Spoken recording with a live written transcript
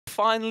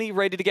finally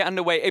ready to get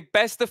underway. A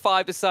best of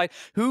 5 decide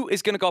who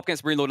is going to go up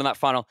against Marine Lord in that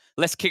final.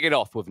 Let's kick it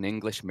off with an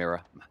English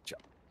mirror matchup.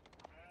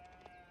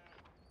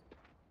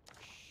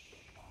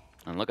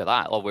 And look at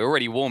that. Oh, we're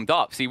already warmed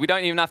up. See, we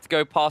don't even have to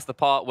go past the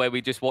part where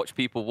we just watch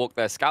people walk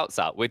their scouts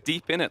out. We're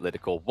deep in it,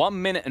 Lidakor.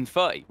 1 minute and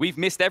 30. We've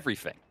missed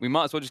everything. We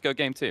might as well just go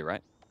game 2,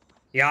 right?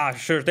 Yeah,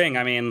 sure thing.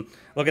 I mean,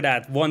 look at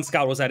that. 1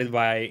 scout was added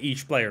by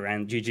each player,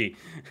 and GG.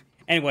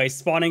 Anyway,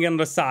 spawning on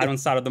the side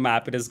of the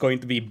map, it is going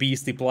to be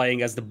Beasty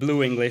playing as the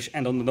blue English,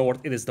 and on the north,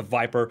 it is the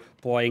Viper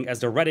playing as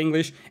the red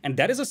English. And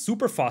that is a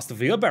super fast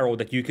wheelbarrow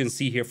that you can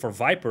see here for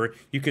Viper.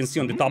 You can see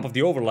on the top of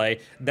the overlay,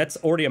 that's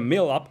already a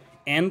mill up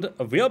and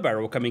a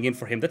wheelbarrow coming in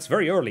for him. That's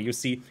very early. You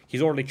see,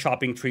 he's already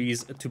chopping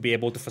trees to be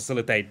able to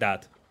facilitate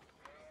that.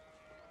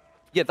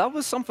 Yeah, that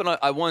was something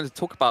I wanted to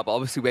talk about, but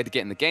obviously we had to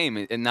get in the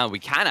game, and now we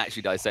can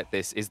actually dissect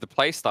this, is the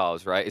play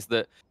styles, right? Is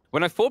that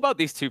when I thought about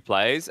these two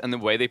players and the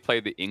way they play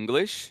the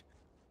English,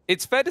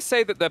 it's fair to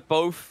say that they're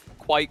both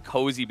quite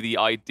cozy with the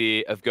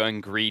idea of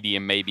going greedy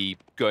and maybe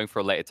going for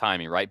a later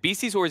timing, right?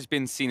 Beasty's always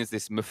been seen as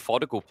this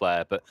methodical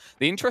player, but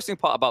the interesting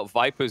part about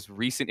Viper's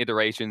recent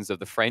iterations of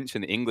the French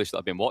and the English that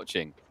I've been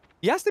watching,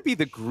 he has to be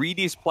the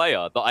greediest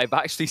player that I've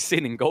actually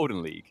seen in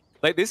Golden League.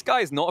 Like, this guy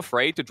is not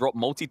afraid to drop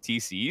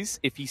multi-TCs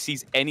if he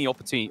sees any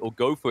opportunity or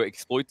go for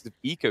exploitative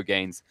eco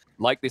gains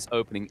like this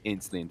opening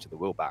instantly into the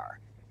wheelbarrow.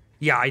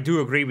 Yeah, I do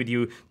agree with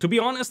you. To be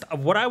honest,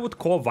 what I would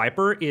call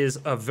Viper is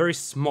a very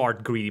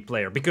smart greedy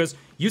player, because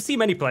you see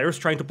many players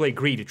trying to play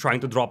greedy,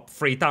 trying to drop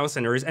free town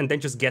centers and then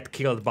just get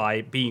killed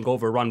by being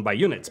overrun by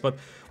units. But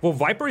what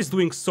Viper is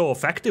doing so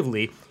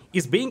effectively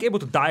is being able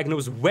to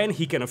diagnose when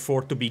he can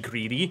afford to be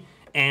greedy,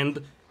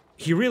 and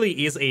he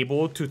really is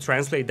able to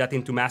translate that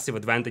into massive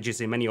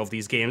advantages in many of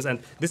these games, and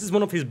this is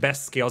one of his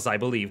best skills, I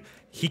believe.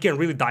 He can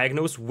really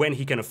diagnose when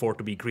he can afford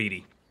to be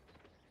greedy.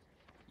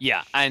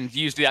 Yeah, and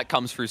usually that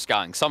comes through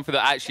scouting. Something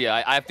that actually,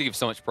 I have to give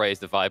so much praise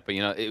to Viper.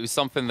 You know, it was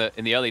something that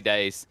in the early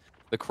days,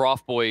 the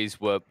Craft Boys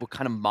were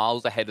kind of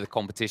miles ahead of the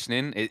competition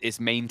in.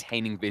 It's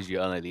maintaining vision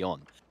early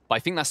on. But I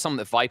think that's something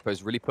that Viper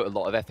has really put a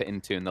lot of effort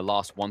into in the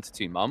last 1 to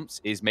 2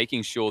 months, is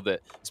making sure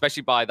that,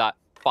 especially by that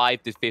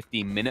 5 to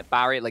 15 minute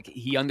barrier, like,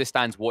 he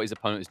understands what his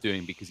opponent is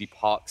doing because he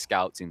parks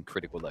scouts in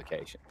critical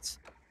locations.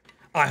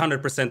 I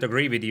 100%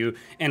 agree with you,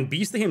 and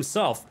Beasty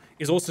himself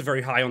is also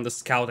very high on the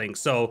scouting.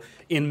 So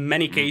in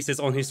many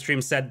cases on his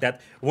stream said that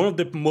one of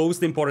the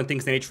most important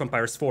things in Age of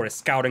Empires 4 is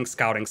scouting,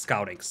 scouting,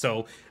 scouting.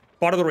 So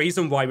part of the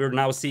reason why we're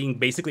now seeing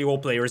basically all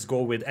players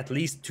go with at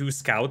least 2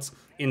 scouts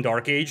in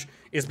Dark Age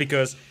is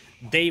because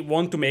they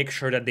want to make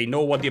sure that they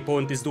know what the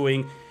opponent is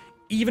doing.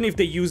 Even if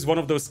they use one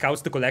of those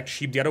scouts to collect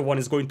sheep, the other one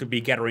is going to be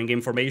gathering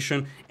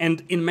information.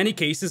 And in many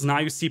cases now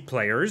you see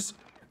players,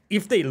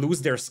 if they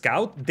lose their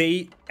scout,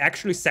 they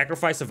actually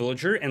sacrifice a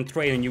villager and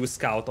train a new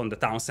scout on the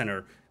town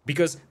center,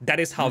 because that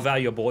is how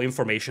valuable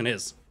information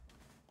is.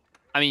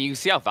 I mean, you can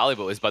see how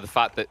valuable it is by the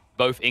fact that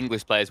both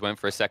English players went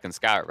for a second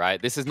scout, right?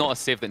 This is not a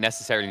civ that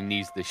necessarily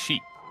needs the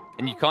sheep.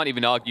 And you can't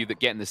even argue that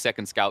getting the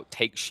second scout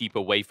takes sheep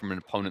away from an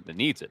opponent that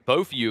needs it.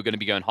 Both of you are going to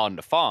be going hard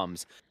into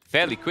farms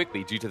fairly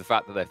quickly due to the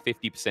fact that they're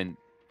 50%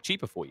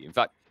 cheaper for you. In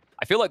fact,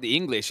 I feel like the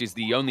English is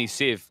the only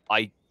civ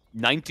I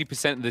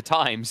 90% of the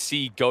time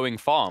see going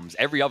farms.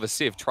 Every other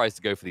civ tries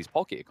to go for these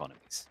pocket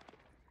economies.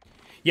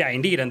 Yeah,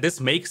 indeed, and this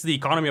makes the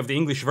economy of the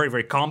English very,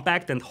 very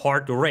compact and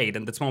hard to raid,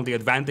 and that's one of the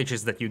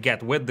advantages that you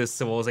get with this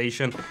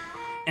civilization.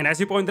 And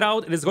as you pointed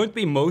out, it is going to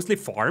be mostly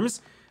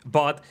farms,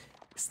 but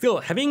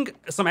still, having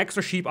some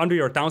extra sheep under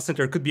your town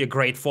center could be a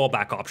great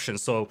fallback option.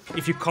 So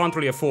if you can't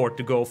really afford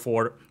to go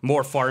for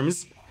more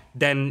farms,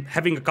 then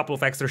having a couple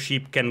of extra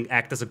sheep can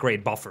act as a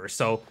great buffer.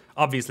 So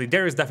obviously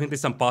there is definitely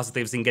some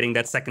positives in getting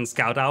that second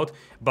scout out,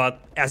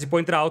 but as you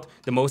pointed out,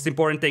 the most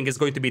important thing is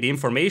going to be the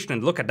information,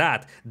 and look at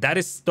that. That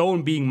is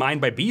stone being mined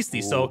by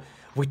Beasty. Ooh. So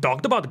we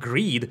talked about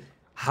greed.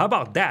 How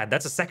about that?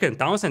 That's a second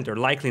town center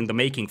likely in the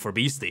making for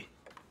Beasty.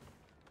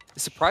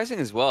 Surprising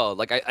as well.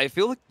 Like, I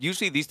feel like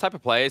usually these type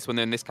of players, when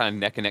they're in this kind of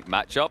neck-and-neck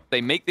matchup,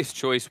 they make this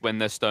choice when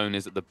their stone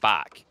is at the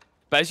back.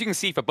 But as you can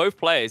see, for both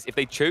players, if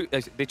they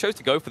chose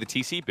to go for the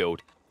TC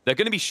build, they're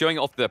going to be showing it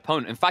off to their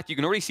opponent. In fact, you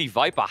can already see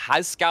Viper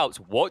has scouts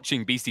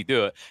watching Beasty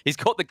do it. He's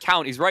got the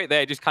count. He's right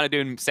there just kind of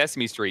doing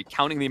Sesame Street,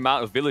 counting the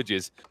amount of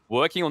villagers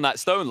working on that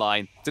stone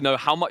line to know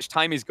how much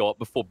time he's got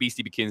before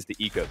Beasty begins the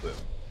eco boom.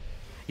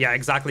 Yeah,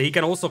 exactly. He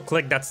can also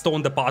click that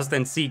stone deposit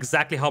and see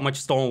exactly how much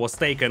stone was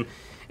taken.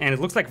 And it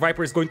looks like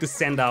Viper is going to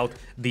send out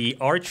the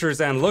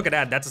archers, and look at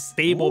that. That's a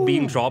stable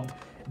being dropped.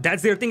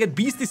 That's their thing, and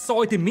Beasty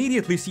saw it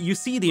immediately. So you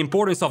see the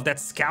importance of that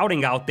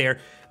scouting out there.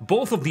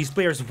 Both of these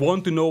players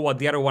want to know what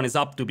the other one is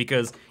up to,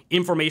 because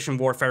information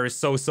warfare is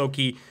so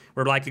key.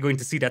 We're likely going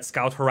to see that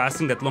scout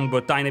harassing that longbow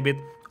a tiny bit.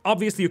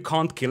 Obviously you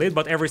can't kill it,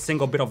 but every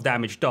single bit of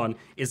damage done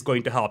is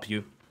going to help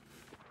you.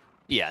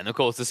 Yeah, and of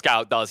course the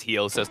scout does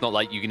heal, so it's not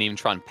like you can even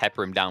try and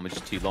pepper him down with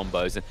just 2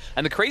 longbows.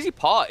 And the crazy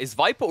part is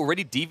Viper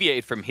already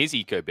deviated from his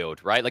eco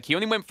build, right? Like, he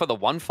only went for the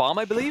 1 farm,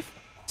 I believe.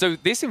 So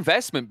this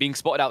investment being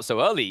spotted out so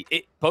early,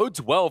 it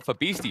bodes well for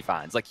Beasty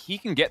fans. Like, he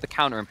can get the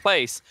counter in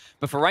place,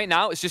 but for right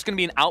now, it's just going to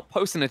be an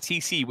outpost and a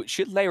TC, which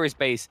should layer his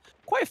base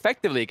quite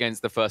effectively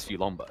against the first few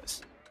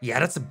Lombos. Yeah,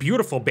 that's a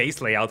beautiful base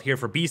layout here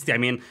for Beasty. I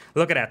mean,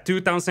 look at that.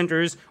 2 town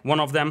centers. One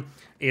of them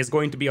is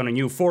going to be on a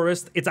new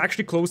forest. It's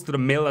actually close to the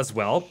mill as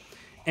well.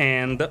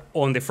 And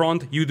on the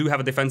front, you do have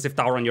a defensive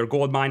tower on your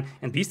gold mine.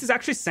 And Beast is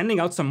actually sending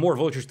out some more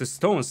villagers to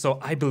stone. So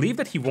I believe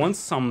that he wants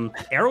some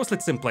arrow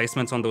slits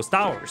emplacements on those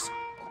towers.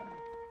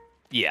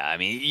 Yeah, I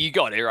mean, you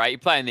got it, right? You're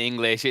playing the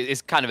English.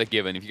 It's kind of a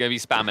given. If you're going to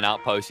be spamming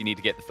outposts, you need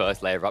to get the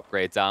first layer of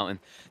upgrades out. And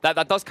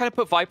that does kind of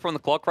put Viper on the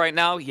clock right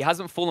now. He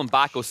hasn't fallen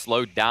back or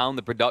slowed down.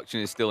 The production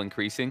is still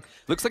increasing.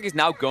 Looks like he's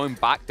now going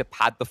back to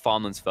pad the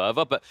farmlands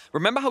further. But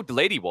remember how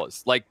delayed he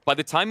was. Like, by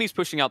the time he's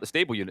pushing out the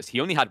stable units, he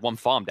only had 1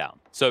 farm down.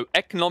 So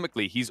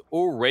economically, he's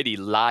already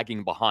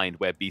lagging behind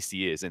where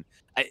BC is. And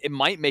it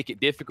might make it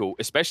difficult,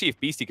 especially if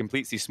Beasty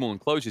completes these small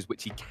enclosures,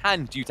 which he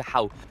can due to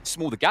how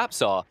small the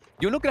gaps are.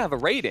 You're not going to have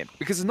a raid in,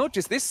 because it's not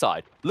just this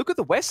side. Look at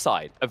the west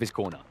side of his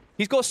corner.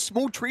 He's got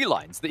small tree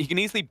lines that he can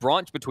easily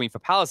branch between for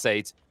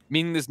palisades,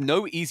 meaning there's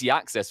no easy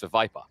access for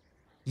Viper.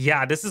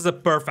 Yeah, this is a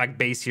perfect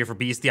base here for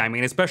Beasty. I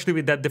mean, especially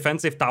with that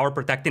defensive tower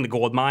protecting the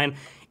gold mine,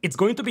 it's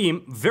going to be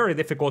very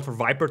difficult for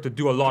Viper to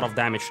do a lot of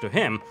damage to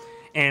him.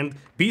 And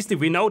Beasty,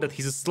 we know that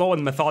he's a slow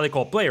and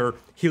methodical player.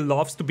 He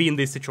loves to be in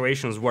these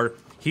situations where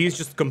he's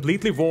just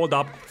completely walled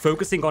up,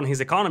 focusing on his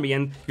economy.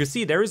 And you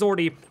see, there is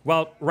already,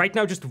 well, right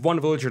now just 1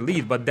 villager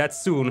lead, but that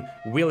soon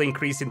will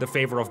increase in the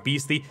favor of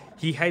Beasty.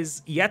 He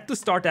has yet to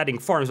start adding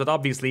farms, but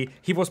obviously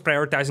he was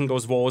prioritizing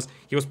those walls,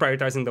 he was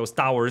prioritizing those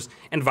towers.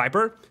 And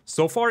Viper,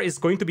 so far, is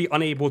going to be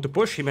unable to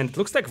push him. And it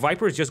looks like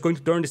Viper is just going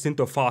to turn this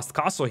into a fast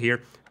castle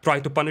here, try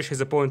to punish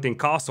his opponent in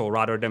castle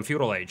rather than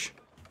feudal age.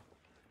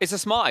 It's a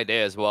smart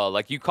idea as well.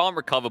 Like, you can't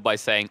recover by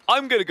saying,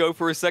 I'm going to go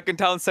for a second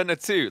town center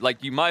too.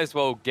 Like, you might as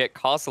well get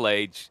Castle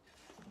Age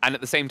and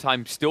at the same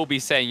time still be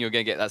saying you're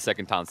going to get that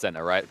second town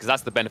center, right? Because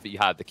that's the benefit you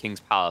have, the King's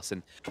Palace.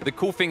 And the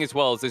cool thing as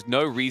well is there's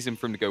no reason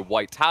for him to go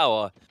White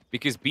Tower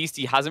because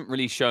Beasty hasn't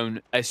really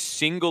shown a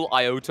single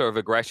iota of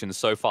aggression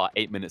so far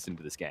 8 minutes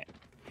into this game.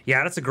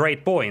 Yeah, that's a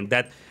great point,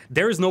 that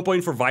there is no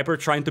point for Viper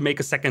trying to make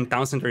a second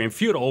town center in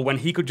feudal when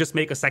he could just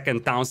make a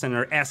second town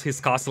center as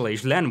his Castle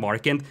Age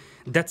landmark, and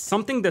that's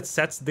something that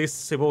sets this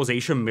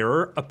civilization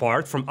mirror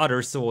apart from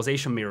other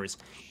civilization mirrors.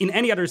 In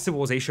any other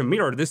civilization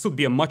mirror, this would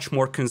be a much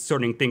more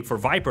concerning thing for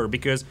Viper,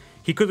 because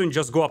he couldn't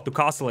just go up to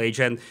Castle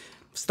Age and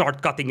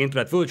start cutting into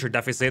that villager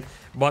deficit,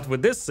 but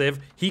with this civ,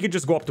 he could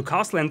just go up to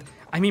Castle, and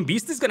I mean,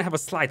 Beast is gonna have a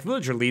slight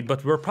villager lead,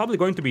 but we're probably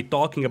going to be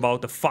talking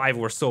about a 5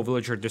 or so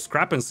villager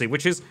discrepancy,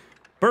 which is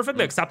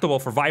perfectly acceptable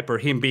for Viper,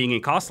 him being in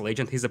Castle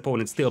Age and his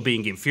opponent still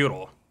being in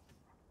feudal.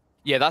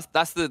 Yeah,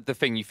 that's the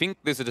thing. You think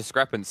there's a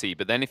discrepancy,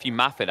 but then if you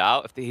math it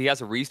out, if he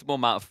has a reasonable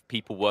amount of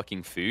people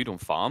working food on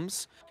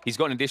farms, he's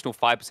got an additional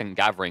 5%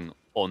 gathering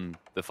on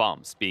the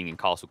farms, being in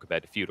castle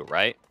compared to feudal,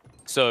 right?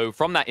 So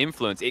from that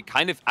influence, it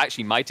kind of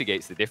actually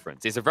mitigates the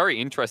difference. It's a very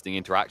interesting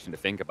interaction to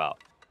think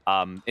about.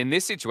 In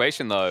this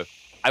situation, though,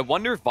 I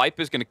wonder if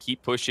Viper's going to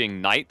keep pushing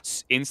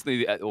knights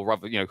instantly, or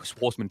rather,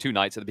 horsemen 2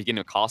 knights at the beginning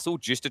of castle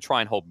just to try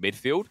and hold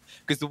midfield.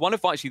 Because the one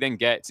advantage he then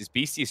gets is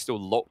BC is still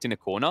locked in a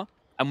corner.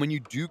 And when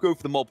you do go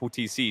for the multiple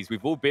TCs,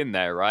 we've all been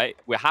there, right?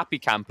 We're happy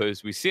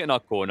campers. We sit in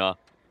our corner.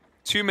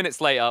 2 minutes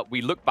later,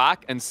 we look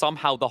back and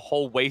somehow the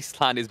whole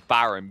wasteland is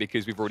barren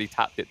because we've already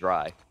tapped it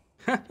dry.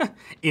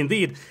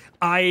 Indeed,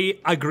 I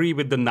agree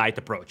with the knight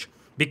approach.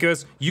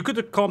 Because you could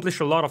accomplish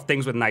a lot of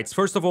things with knights.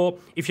 First of all,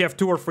 if you have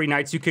 2 or 3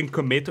 knights, you can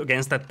commit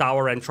against that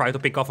tower and try to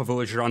pick off a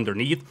villager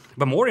underneath.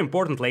 But more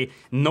importantly,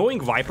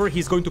 knowing Viper,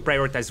 he's going to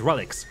prioritize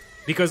relics.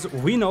 Because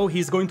we know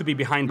he's going to be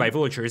behind by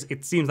villagers.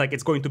 It seems like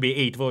it's going to be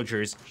 8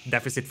 villagers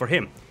deficit for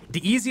him.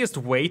 The easiest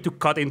way to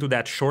cut into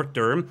that short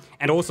term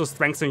and also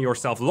strengthen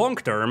yourself long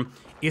term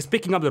is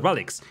picking up the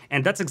relics.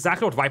 And that's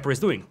exactly what Viper is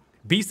doing.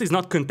 Beast is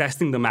not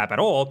contesting the map at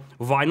all.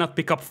 Why not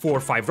pick up 4 or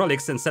 5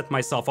 relics and set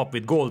myself up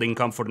with gold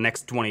income for the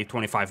next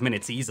 20-25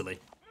 minutes easily?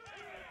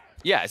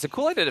 Yeah, it's a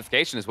cool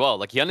identification as well.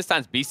 Like, he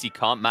understands BC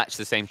can't match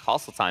the same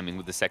castle timing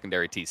with the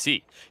secondary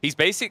TC. He's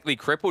basically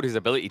crippled his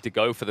ability to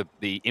go for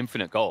the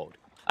infinite gold.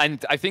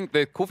 And I think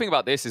the cool thing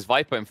about this is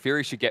Viper, in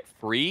theory, should get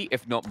 3,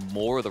 if not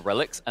more, of the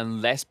relics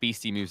unless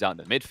Beastie moves out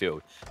into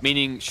midfield.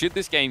 Meaning, should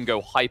this game go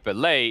hyper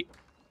late,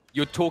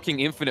 you're talking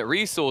infinite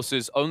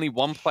resources, only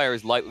one player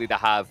is likely to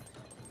have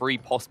 3,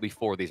 possibly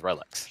 4 of these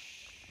relics.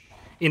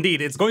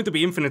 Indeed, it's going to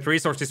be infinite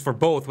resources for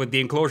both with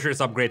the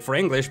enclosures upgrade for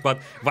English, but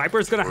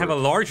Viper's gonna have a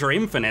larger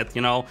infinite,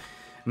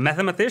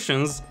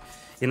 Mathematicians,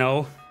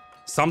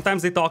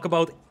 sometimes they talk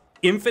about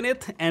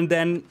infinite and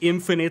then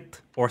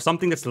infinite or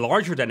something that's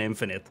larger than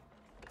infinite.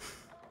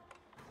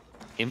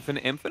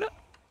 Infinite?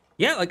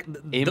 Yeah, like...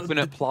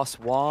 Infinite plus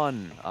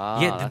 1.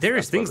 Yeah, there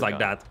is things like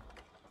that.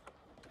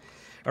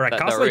 Alright,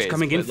 Castle Age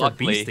coming in for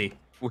Beastie.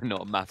 We're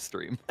not a math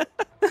stream.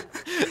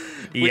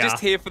 We're just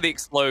here for the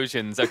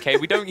explosions, okay?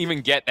 We don't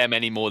even get them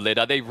anymore,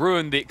 Lida. They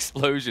ruined the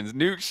explosions.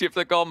 Nuke ships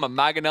are gone, my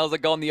mangonels are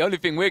gone. The only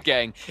thing we're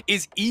getting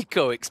is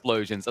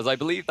eco-explosions, as I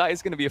believe that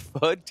is going to be a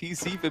 3rd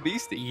TC for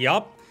Beastie.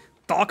 Yup.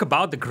 Talk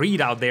about the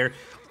greed out there.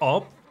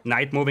 Oh,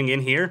 Knight moving in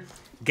here,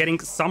 getting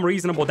some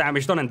reasonable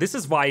damage done, and this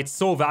is why it's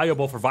so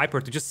valuable for Viper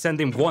to just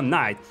send him 1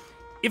 Knight.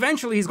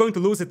 Eventually, he's going to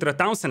lose it to the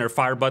town center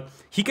fire, but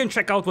he can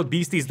check out what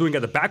Beastyqt is doing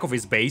at the back of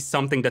his base,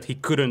 something that he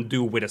couldn't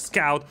do with a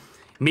scout.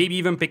 Maybe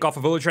even pick off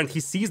a villager, and he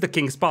sees the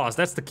King's Palace.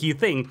 That's the key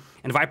thing.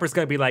 And Viper's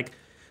gonna be like,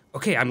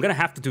 okay, I'm gonna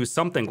have to do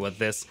something with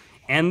this.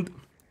 And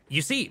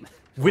you see,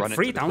 with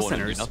free town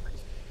centers,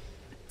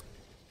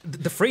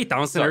 the free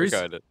town centers,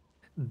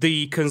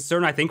 the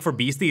concern, I think, for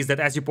Beastyqt is that,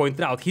 as you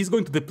pointed out, he's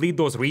going to deplete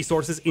those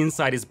resources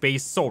inside his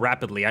base so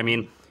rapidly. I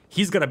mean,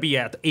 he's gonna be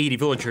at 80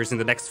 villagers in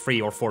the next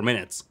 3 or 4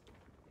 minutes.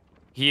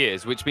 He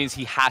is, which means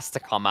he has to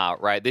come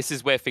out, right? This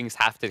is where things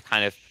have to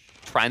kind of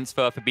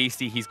transfer for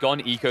Beastyqt. He's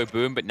gone eco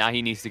boom, but now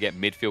he needs to get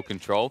midfield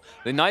control.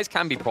 The Knights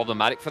can be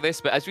problematic for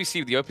this, but as we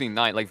see with the opening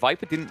night, like,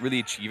 Viper didn't really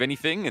achieve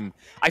anything, and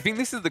I think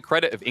this is the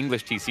credit of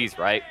English TCs,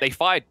 right? They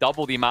fired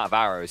double the amount of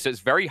arrows, so it's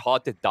very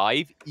hard to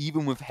dive,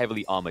 even with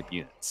heavily armored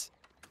units.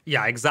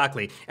 Yeah,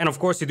 exactly. And of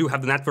course, you do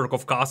have the network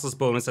of castles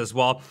bonus as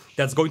well.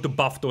 That's going to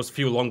buff those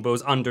few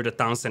longbows under the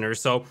town center.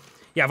 So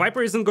yeah,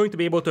 Viper isn't going to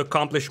be able to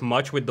accomplish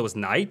much with those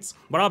knights,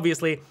 but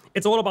obviously,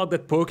 it's all about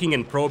that poking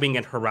and probing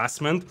and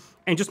harassment,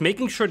 and just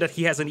making sure that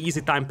he has an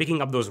easy time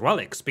picking up those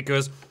relics,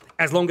 because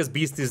as long as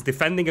Beast is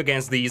defending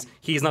against these,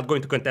 he's not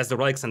going to contest the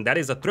relics, and that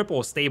is a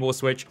triple stable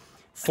switch.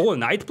 Full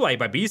knight play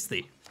by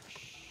Beastyqt.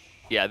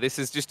 Yeah, this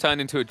has just turned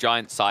into a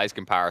giant size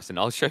comparison.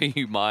 I'll show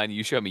you mine,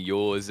 you show me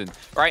yours. And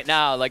right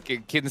now,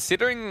 like,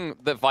 considering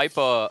that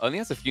Viper only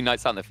has a few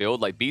knights out in the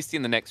field, like, Beastyqt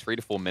in the next 3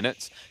 to 4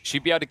 minutes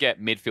should be able to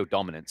get midfield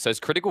dominance. So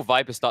as critical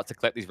Viper starts to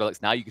collect these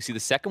relics now, you can see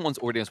the second one's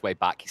already on his way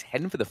back. He's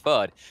heading for the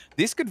third.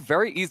 This could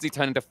very easily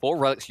turn into 4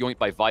 relics yoinked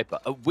by Viper,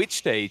 at which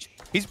stage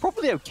he's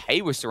probably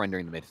okay with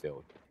surrendering the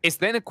midfield. It's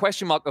then a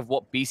question mark of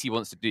what Beastyqt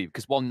wants to do,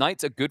 because while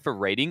knights are good for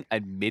raiding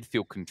and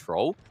midfield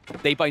control,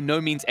 they by no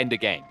means end a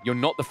game. You're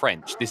not the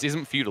French. This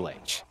isn't feudal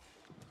age.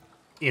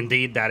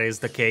 Indeed, that is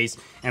the case,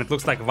 and it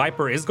looks like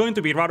Viper is going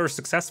to be rather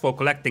successful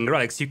collecting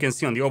relics. You can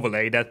see on the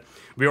overlay that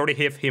we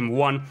already have him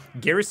 1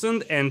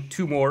 garrisoned and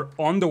 2 more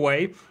on the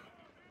way.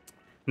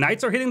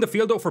 Knights are hitting the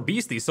field though for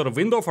Beastyqt, so the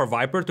window for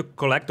Viper to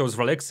collect those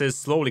relics is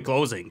slowly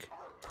closing.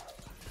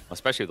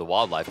 Especially with the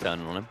wildlife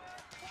turning on him.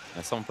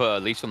 And someone put a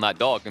leash on that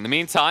dog. In the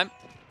meantime,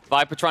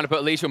 Viper trying to put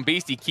a leash on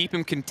Beastyqt, keep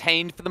him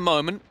contained for the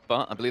moment,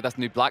 but I believe that's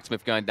the new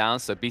blacksmith going down,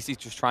 so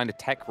Beastyqt's just trying to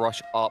tech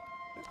rush up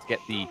to get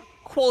the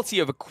quality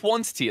over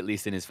quantity at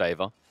least in his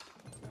favor.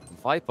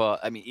 Viper,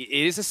 I mean, it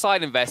is a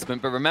side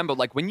investment, but remember,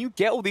 like, when you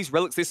get all these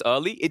relics this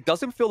early, it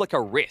doesn't feel like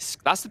a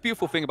risk. That's the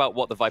beautiful thing about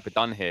what the Viper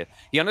done here.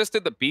 He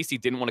understood that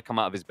Beastyqt didn't want to come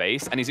out of his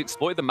base, and he's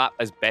exploited the map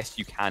as best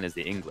you can as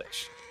the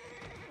English.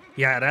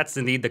 Yeah, that's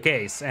indeed the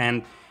case,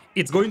 and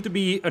it's going to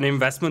be an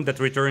investment that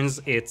returns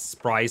its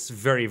price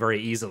very,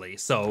 very easily.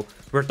 So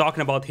we're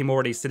talking about him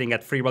already sitting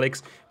at 3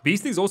 relics.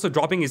 Beastyqt is also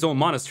dropping his own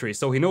monastery,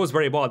 so he knows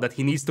very well that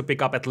he needs to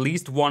pick up at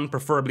least 1,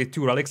 preferably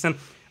 2 relics. And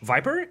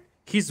Viper,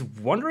 he's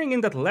wandering in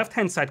that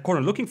left-hand side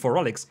corner looking for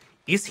relics.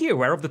 Is he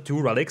aware of the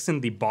 2 relics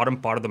in the bottom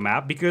part of the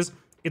map? Because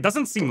it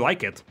doesn't seem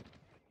like it.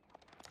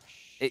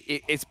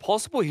 It's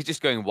possible he's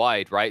just going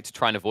wide, right, to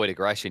try and avoid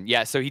aggression.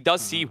 Yeah, so he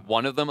does see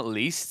one of them at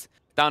least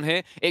down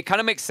here. It kind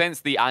of makes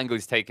sense the angle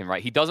he's taken,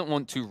 right? He doesn't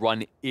want to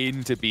run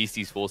into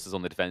Beastyqt's forces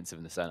on the defensive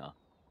in the center.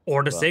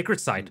 Or the sacred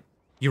side.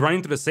 You run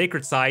into the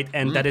sacred side,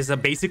 and that is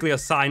basically a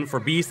sign for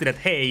Beastyqt that,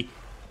 hey,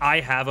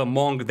 I have a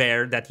monk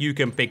there that you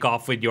can pick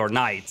off with your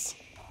knights.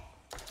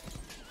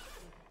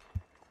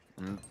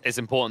 It's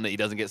important that he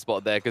doesn't get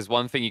spotted there, because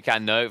one thing you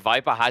can note,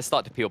 Viper has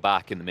started to peel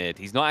back in the mid.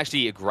 He's not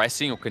actually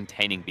aggressing or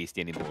containing Beastyqt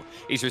anymore.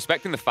 He's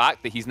respecting the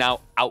fact that he's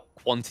now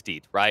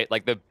out-quantitied, right?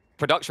 Like, the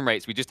production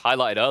rates we just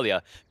highlighted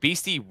earlier,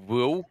 Beastyqt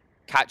will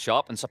catch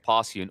up and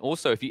surpass you. And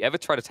also, if you ever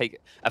try to take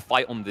a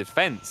fight on the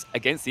defense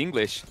against the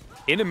English,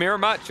 in a mirror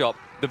matchup,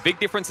 the big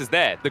difference is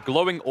there. The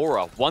glowing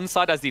aura. One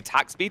side has the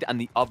attack speed and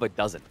the other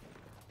doesn't.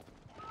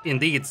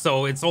 Indeed,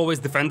 so it's always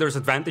defender's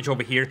advantage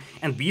over here,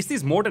 and Beastyqt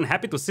is more than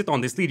happy to sit on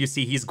this lead. You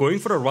see, he's going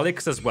for the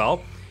relics as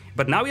well,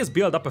 but now he has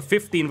built up a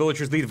 15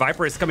 villagers lead.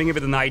 Viper is coming in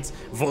with the knights,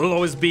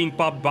 Volo is being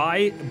popped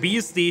by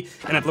Beastyqt,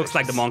 and it looks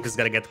like the monk is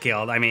gonna get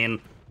killed. I mean,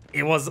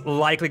 it was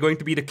likely going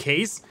to be the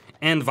case,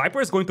 and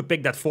Viper is going to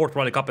pick that 4th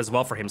relic up as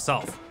well for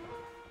himself.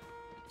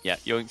 Yeah,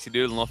 yoinksy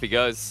doodle and off he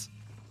goes.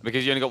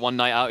 Because you only got 1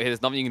 knight out here,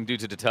 there's nothing you can do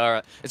to deter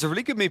it. It's a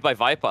really good move by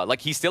Viper. Like,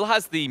 he still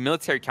has the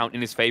military count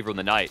in his favor on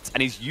the knights,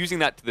 and he's using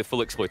that to the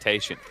full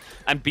exploitation.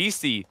 And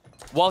Beastyqt,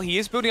 while he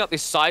is building up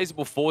this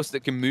sizable force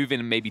that can move in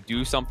and maybe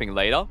do something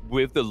later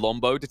with the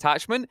Lombo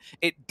detachment,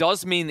 it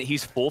does mean that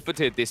he's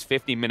forfeited this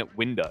 15-minute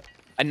window.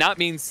 And that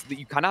means that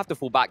you kind of have to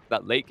fall back to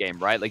that late game,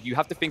 right? Like, you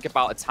have to think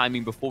about a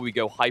timing before we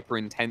go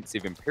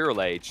hyper-intensive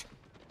Imperial Age.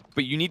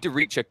 But you need to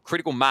reach a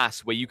critical mass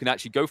where you can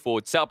actually go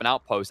forward, set up an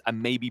outpost,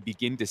 and maybe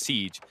begin to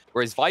siege.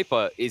 Whereas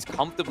Viper is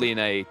comfortably in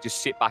a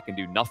just sit back and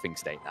do nothing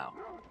state now.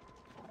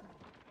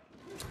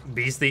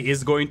 Beastyqt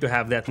is going to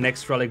have that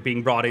next relic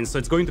being brought in, so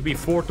it's going to be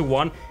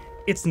 4-1.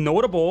 It's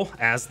notable,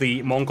 as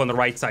the monk on the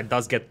right side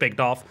does get picked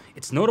off,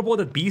 it's notable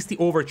that Beastyqt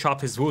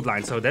overchopped his wood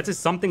line, so that is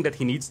something that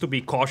he needs to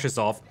be cautious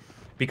of,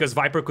 because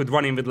Viper could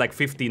run in with like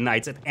 15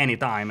 knights at any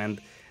time,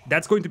 and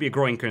that's going to be a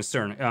growing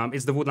concern.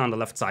 It's the wood line on the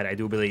left side, I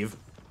do believe.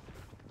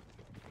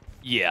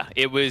 Yeah,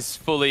 it was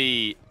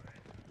fully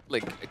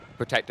like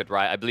protected,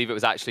 right? I believe it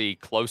was actually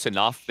close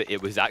enough that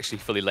it was actually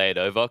fully layered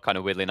over, kind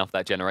of weirdly enough,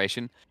 that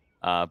generation.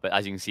 But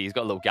as you can see, he's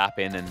got a little gap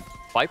in, and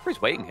Viper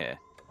is waiting here.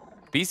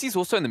 Beasty's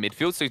also in the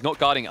midfield, so he's not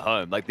guarding at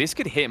home. Like, this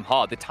could hit him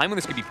hard. The time on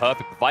this could be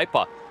perfect for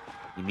Viper.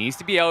 He needs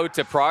to be able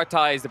to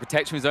prioritize the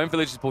protection of his own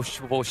villages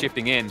before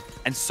shifting in.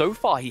 And so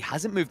far, he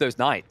hasn't moved those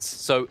knights.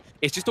 So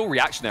it's just all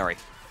reactionary.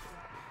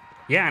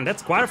 Yeah, and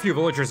that's quite a few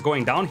villagers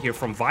going down here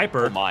from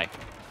Viper. Oh my.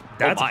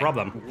 That's a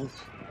problem.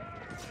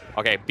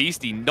 Okay,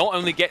 Beasty not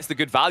only gets the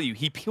good value,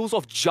 he peels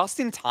off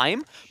just in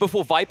time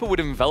before Viper would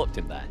have enveloped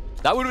him there.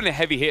 That would have been a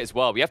heavy hit as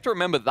well. We have to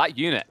remember that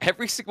unit,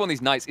 every single one of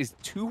these knights is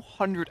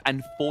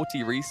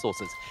 240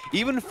 resources.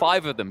 Even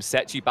 5 of them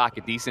sets you back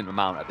a decent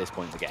amount at this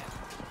point in the game.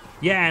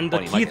 Yeah, and the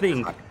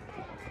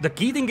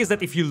key thing is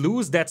that if you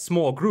lose that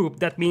small group,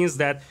 that means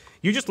that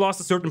you just lost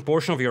a certain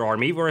portion of your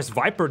army, whereas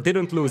Viper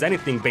didn't lose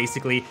anything,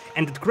 basically,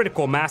 and the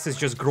critical mass is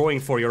just growing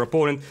for your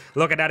opponent.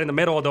 Look at that in the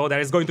middle, though.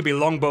 There is going to be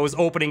longbows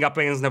opening up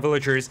against the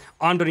villagers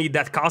underneath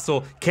that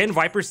castle. Can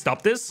Viper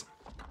stop this?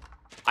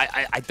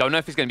 I don't know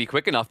if it's going to be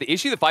quick enough. The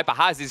issue that Viper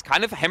has is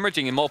kind of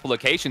hemorrhaging in multiple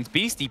locations.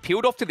 Beasty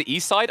peeled off to the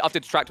east side after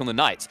distracting the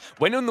knights,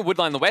 went on the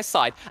woodline on the west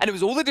side, and it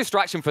was all the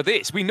distraction for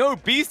this. We know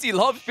Beasty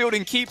loves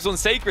building keeps on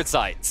sacred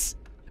sites,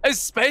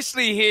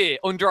 especially here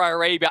on Dry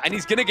Arabia, and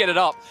he's going to get it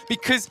up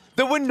because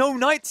there were no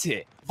knights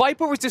here.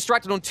 Viper was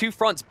distracted on 2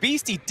 fronts.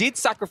 Beasty did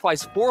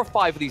sacrifice 4 or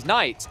 5 of these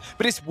knights,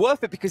 but it's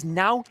worth it because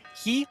now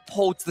he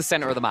holds the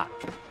center of the map.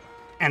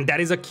 And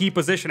that is a key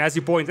position, as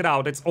you pointed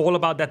out. It's all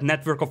about that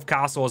network of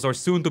castles, or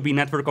soon-to-be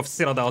network of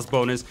citadels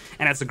bonus,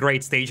 and that's a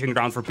great staging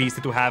ground for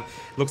Beasty to have.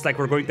 Looks like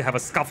we're going to have a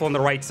scuffle on the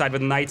right side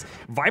with the knights.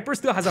 Viper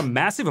still has a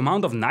massive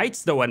amount of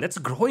knights, though, and that's a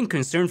growing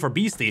concern for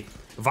Beasty.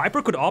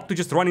 Viper could opt to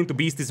just run into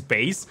Beasty's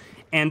base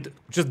and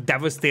just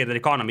devastate the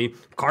economy.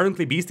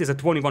 Currently, Beasty is a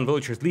 21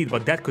 villagers lead,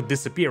 but that could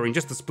disappear in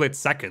just a split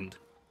second.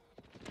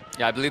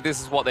 Yeah, I believe this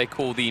is what they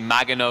call the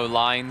Maginot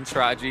Line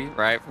strategy,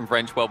 right, from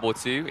French World War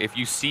II. If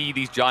you see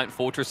these giant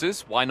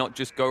fortresses, why not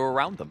just go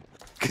around them?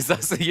 Because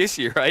that's the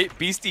issue, right?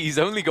 Beasty's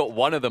only got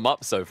 1 of them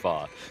up so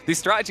far. This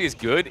strategy is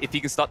good if he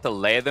can start to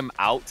layer them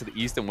out to the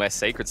east and west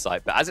sacred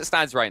site. But as it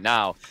stands right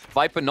now,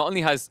 Viper not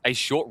only has a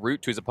short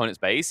route to his opponent's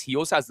base, he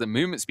also has the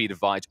movement speed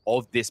advantage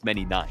of this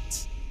many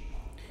knights.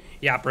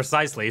 Yeah,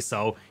 precisely.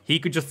 So he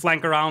could just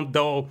flank around,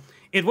 though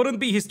it wouldn't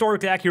be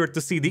historically accurate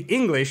to see the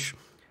English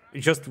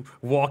just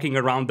walking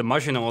around the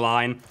Maginot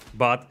Line,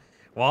 but,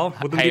 well,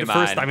 wouldn't be the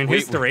first time in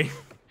history.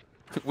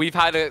 We've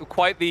had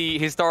quite the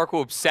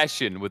historical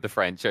obsession with the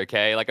French,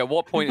 okay? Like, at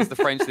what point is the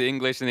French the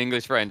English and the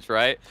English French,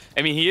 right?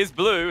 I mean, he is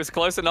blue. It's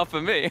close enough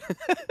for me.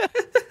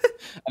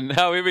 And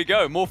now here we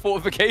go. More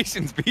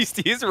fortifications.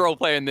 Beasty is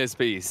role-playing this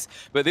piece.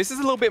 But this is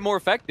a little bit more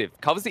effective.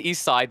 Covers the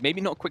east side.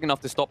 Maybe not quick enough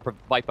to stop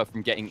Viper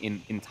from getting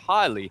in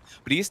entirely.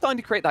 But he is starting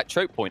to create that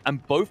choke point.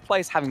 And both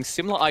players having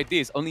similar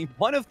ideas. Only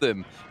one of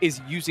them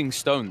is using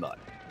stone, though.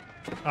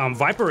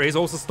 Viper is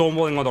also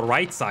stonewalling on the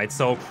right side,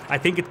 so I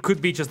think it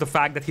could be just the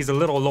fact that he's a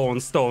little low on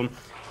stone.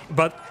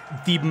 But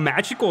the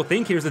magical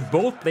thing here is that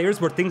both players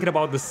were thinking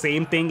about the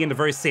same thing in the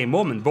very same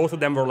moment. Both of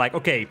them were like,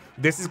 okay,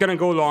 this is gonna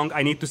go long,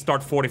 I need to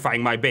start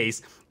fortifying my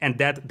base. And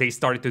that they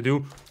started to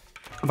do.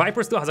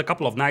 Viper still has a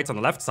couple of knights on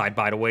the left side,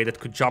 by the way, that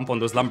could jump on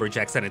those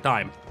lumberjacks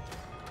anytime.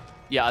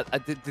 Yeah,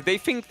 did they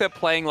think they're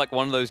playing like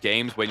one of those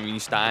games when you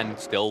stand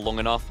still long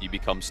enough, you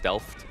become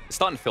stealthed? It's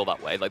starting to feel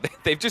that way.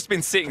 Like, they've just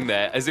been sitting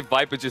there as if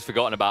Viper's just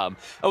forgotten about him.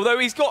 Although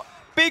he's got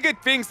bigger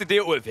things to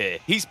deal with here.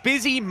 He's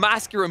busy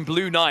massacring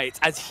Blue Knights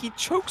as he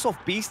chokes off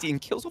Beasty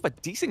and kills off a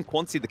decent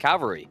quantity of the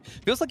cavalry.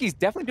 Feels like he's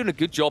definitely doing a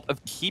good job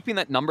of keeping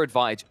that number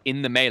advantage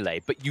in the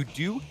melee, but you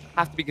do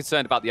have to be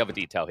concerned about the other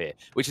detail here,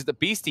 which is that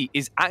Beasty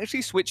is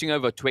actually switching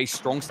over to a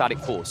strong static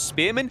force.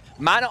 Spearmen,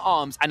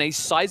 man-at-arms, and a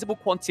sizable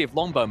quantity of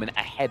longbowmen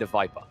ahead of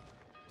Viper.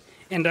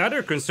 And the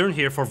other concern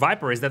here for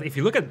Viper is that if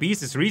you look at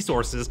Beast's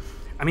resources,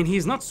 I mean,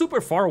 he's not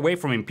super far away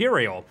from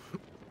Imperial.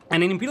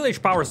 And an Imperial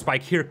Age power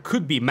spike here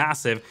could be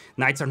massive.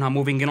 Knights are now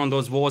moving in on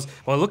those walls.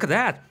 Well, look at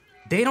that.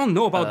 They don't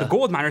know about the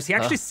gold miners. He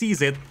actually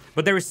sees it,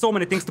 but there is so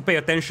many things to pay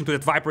attention to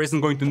that Viper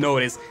isn't going to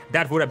notice.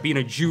 That would have been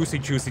a juicy,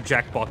 juicy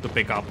jackpot to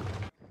pick up.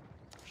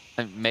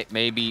 And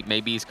maybe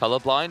he's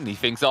colorblind. He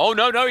thinks, oh,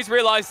 no, he's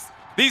realized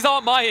these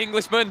aren't my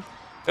Englishmen.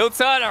 He'll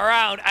turn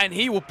around and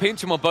he will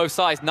pinch him on both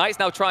sides. Knight's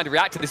now trying to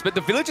react to this, but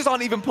the villagers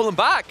aren't even pulling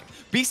back.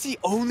 Beasty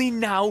only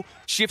now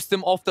shifts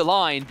them off the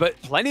line,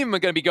 but plenty of them are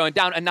going to be going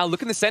down. And now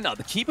look in the center.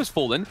 The keeper's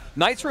fallen.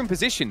 Knights are in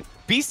position.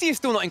 Beasty is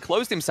still not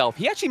enclosed himself.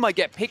 He actually might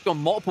get picked on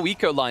multiple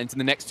eco lines in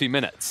the next 2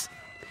 minutes.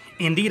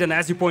 Indeed, and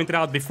as you pointed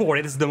out before,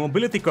 it is the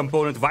mobility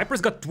component.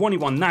 Viper's got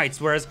 21 knights,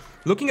 whereas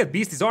looking at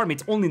Beasty's army,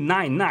 it's only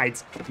 9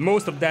 knights.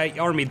 Most of the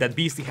army that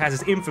Beasty has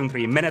is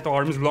infantry,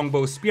 men-at-arms,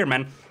 longbows,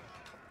 spearmen.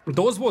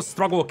 Those will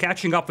struggle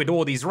catching up with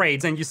all these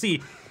raids, and you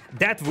see,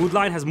 that wood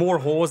line has more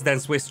holes than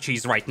Swiss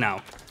cheese right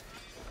now.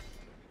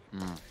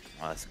 Well,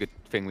 that's a good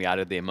thing we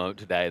added the emote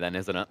today then,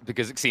 isn't it?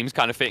 Because it seems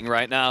kind of fitting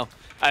right now.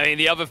 I mean,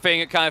 the other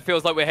thing it kind of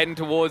feels like we're heading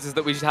towards is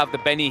that we should have the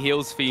Benny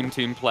Hills theme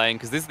tune playing,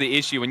 because this is the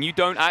issue. When you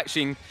don't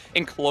actually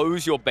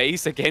enclose your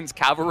base against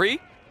cavalry,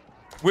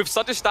 with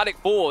such a static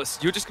force,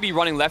 you're just going to be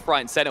running left,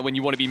 right, and center when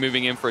you want to be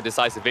moving in for a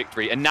decisive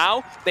victory. And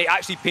now they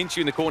actually pinch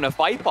you in the corner.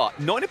 Viper,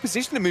 not in a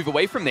position to move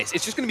away from this.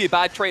 It's just going to be a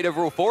bad trade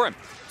overall for him.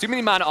 Too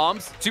many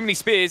man-at-arms, too many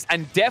spears,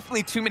 and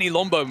definitely too many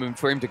longbow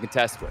for him to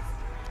contest with.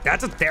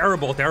 That's a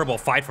terrible, terrible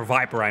fight for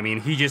Viper. I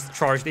mean, he just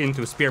charged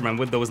into Spearman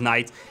with those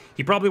knights.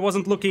 He probably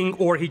wasn't looking,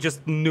 or he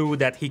just knew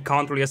that he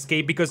can't really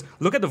escape, because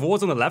look at the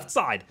walls on the left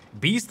side.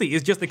 Beastyqt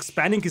is just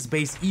expanding his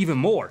base even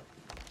more.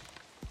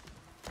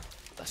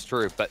 That's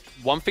true, but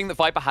one thing that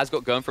Viper has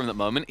got going for him at the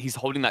moment, he's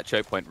holding that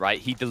choke point, right?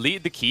 He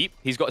deleted the keep,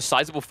 he's got a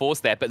sizable force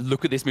there, but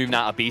look at this move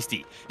now at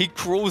Beastyqt. He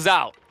crawls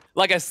out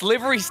like a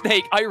slivery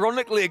snake,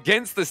 ironically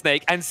against the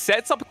snake, and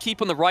sets up a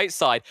keep on the right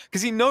side,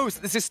 because he knows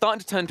that this is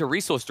starting to turn to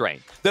resource drain.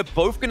 They're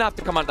both going to have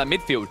to come out of that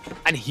midfield,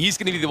 and he's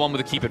going to be the one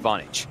with the keep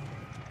advantage.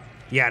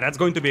 Yeah, that's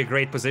going to be a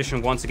great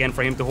position once again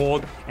for him to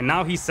hold, and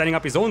now he's setting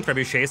up his own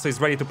trebuchet, so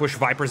he's ready to push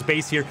Viper's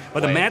base here,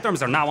 but the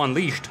man-at-arms are now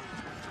unleashed.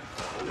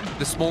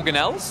 The small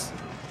Ganels?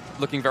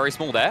 Looking very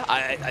small there.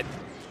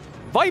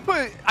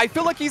 Viper, I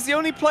feel like he's the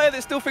only player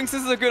that still thinks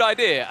this is a good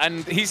idea,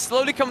 and he's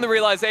slowly come to the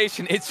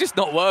realization it's just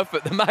not worth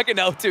it. The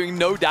Mangonel doing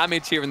no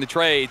damage here in the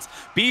trades.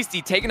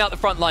 Beastyqt taking out the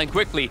front line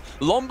quickly.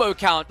 Lombo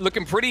count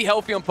looking pretty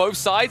healthy on both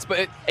sides,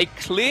 but a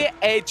clear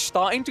edge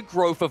starting to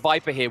grow for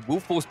Viper here will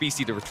force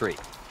Beastyqt to retreat.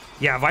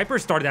 Yeah, Viper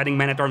started adding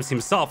man-at-arms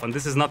himself, and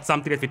this is not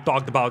something that we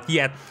talked about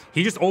yet.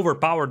 He just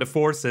overpowered the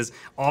forces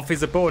of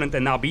his opponent,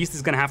 and now Beastyqt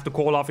is gonna have to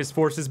call off his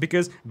forces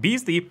because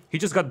Beastyqt, he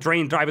just got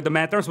drained dry with the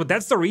man-at-arms, but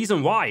that's the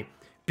reason why.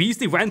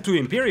 Beastyqt went to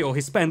Imperial,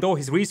 he spent all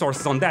his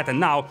resources on that, and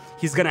now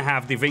he's gonna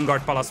have the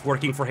Vanguard Palace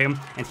working for him,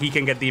 and he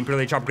can get the Imperial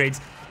Age upgrades.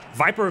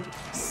 Viper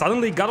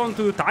suddenly got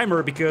onto the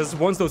timer because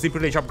once those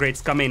Imperial Age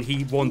upgrades come in,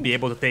 he won't be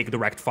able to take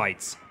direct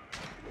fights.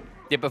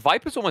 Yeah, but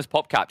Viper's almost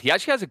pop-capped. He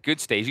actually has a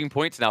good staging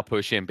point to now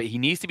push in, but he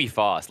needs to be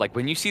fast. Like,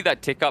 when you see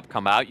that tick-up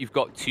come out, you've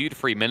got 2 to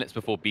 3 minutes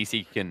before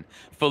Beastyqt can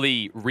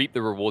fully reap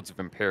the rewards of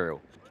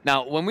Imperial.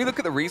 Now, when we look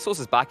at the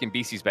resources back in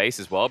Beastyqt's base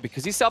as well,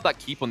 because he set up that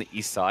keep on the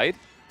east side,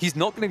 he's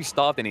not going to be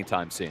starved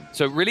anytime soon.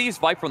 So it really is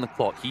Viper on the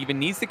clock. He either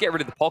needs to get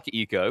rid of the pocket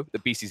eco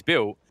that Beastyqt's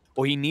built,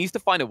 or he needs to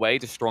find a way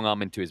to strong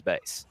arm into his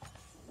base.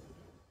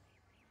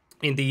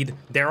 Indeed,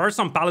 there are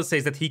some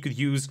palisades that he could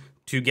use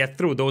to get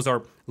through. Those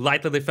are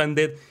lightly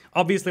defended.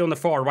 Obviously, on the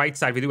far right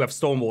side, we do have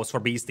stone walls for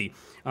Beastyqt.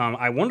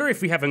 I wonder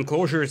if we have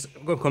enclosures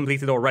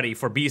completed already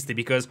for Beastyqt,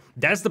 because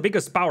that's the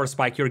biggest power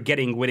spike you're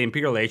getting with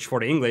Imperial Age for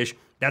the English.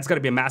 That's going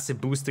to be a massive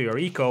boost to your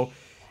eco.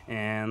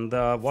 And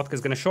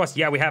Wodka's going to show us,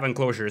 yeah, we have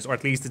enclosures, or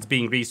at least it's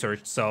being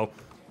researched. So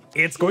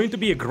it's going to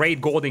be a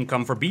great gold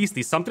income for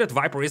Beastyqt, something that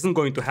Viper isn't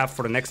going to have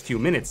for the next few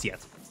minutes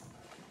yet.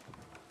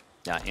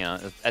 Yeah, you know,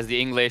 as the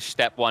English,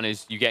 step 1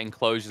 is you get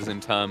enclosures in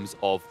terms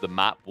of the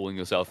map walling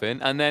yourself in,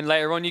 and then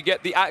later on you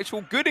get the actual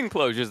good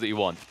enclosures that you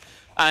want.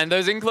 And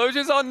those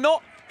enclosures are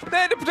not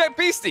there to protect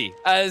Beastyqt.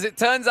 As it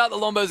turns out the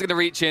Lombo's going to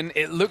reach in.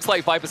 It looks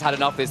like Viper's had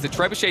enough of this. The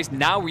Trebuchet's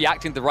now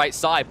reacting to the right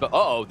side, but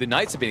uh-oh, the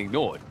Knights have been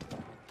ignored.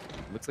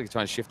 Looks like he's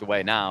trying to shift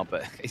away now,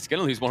 but he's going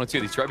to lose 1 or 2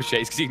 of these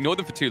Trebuchets because he ignored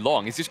them for too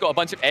long. He's just got a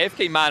bunch of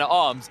AFK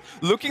man-at-arms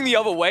looking the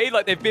other way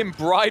like they've been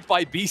bribed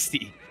by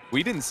Beastyqt.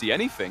 We didn't see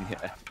anything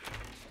here.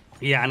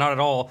 Yeah, not at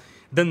all.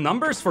 The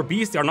numbers for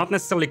Beastyqt are not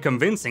necessarily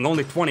convincing,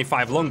 only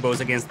 25 longbows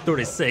against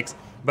 36,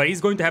 but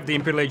he's going to have the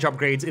Imperial Age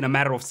upgrades in a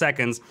matter of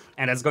seconds,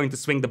 and that's going to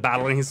swing the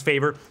battle in his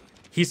favor.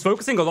 He's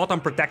focusing a lot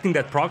on protecting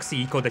that proxy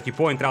eco that you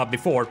pointed out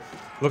before.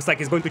 Looks like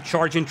he's going to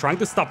charge in, trying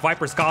to stop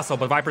Viper's castle,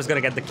 but Viper's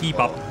gonna get the keep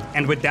up,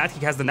 and with that,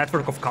 he has the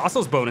network of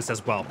castles bonus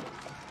as well.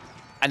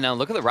 And now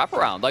look at the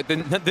wraparound. Like,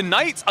 the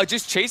Knights are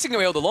just chasing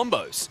away all the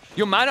Lombos.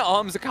 Your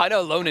man-at-arms are kind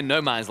of alone in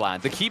no man's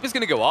land. The keep is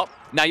going to go up.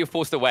 Now you're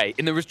forced away.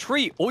 In the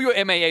retreat, all your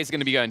MAAs are going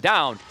to be going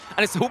down.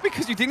 And it's all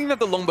because you didn't even have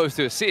the Longbows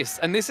to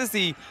assist. And this is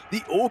the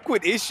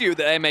awkward issue of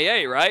the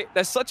MAA, right?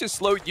 They're such a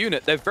slow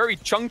unit. They're very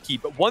chunky,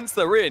 but once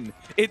they're in,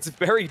 it's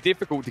very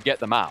difficult to get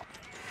them out.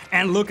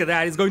 And look at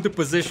that, he's going to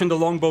position the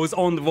longbows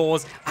on the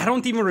walls. I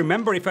don't even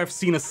remember if I've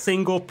seen a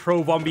single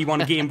pro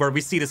 1v1 game where we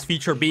see this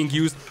feature being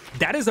used.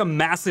 That is a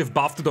massive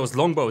buff to those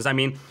longbows. I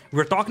mean,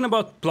 we're talking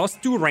about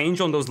 +2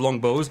 range on those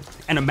longbows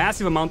and a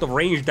massive amount of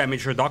range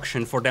damage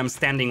reduction for them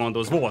standing on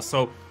those walls.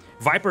 So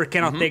Viper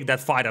cannot take that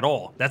fight at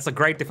all. That's a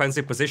great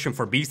defensive position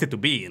for Beastyqt to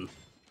be in.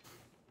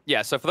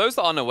 Yeah, so for those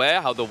that aren't aware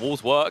how the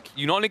walls work,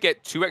 you not only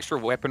get 2 extra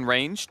weapon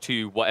range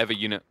to whatever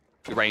unit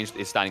range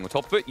is standing on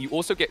top of it, you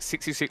also get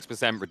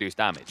 66% reduced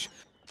damage.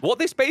 What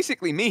this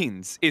basically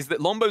means is that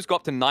Lombos go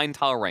up to 9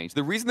 tile range.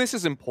 The reason this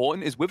is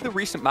important is with the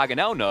recent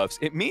Mangonel nerfs,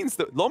 it means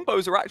that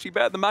Lombos are actually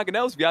better than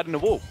Mangonels if you add in a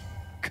wall.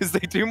 Because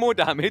they do more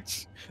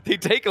damage, they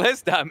take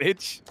less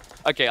damage.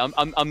 Okay,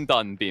 I'm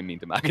done being mean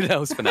to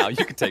Mangonels for now.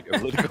 You can take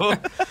over,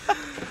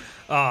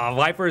 Lidakor.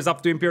 Viper is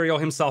up to Imperial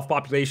himself.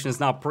 Population is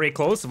now pretty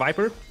close.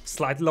 Viper,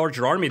 slightly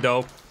larger army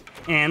though.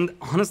 And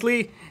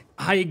honestly,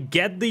 I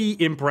get the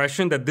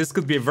impression that this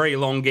could be a very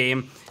long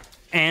game,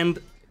 and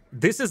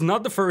this is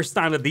not the first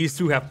time that these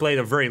two have played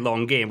a very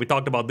long game. We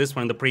talked about this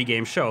one in the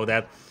pre-game show,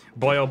 that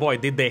boy oh boy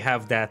did they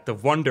have that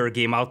wonder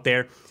game out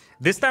there.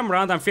 This time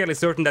around, I'm fairly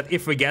certain that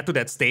if we get to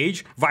that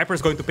stage,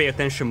 Viper's going to pay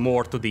attention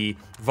more to the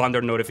Wander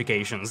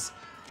notifications.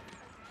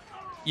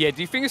 Yeah,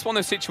 do you think it's one of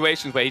those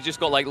situations where he just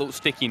got like little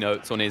sticky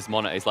notes on his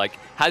monitor? It's like,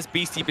 has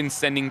Beasty been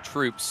sending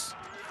troops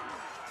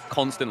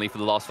constantly for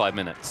the last 5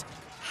 minutes?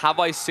 Have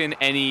I seen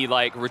any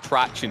like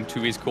retraction to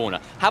his corner?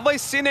 Have I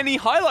seen any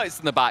highlights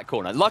in the back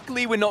corner?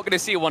 Luckily, we're not going to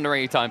see a Wander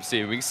anytime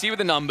soon. We can see with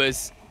the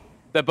numbers,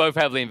 they're both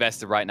heavily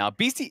invested right now.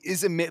 Beasty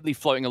is admittedly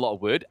floating a lot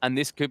of wood, and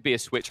this could be a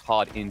switch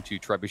hard into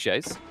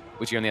trebuchets,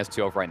 which he only has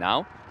 2 of right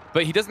now.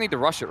 But he doesn't need to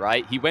rush it,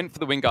 right? He went for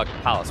the Wingard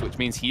Palace, which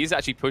means he is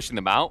actually pushing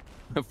them out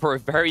for a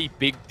very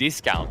big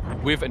discount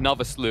with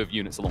another slew of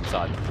units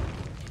alongside him.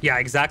 Yeah,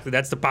 exactly.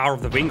 That's the power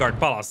of the Wingard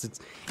Palace.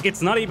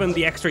 It's not even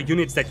the extra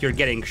units that you're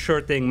getting,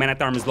 Shirting,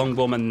 Man-at-Arms,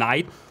 Longbowman,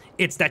 Knight.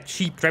 It's that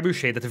cheap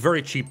trebuchet, that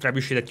very cheap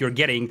trebuchet that you're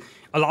getting,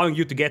 allowing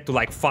you to get to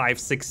like 5,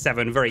 6,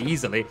 7 very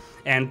easily.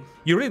 And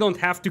you really don't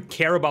have to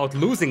care about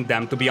losing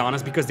them, to be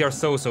honest, because they're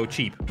so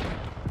cheap.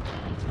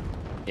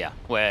 Yeah,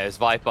 whereas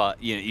Viper,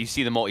 you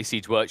see the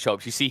multi-siege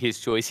workshops, you see his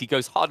choice. He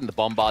goes hard in the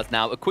bombards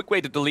now. A quick way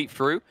to delete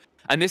through.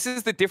 And this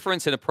is the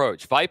difference in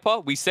approach. Viper,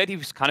 we said he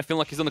was kind of feeling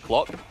like he's on the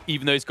clock,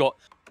 even though he's got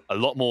a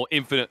lot more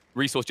infinite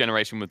resource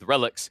generation with the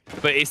relics.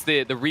 But it's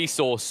the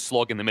resource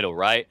slog in the middle,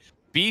 right?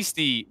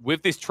 Beasty,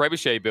 with this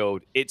trebuchet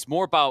build, it's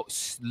more about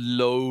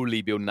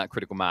slowly building that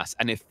critical mass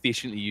and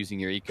efficiently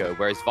using your eco,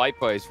 whereas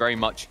Viper is very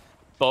much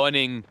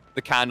burning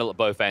the candle at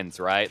both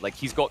ends, right? Like,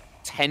 he's got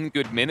 10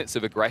 good minutes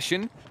of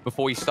aggression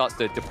before he starts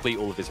to deplete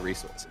all of his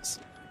resources.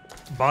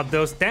 But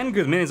those 10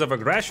 good minutes of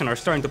aggression are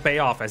starting to pay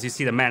off, as you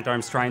see the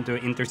Man-at-Arms trying to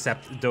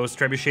intercept those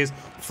trebuchets.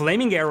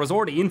 Flaming Arrows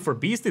already in for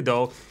Beasty,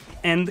 though.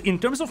 And in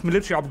terms of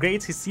military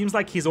upgrades, he seems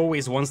like he's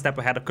always one step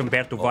ahead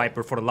compared to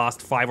Viper for the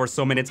last 5 or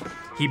so minutes.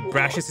 He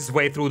brashes his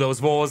way through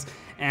those walls,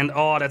 and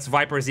oh, that's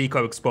Viper's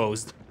eco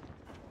exposed.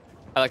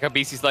 I like how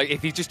Beasty's like,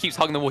 if he just keeps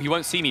hugging the wall, he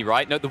won't see me,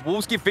 right? No, the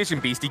walls give vision,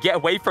 Beasty. Get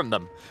away from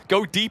them.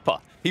 Go deeper.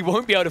 He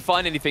won't be able to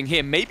find anything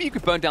here. Maybe you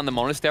could burn down the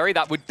monastery.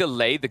 That would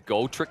delay the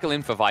gold trickle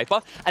in for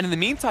Viper. And in the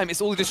meantime, it's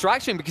all a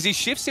distraction because he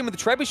shifts in with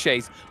the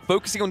trebuchets,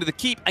 focusing onto the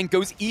keep, and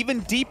goes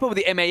even deeper with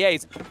the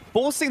MAAs,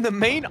 forcing the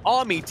main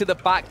army to the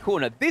back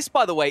corner. This,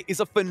 by the way,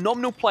 is a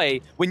phenomenal play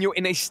when you're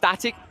in a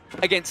static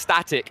against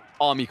static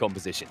army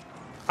composition.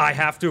 I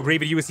have to agree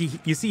with you.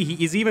 You see,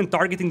 he is even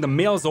targeting the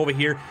males over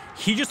here.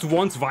 He just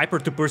wants Viper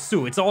to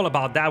pursue. It's all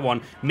about that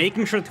one.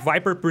 Making sure that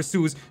Viper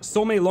pursues.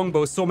 So many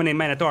longbows, so many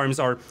men-at-arms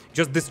are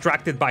just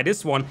distracted by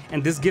this one,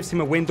 and this gives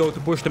him a window to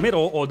push the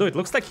middle, although it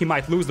looks like he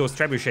might lose those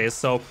trebuchets.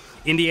 So,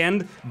 in the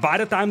end, by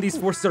the time these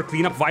forces are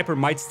cleaned up, Viper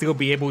might still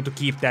be able to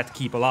keep that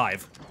keep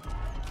alive.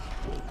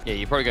 Yeah,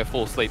 you probably go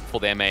full sleep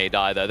before the MAA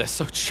die, though. They're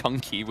so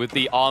chunky with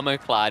the armor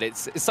clad.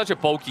 It's such a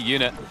bulky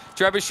unit.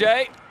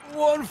 Trebuchet.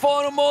 One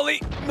final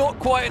molly, not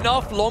quite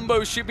enough.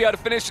 Lombo should be able to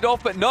finish it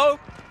off, but no.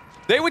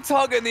 They were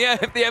targeting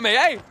the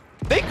MAA.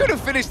 They could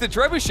have finished the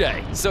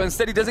trebuchet. So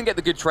instead, he doesn't get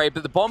the good trade,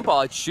 but the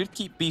bombard should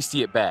keep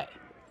Beasty at bay.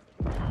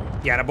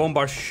 Yeah, the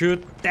bombard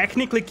should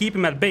technically keep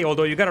him at bay,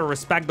 although you gotta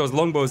respect those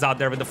longbows out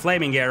there with the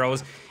flaming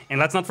arrows. And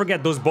let's not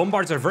forget, those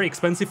bombards are very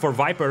expensive for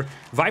Viper.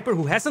 Viper,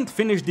 who hasn't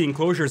finished the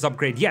enclosures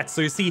upgrade yet,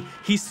 so you see,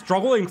 he's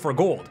struggling for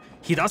gold.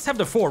 He does have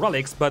the 4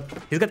 relics, but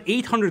he's got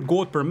 800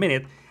 gold per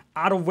minute,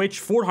 out of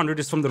which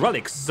 400 is from the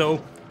relics,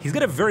 so he's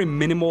got a very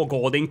minimal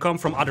gold income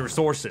from other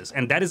sources,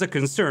 and that is a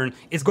concern.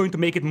 It's going to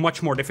make it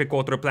much more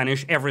difficult to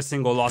replenish every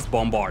single lost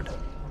bombard.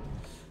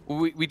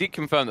 We did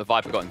confirm that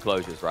Viper got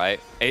enclosures, right?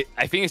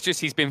 I think it's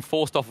just he's been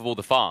forced off of all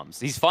the farms.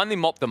 He's finally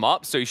mopped them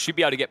up, so he should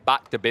be able to get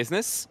back to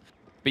business.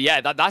 But yeah,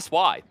 that's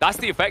why. That's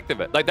the effect of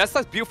it. Like, that's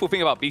the beautiful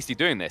thing about Beasty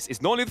doing this.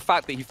 It's not only the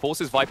fact that he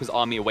forces Viper's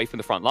army away from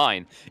the front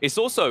line, it's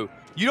also,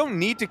 you don't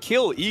need to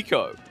kill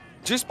Eco.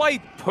 Just by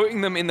putting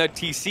them in their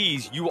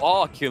TCs, you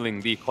are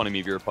killing the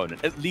economy of your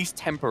opponent, at least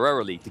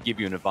temporarily, to give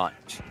you an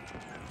advantage.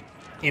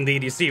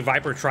 Indeed, you see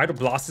Viper try to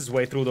blast his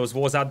way through those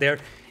walls out there.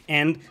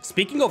 And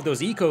speaking of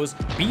those ecos,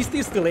 Beasty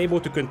is still able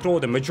to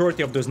control the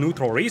majority of those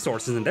neutral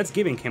resources, and that's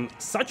giving him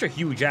such a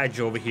huge edge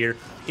over here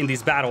in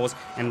these battles.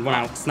 And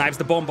wow, snipes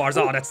the bombards.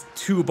 Oh, that's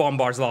 2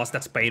 bombards lost.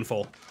 That's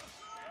painful.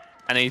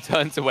 And then he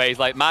turns away. He's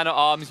like,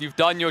 man-at-arms, you've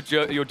done your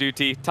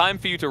duty. Time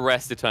for you to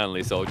rest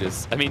eternally,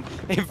 soldiers. I mean,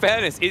 in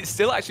fairness, it's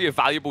still actually a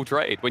valuable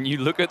trade. When you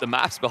look at the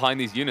maths behind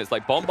these units,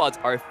 like, bombards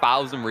are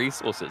 1,000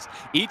 resources.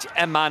 Each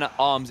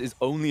man-at-arms is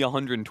only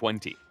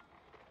 120.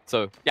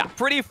 So, yeah,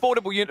 pretty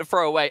affordable unit to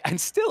throw away. And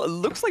still, it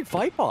looks like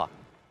Viper.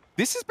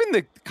 This has been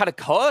the kind of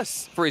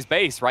curse for his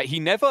base, right? He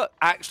never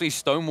actually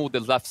stonewalled the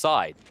left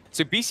side.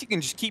 So Beasty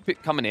can just keep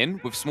it coming in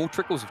with small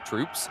trickles of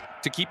troops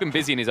to keep him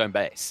busy in his own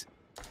base.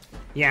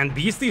 Yeah, and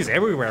Beasty is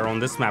everywhere on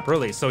this map,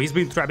 really. So he's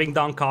been trapping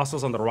down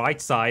castles on the right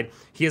side.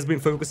 He has been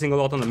focusing a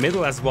lot on the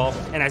middle as well.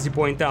 And as you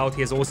point out,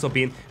 he has also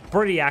been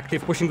pretty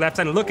active, pushing left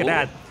side. And look at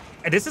that.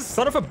 And this is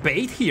sort of a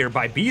bait here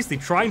by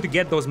Beasty, trying to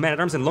get those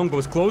men-at-arms and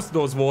longbows close to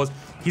those walls.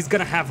 He's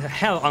gonna have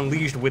hell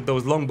unleashed with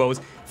those longbows.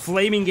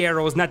 Flaming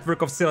arrows,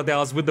 network of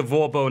citadels with the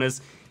war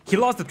bonus. He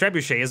lost the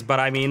trebuchets,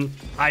 but I mean,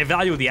 I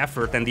value the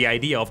effort and the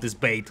idea of this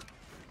bait.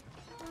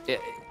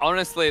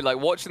 Honestly, like,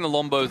 watching the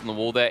longbows on the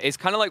wall there, it's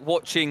kind of like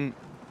watching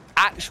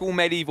actual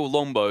medieval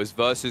longbows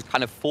versus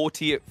kind of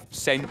 40th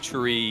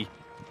century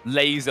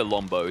laser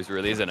longbows,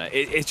 really, isn't it?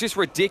 It's just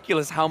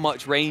ridiculous how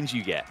much range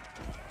you get.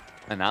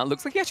 And now it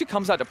looks like he actually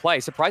comes out to play.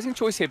 Surprising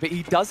choice here, but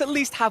he does at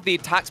least have the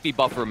attack speed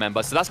buffer,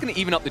 remember, so that's going to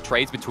even up the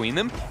trades between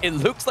them. It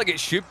looks like it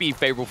should be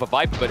favorable for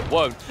Viper, but it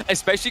won't,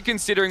 especially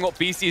considering what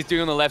Beasty is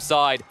doing on the left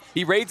side.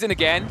 He raids in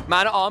again.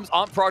 Man-at-Arms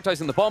aren't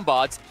prioritizing the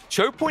bombards.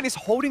 Choke point is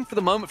holding for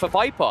the moment for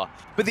Viper,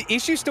 but the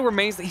issue still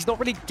remains that he's not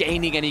really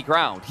gaining any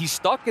ground. He's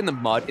stuck in the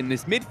mud in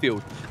this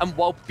midfield, and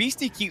while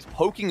Beasty keeps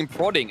poking and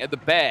prodding at the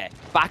bear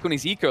back on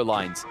his eco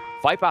lines,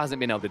 Viper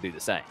hasn't been able to do the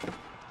same.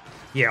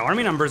 Yeah,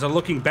 army numbers are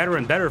looking better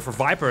and better for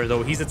Viper,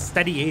 though he's at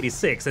steady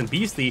 86, and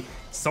Beasty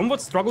somewhat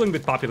struggling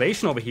with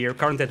population over here,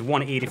 currently at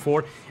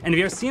 184, and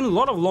we are seeing a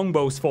lot of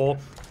longbows fall.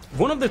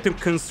 One of the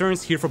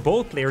concerns here for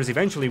both players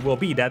eventually will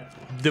be that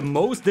the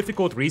most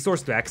difficult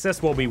resource to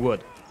access will be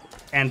wood.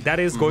 And that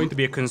is going to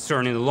be a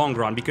concern in the long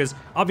run, because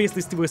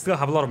obviously we still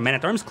have a lot of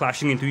men-at-arms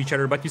clashing into each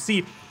other, but you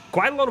see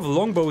quite a lot of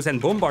longbows and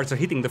bombards are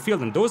hitting the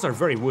field, and those are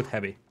very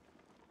wood-heavy.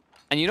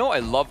 And you know what I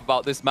love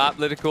about this map,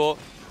 Lidakor?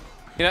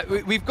 You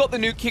know, we've got the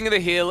new King of the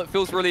Hill. It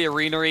feels really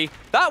arena-y.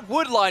 That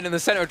wood line in the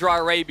center of Dry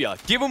Arabia,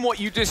 given what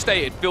you just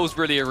stated, feels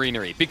really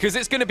arena-y, because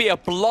it's going to be a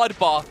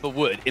bloodbath for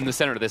wood in the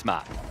center of this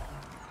map.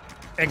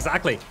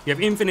 Exactly. You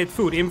have infinite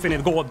food,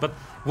 infinite gold, but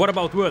what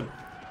about wood?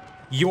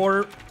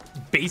 You're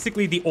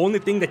basically the only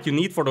thing that you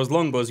need for those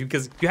longbows,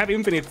 because you have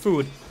infinite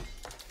food,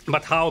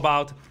 but how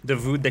about the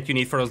wood that you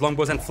need for those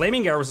longbows? And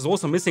Flaming Arrows is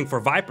also missing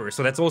for Viper,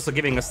 so that's also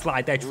giving a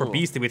slight edge for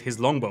Beasty with his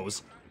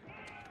longbows.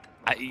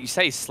 You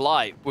say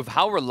slight, with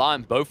how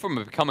reliant both of them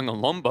are becoming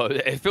on longbow,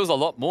 it feels a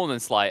lot more than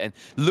slight. And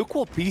look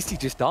what Beasty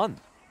just done.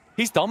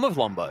 He's done with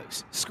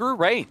longbows. Screw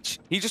range.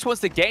 He just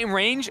wants to get in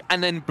range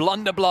and then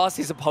blunder blast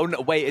his opponent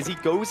away as he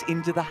goes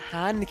into the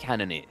hand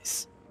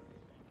cannoneers.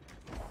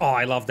 Oh,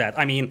 I love that.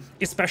 I mean,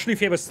 especially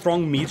if you have a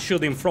strong meat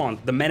shield in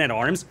front, the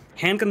men-at-arms,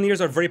 hand cannoneers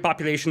are very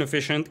population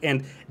efficient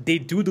and they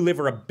do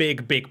deliver a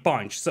big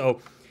punch.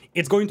 So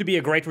it's going to be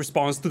a great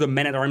response to the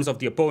men-at-arms of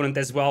the opponent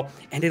as well,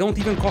 and they don't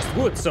even cost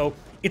wood, so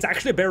it's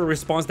actually a better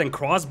response than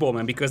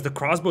crossbowmen, because the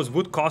crossbows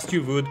would cost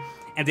you wood,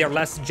 and they are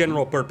less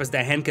general purpose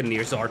than hand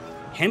cannoneers are.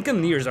 Hand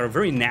cannoneers are a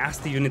very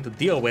nasty unit to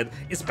deal with,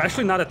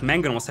 especially now that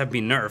mangonels have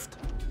been nerfed.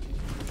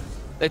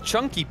 They're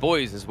chunky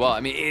boys as well. I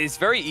mean, it's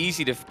very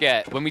easy to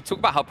forget when we talk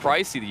about how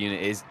pricey the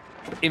unit is.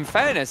 In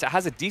fairness, it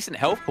has a decent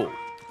health pool.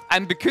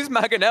 And because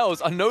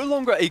mangonels are no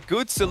longer a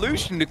good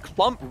solution to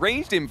clump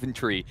ranged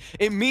infantry,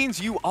 it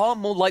means you are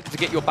more likely to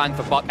get your bang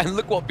for buck. And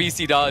look what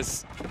BC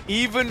does.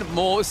 Even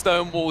more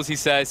stone walls, he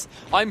says.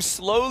 I'm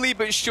slowly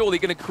but surely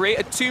going to create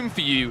a tomb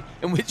for you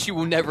in which you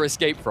will never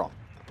escape from.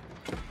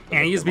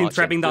 And he's been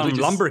trapping down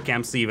lumber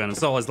camps even.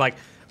 So it's like,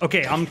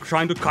 okay, I'm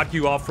trying to cut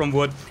you off from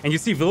wood. And you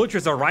see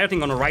villagers are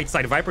rioting on the right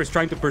side. Viper is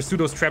trying to pursue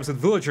those traps with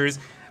villagers.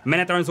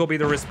 Men-at-arms will be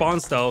the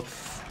response though.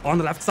 On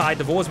the left side,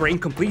 the walls were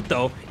incomplete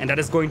though, and that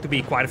is going to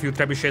be quite a few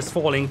trebuchets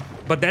falling.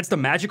 But that's the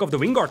magic of the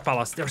Wingard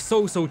Palace. They're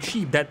so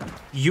cheap that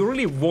you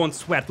really won't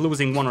sweat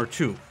losing one or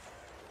two.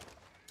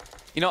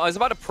 You know, I was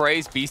about to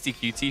praise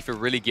Beastyqt for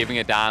really giving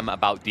a damn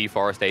about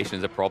deforestation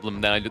as a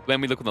problem. Then when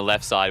we look on the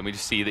left side and we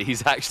just see that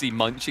he's actually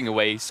munching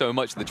away so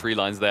much of the tree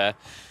lines there.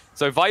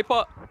 So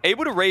Viper,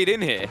 able to raid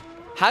in here,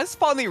 has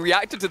finally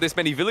reacted to this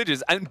many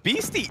villages, and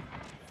Beasty...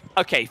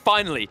 Okay,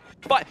 finally.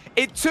 But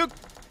it took,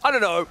 I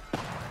don't know,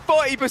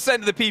 40%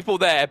 of the people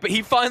there, but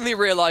he finally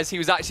realized he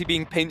was actually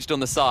being pinched on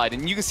the side,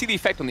 and you can see the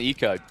effect on the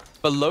eco.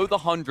 Below the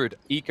 100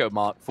 eco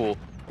mark for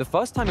the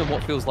first time in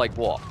what feels like,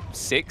 what,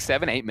 6,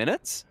 7, 8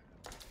 minutes?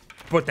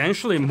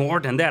 Potentially more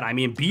than that. I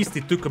mean,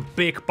 Beasty took a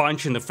big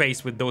punch in the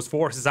face with those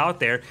forces out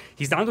there.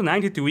 He's down to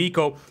 92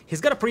 eco.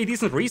 He's got a pretty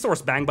decent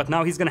resource bank, but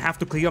now he's gonna have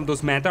to clean up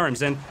those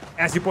man-at-arms. And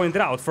as you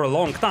pointed out, for a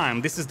long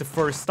time, this is the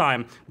first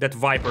time that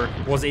Viper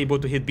was able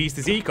to hit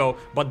Beasty's eco,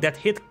 but that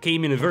hit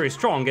came in very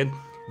strong, and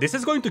this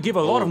is going to give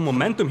a lot of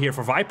momentum here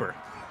for Viper.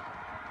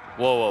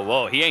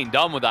 Whoa. He ain't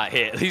done with that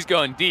hit. He's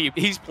going deep.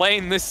 He's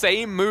playing the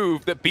same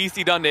move that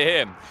Beasty done to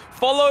him.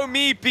 Follow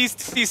me,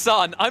 Beasty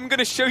son. I'm going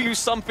to show you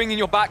something in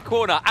your back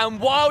corner. And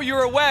while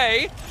you're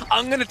away,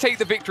 I'm going to take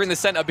the victory in the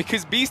center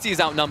because Beasty is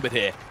outnumbered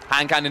here.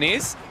 Hand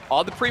cannoneers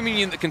are the premium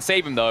unit that can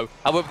save him, though.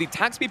 However, the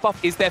attack speed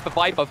buff is there for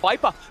Viper.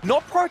 Viper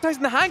not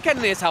prioritizing the hand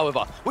cannoneers,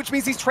 however, which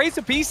means these trades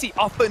for Beasty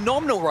are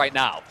phenomenal right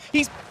now.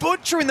 He's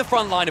butchering the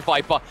front line of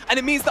Viper, and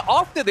it means that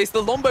after this,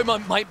 the Longbow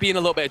might be in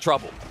a little bit of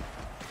trouble.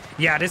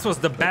 Yeah, this was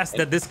the best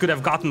that this could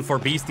have gotten for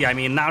Beasty. I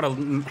mean, now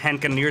the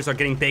hand cannoneers are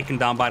getting taken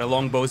down by the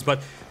longbows,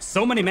 but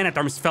so many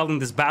men-at-arms fell in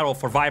this battle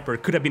for Viper.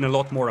 Could have been a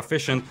lot more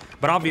efficient,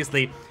 but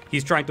obviously,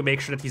 he's trying to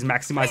make sure that he's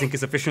maximizing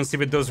his efficiency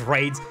with those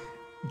raids.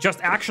 Just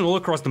action all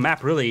across the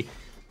map, really.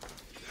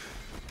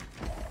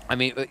 I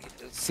mean,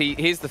 see,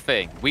 here's the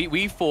thing.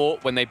 We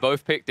thought when they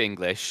both picked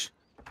English,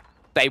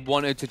 they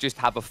wanted to just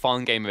have a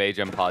fun game of Age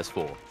of Empires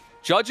 4.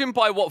 judging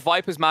by what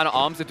Viper's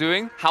man-at-arms are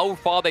doing, how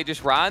far they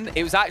just ran,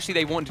 it was actually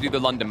they wanted to do the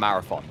London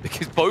Marathon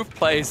because both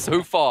players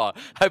so far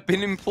have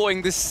been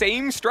employing the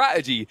same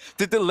strategy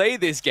to delay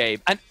this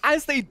game. And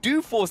as they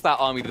do force that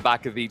army to the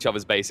back of each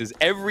other's bases,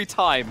 every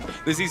time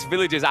there's these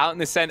villagers out in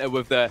the center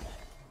with their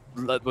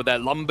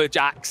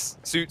lumberjacks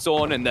suits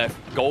on and their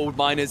gold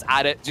miners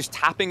at it, just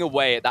tapping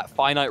away at that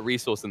finite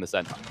resource in the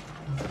center.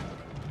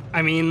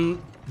 I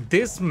mean,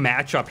 this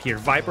matchup here,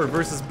 Viper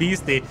versus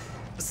Beastyqt,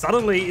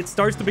 suddenly it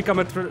starts to become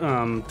a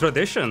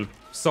tradition,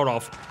 sort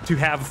of, to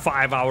have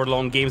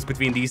 5-hour-long games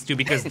between these two,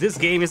 because this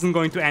game isn't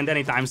going to end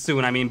anytime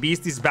soon. I mean,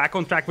 Beastyqt's back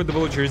on track with the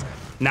villagers.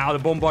 Now the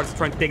Bombards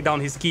trying to take down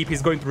his keep.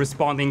 He's going to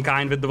respond in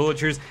kind with the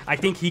villagers. I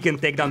think he can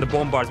take down the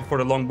Bombards before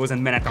the Longbows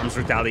and Men-at-Arms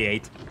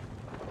retaliate.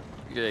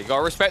 Yeah, you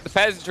gotta respect the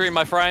peasantry,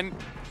 my friend.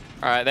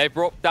 All right, they've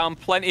brought down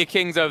plenty of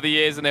kings over the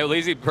years, and they'll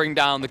easily bring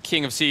down the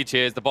king of siege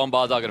here. The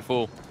Bombards are gonna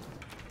fall.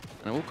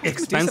 And we'll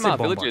expensive amount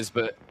of villages,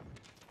 but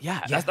yeah,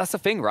 that's the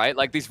thing, right?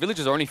 Like, these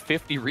villages are only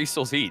 50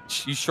 resource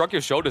each. You shrug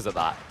your shoulders at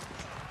that.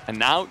 And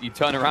now you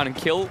turn around and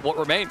kill what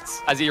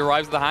remains as he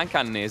arrives with the hand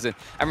cannoneers. And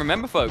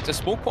remember, folks, a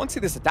small quantity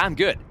of this is damn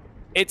good.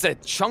 It's a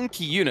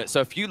chunky unit,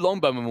 so a few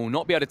longbowmen will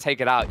not be able to take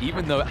it out,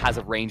 even though it has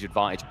a range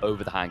advantage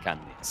over the hand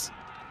cannoneers.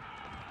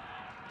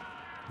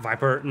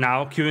 Viper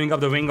now queuing up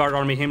the Wingard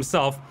army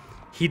himself.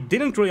 He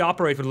didn't really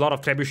operate with a lot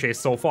of trebuchets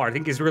so far. I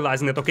think he's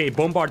realizing that, okay,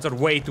 Bombards are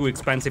way too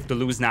expensive to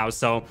lose now,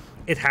 so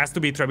it has to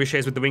be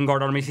trebuchets with the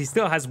Wingard army. He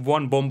still has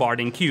one Bombard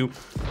in queue,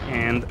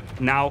 and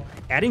now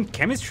adding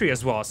chemistry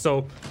as well.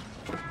 So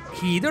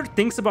he either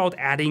thinks about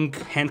adding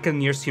hand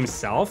cannoneers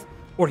himself,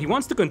 or he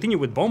wants to continue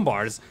with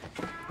Bombards,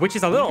 which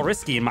is a little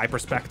risky in my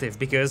perspective,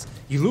 because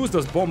you lose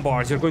those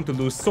Bombards, you're going to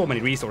lose so many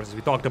resources.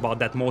 We talked about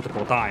that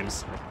multiple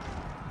times.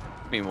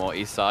 Meanwhile,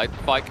 east side,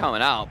 fight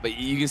coming out, but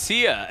you can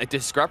see a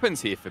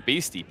discrepancy here for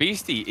Beastyqt.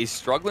 Beastyqt is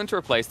struggling to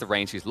replace the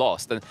range he's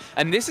lost,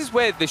 and this is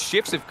where the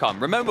shifts have come.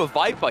 Remember,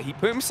 Viper, he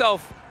put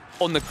himself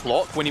on the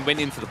clock when he went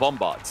into the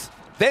Bombards.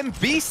 Then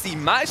Beastyqt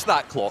matched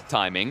that clock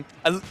timing,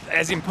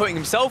 as in putting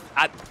himself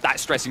at that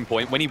stressing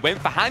point when he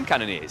went for hand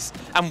cannoneers.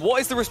 And what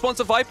is the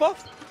response of Viper?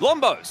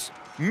 Longbows.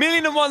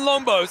 1,000,001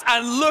 longbows,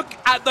 and look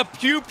at the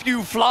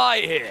pew-pew fly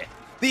here.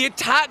 The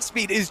attack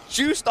speed is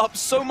juiced up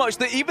so much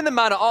that even the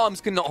man-at-arms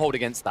cannot hold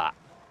against that.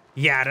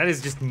 Yeah, that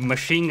is just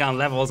machine gun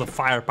levels of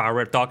firepower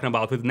we're talking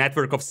about, with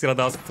network of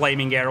citadels,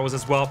 flaming arrows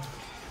as well.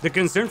 The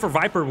concern for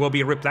Viper will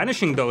be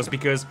replenishing those,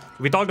 because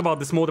we talked about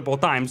this multiple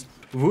times.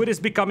 Wood is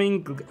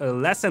becoming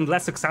less and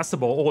less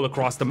accessible all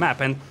across the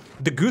map, and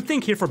the good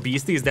thing here for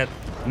Beastyqt is that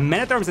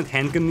Men-at-Arms and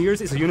Hand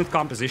Cannoneers is a unit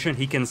composition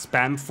he can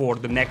spam for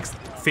the next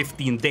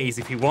 15 days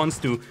if he wants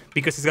to,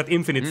 because he's got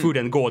infinite food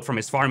and gold from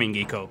his farming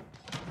eco.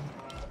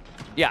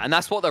 Yeah, and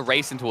that's what they're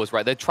racing towards,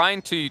 right? They're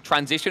trying to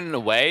transition in a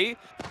way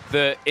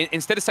that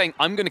instead of saying,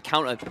 I'm going to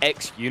counter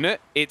X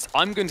unit, it's,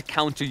 I'm going to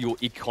counter your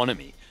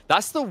economy.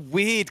 That's the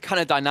weird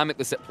kind of dynamic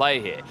that's at play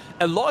here.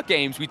 A lot of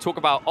games, we talk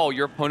about, oh,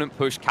 your opponent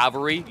pushed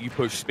cavalry, you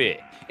push spear.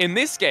 In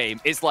this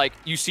game, it's like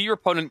you see your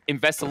opponent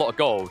invest a lot of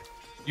gold,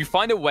 you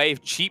find a way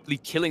of cheaply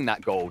killing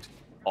that gold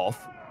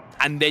off,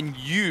 and then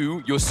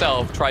you,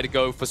 yourself, try to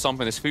go for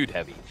something that's food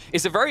heavy.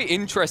 It's a very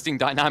interesting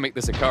dynamic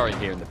that's occurring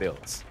here in the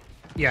builds.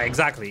 Yeah,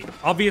 exactly.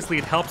 Obviously,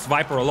 it helps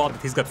Viper a lot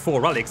that he's got 4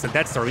 relics, and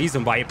that's the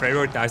reason why he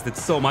prioritized it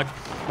so much.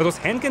 But those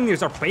hand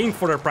cannoneers are paying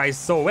for their price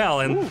so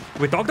well, and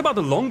we talked about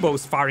the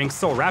longbows firing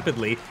so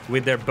rapidly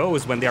with their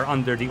bows when they're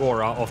under the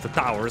aura of the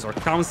towers or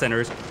town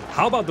centers.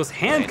 How about those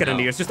hand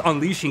cannoneers just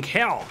unleashing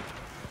hell?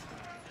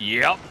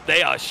 Yep,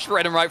 they are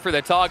shredding right through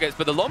their targets,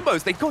 but the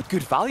longbows, they got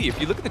good value. If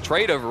you look at the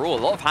trade overall,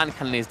 a lot of hand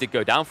cannoneers did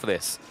go down for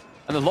this.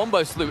 And the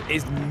longbow salute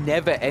is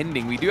never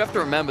ending. We do have to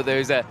remember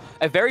there's a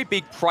very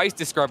big price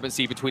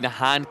discrepancy between a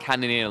hand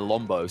cannoneer and a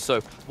longbow. So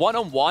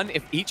one-on-one,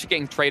 if each are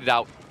getting traded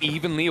out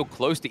evenly or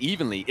close to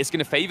evenly, it's going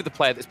to favor the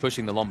player that's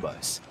pushing the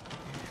longbows.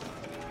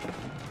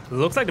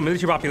 Looks like the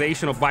military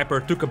population of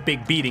Viper took a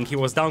big beating. He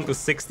was down to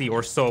 60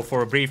 or so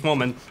for a brief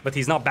moment, but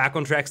he's not back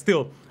on track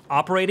still.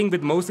 Operating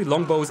with mostly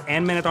longbows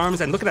and men-at-arms,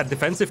 and look at that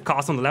defensive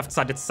cost on the left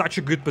side. It's such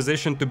a good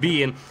position to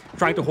be in,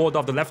 trying to hold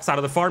off the left side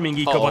of the farming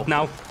eco, but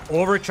now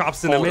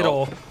overchops in the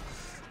middle.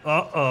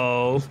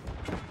 Uh-oh.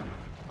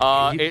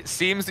 It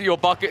seems that your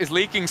bucket is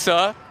leaking,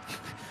 sir.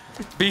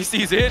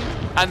 Beastie's in,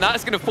 and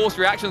that's going to force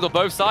reactions on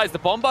both sides. The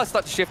Bombards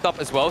start to shift up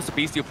as well, so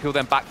Beastie will peel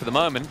them back for the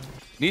moment.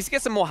 Needs to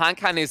get some more hand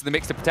cannons in the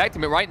mix to protect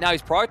him, but right now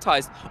he's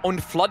prioritized on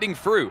flooding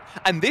through.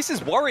 And this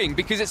is worrying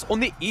because it's on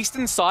the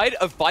eastern side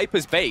of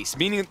Viper's base,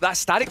 meaning that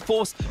static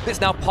force that's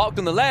now parked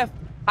on the left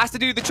has to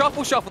do the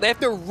truffle shuffle. They have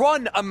to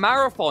run a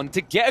marathon to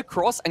get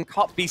across and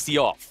cut Beastie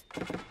off.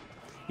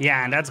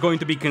 Yeah, and that's going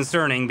to be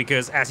concerning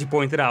because, as you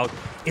pointed out,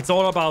 it's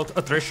all about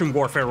attrition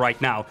warfare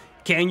right now.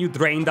 Can you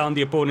drain down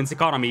the opponent's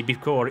economy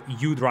before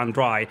you run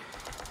dry?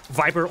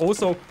 Viper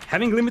also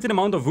having limited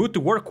amount of wood to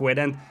work with,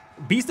 and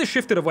Beastie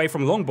shifted away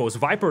from longbows,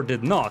 Viper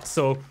did not,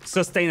 so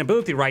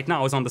sustainability right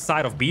now is on the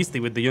side of Beastie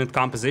with the unit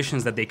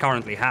compositions that they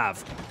currently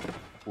have.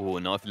 Oh,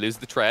 no, if he loses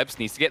the Trebs,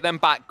 needs to get them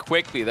back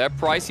quickly. They're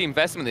pricey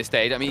investment this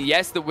stage. I mean,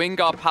 yes, the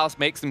Wingard Palace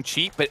makes them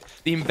cheap, but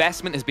the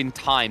investment has been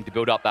timed to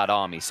build up that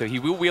army. So he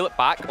will wheel it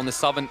back on the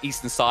southern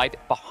eastern side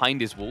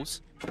behind his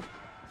walls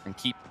and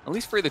keep at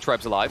least 3 of the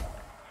Trebs alive.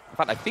 In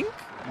fact, I think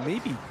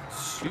maybe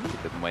 2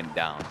 of them went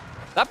down.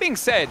 That being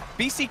said,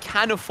 BC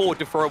can afford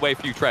to throw away a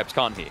few Trebs,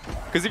 can't he?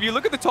 Because if you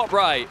look at the top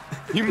right,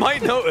 you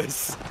might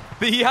notice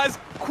that he has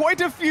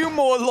quite a few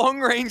more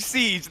long-range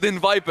siege than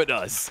Viper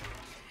does.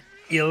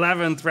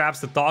 11 traps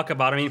to talk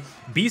about. I mean,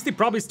 Beasty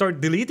probably start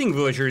deleting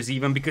villagers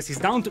even because he's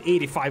down to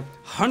 85,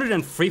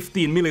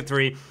 150 in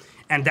military,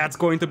 and that's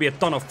going to be a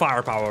ton of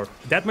firepower.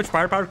 That much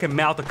firepower can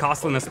melt a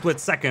castle in a split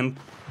second.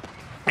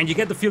 And you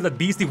get the feel that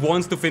Beasty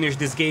wants to finish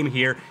this game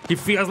here. He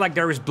feels like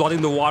there is blood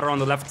in the water on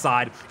the left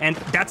side. And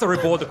that's a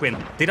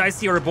Revolta. Did I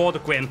see a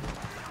Revolta?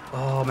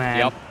 Oh, man.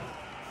 Yep.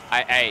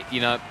 Hey,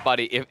 you know,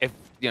 buddy,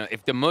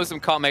 if the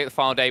Muslim can't make the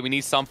final day, we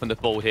need something to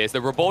fold here.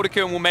 So the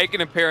Revolta will make an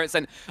appearance.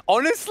 And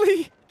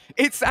honestly,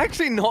 it's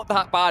actually not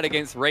that bad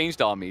against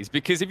ranged armies.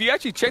 Because if you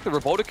actually check the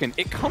Revolta,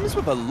 it comes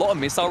with a lot of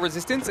missile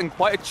resistance and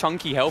quite a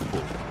chunky health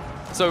pool.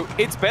 So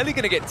it's barely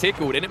going to get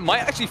tickled, and it might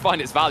actually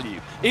find its value.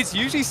 It's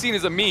usually seen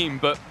as a meme,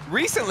 but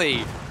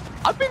recently,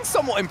 I've been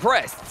somewhat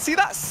impressed. See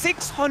that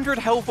 600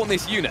 health on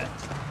this unit?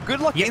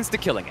 Good luck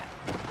insta-killing it.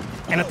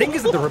 And the thing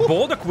is that the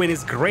Revolta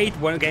is great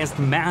when against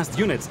massed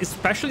units,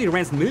 especially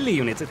against melee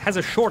units. It has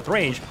a short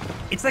range.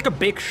 It's like a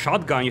big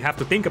shotgun you have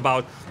to think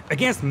about.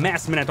 Against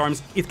mass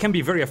men-at-arms, it can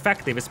be very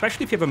effective,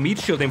 especially if you have a meat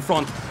shield in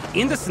front.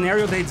 In the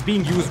scenario that it's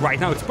being used right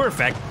now, it's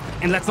perfect.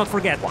 And let's not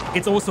forget,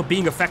 it's also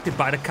being affected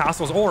by the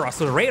castle's aura,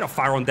 so the rate of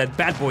fire on that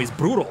bad boy is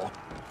brutal.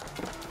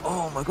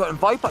 Oh my god, and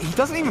Viper, he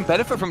doesn't even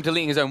benefit from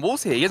deleting his own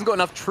walls here. He hasn't got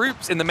enough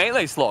troops in the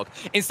melee slog.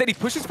 Instead, he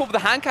pushes forward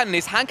with the hand cannon.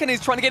 His hand cannon is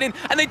trying to get in,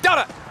 and they've done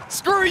it!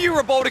 Screw you,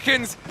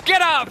 Revolticans!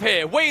 Get out of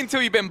here! Wait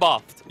until you've been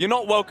buffed. You're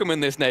not welcome in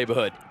this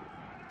neighborhood.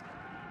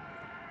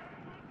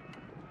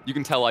 You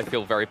can tell I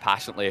feel very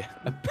passionately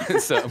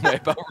a certain way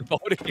about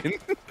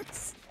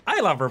Revolticans. I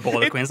love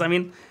Revolticans. I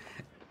mean,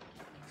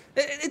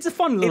 it's a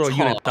fun little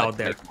unit out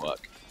there.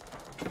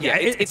 Yeah,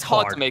 it's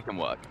hard to make them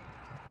work.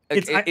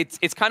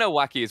 It's kind of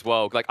wacky as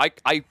well. Like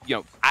I you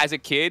know, as a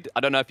kid, I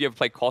don't know if you ever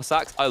played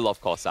Cossacks. I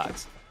love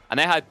Cossacks, and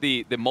they had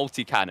the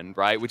multi cannon,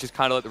 right, which is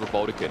kind of like the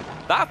Revoltica.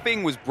 That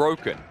thing was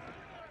broken.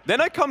 Then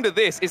I come to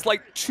this. It's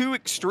like 2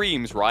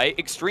 extremes, right?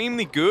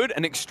 Extremely good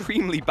and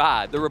extremely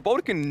bad. The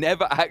Revoltica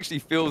never actually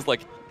feels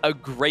like a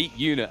great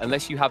unit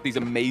unless you have these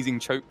amazing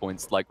choke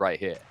points like right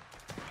here.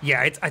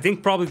 Yeah, it's, I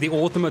think, probably the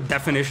ultimate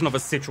definition of a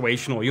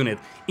situational unit.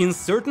 In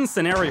certain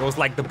scenarios,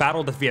 like the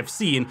battle that we have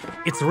seen,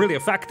 it's really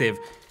effective.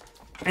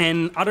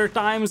 And other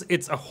times,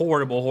 it's a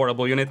horrible,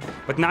 horrible unit.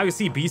 But now you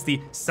see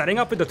Beasty setting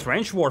up with the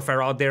trench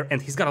warfare out there,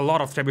 and he's got a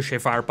lot of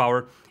trebuchet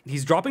firepower.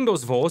 He's dropping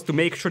those walls to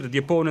make sure that the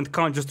opponent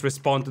can't just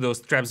respond to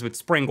those traps with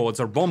springboards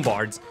or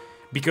bombards.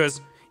 Because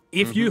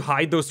if you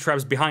hide those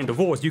traps behind the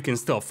walls, you can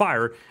still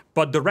fire.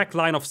 But direct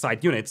line of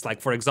sight units,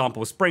 like for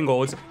example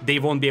springboards, they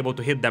won't be able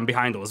to hit them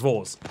behind those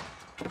walls.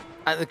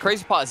 And the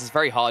crazy part is it's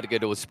very hard to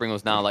get towards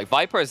springboards now. Like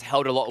Viper has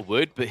held a lot of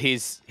wood, but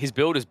his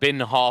build has been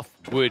half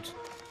wood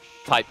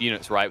type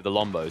units, right, with the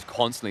Lombos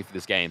constantly for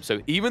this game. So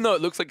even though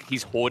it looks like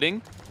he's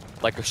hoarding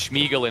like a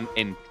Schmiegel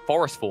in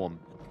forest form,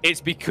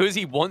 it's because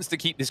he wants to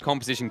keep this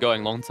composition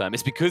going long term.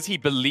 It's because he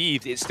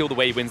believes it's still the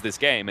way he wins this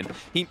game. And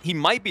he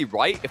might be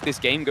right if this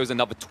game goes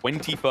another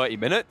 20, 30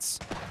 minutes.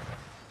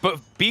 But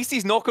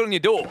Beasty's knocking on your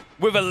door.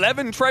 With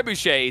 11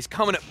 trebuchets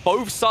coming at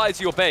both sides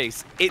of your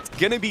base, it's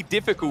going to be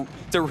difficult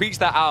to reach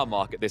that hour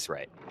mark at this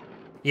rate.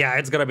 Yeah,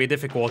 it's gonna be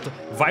difficult.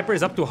 Viper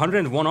is up to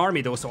 101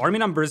 army though, so army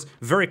numbers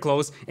very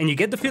close, and you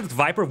get the feel that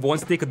Viper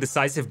wants to take a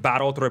decisive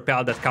battle to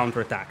repel that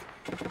counterattack.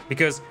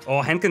 Because,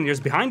 Henkenier's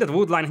behind that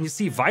wood line, and you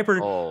see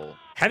Viper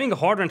having a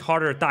harder and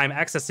harder time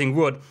accessing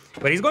wood,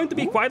 but he's going to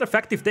be quite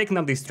effective taking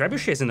down these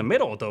trebuchets in the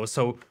middle though,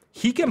 so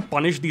he can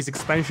punish these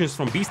expansions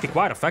from Beasty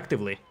quite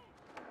effectively.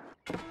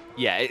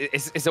 Yeah,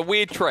 it's a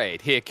weird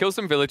trade. Here, kill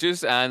some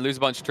villagers and lose a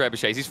bunch of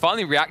trebuchets. He's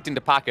finally reacting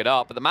to pack it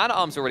up, but the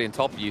man-at-arms are already on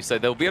top of you, so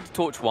they'll be able to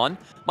torch one.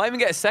 Might even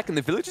get a second.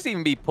 The villagers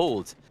even be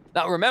pulled.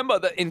 Now, remember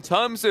that in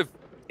terms of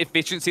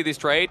efficiency of this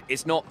trade,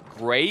 it's not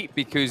great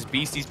because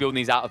Beasty's building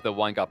these out of the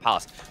Wingard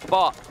Palace.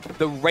 But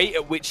the rate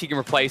at which he can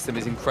replace them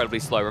is incredibly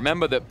slow.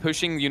 Remember that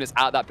pushing units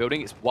out of that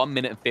building, it's 1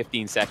 minute and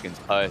 15 seconds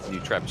per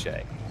new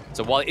trebuchet.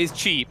 So while it is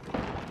cheap,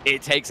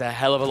 it takes a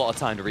hell of a lot of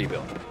time to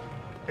rebuild.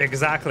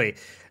 Exactly.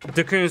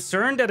 The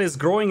concern that is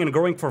growing and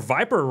growing for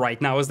Viper right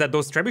now is that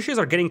those trebuchets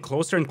are getting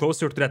closer and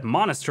closer to that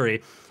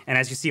monastery. And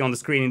as you see on the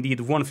screen, indeed,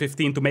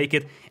 115 to make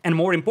it. And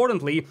more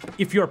importantly,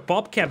 if you're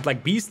pop-capped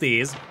like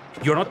Beasty is,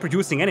 you're not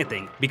producing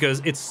anything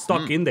because it's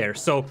stuck in there.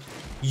 So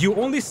you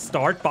only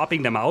start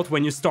popping them out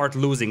when you start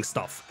losing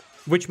stuff.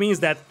 Which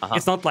means that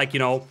it's not like, you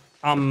know,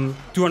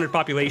 200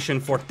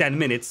 population for 10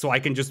 minutes, so I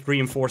can just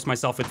reinforce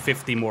myself with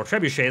 50 more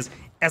trebuchets.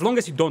 As long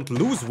as you don't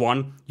lose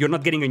one, you're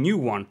not getting a new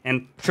one.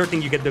 And sure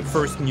thing, you get the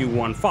first new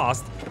one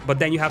fast, but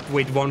then you have to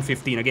wait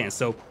 115 again.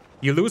 So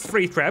you lose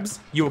 3 trebs,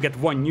 you will get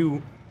 1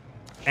 new,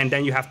 and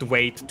then you have to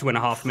wait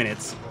 2.5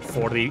 minutes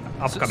for the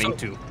upcoming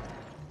 2.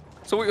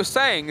 So what you're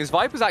saying is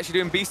Viper's actually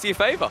doing Beasty a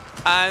favor.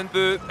 And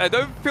I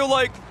don't feel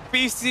like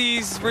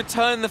Beasty's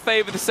return the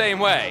favor the same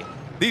way.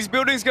 These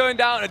buildings going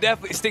down are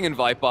definitely stinging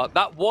Viper.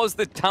 That was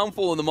the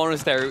downfall in the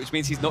monastery, which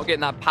means he's not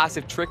getting that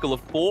passive trickle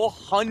of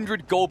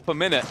 400 gold per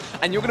minute.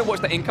 And you're going to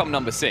watch the income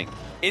number sink.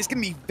 It's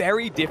going to be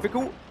very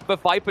difficult for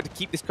Viper to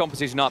keep this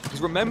composition up,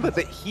 because remember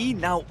that he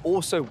now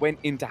also went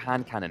into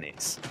hand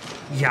cannoneers.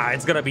 Yeah,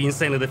 it's gonna be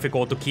insanely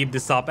difficult to keep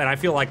this up, and I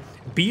feel like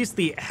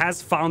Beasty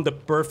has found the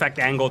perfect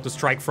angle to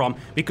strike from,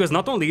 because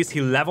not only is he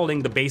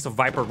leveling the base of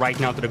Viper right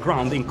now to the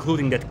ground,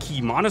 including that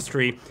key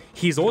monastery,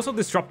 he's also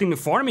disrupting the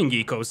farming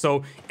eco.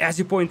 So, as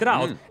you pointed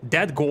out,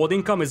 that gold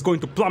income is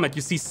going to plummet.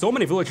 You see so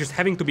many villagers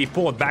having to be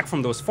pulled back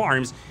from those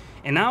farms.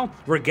 And now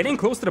we're getting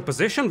close to the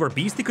position where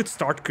Beastyqt could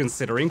start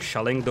considering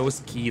shelling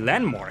those key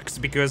landmarks,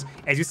 because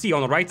as you see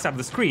on the right side of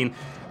the screen,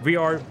 we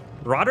are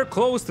rather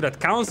close to that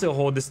council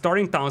hall, the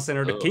starting town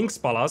center, the King's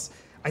Palace.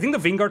 I think the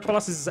Vanguard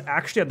Palace is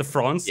actually at the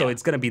front, so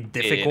it's going to be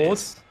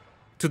difficult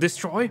to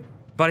destroy,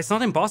 but it's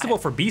not impossible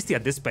for Beasty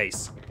at this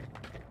pace.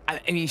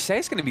 And you say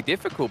it's going to be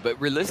difficult, but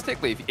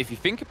realistically, if you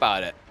think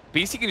about it,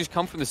 Beasty can just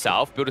come from the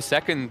south, build a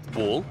second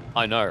wall.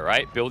 I know,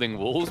 right? Building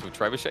walls with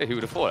Trebuchet, who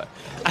would have thought it?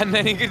 And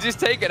then he could just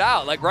take it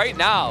out. Like right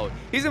now,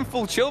 he's in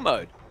full chill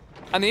mode.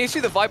 And the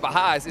issue that Viper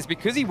has is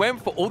because he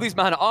went for all these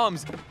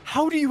man-at-arms,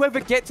 how do you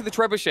ever get to the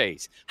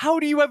Trebuchets? How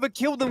do you ever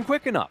kill them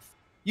quick enough?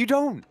 You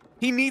don't.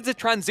 He needs a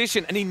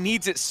transition, and he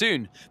needs it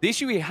soon. The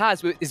issue he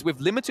has is with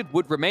limited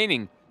wood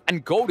remaining,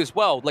 and gold as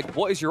well. Like,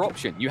 what is your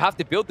option? You have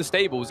to build the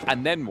stables,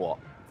 and then what?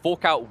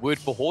 Fork out wood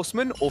for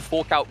horsemen, or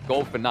fork out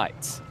gold for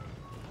knights?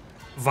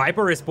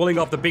 Viper is pulling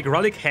off the big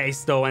relic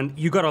haste though, and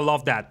you gotta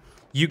love that.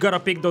 You gotta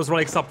pick those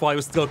relics up while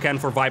you still can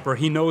for Viper.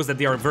 He knows that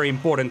they are very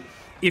important.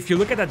 If you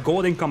look at that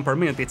gold income per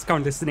minute, it's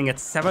currently sitting at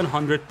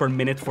 700 per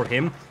minute for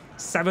him,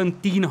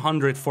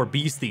 1700 for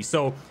Beasty.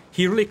 So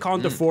he really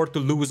can't afford to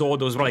lose all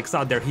those relics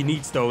out there. He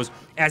needs those.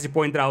 As you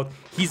pointed out,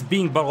 he's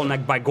being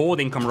bottlenecked by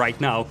gold income right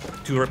now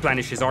to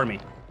replenish his army.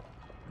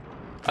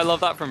 I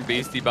love that from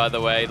Beasty, by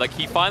the way. Like,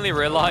 he finally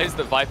realized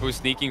that Viper was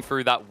sneaking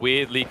through that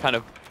weirdly kind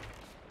of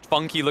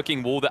funky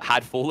looking wall that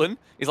had fallen.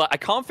 He's like, I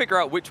can't figure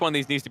out which one of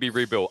these needs to be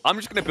rebuilt. I'm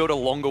just going to build a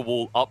longer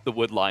wall up the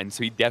wood line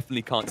so he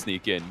definitely can't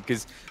sneak in,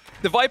 because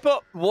the Viper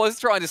was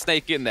trying to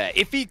snake in there.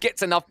 If he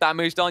gets enough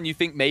damage done, you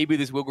think maybe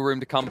there's wiggle room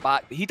to come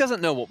back, but he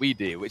doesn't know what we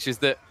do, which is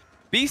that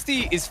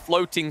Beasty is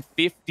floating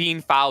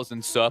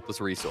 15,000 surplus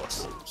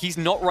resource. He's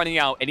not running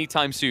out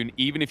anytime soon,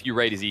 even if you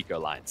raid his eco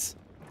lines.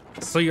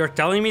 So you're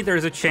telling me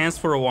there's a chance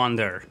for a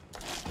wonder?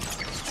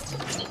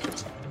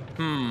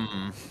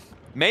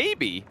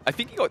 Maybe. I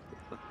think he got...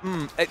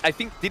 I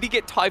think, did he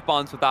get Type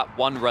Barnes with that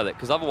one relic?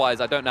 Because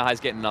otherwise, I don't know how he's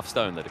getting enough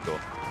stone, Lidakor.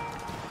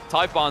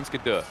 Type Barnes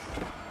could do it.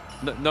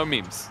 No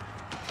memes.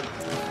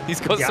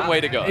 He's got some way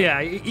to go. Yeah,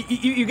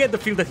 you get the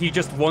feel that he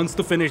just wants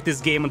to finish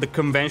this game in the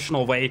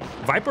conventional way.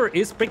 Viper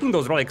is picking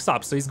those relics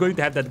up, so he's going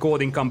to have that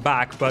gold income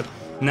back, but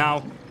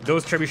now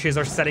those trebuchets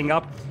are setting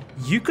up.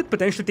 You could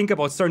potentially think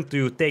about starting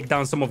to take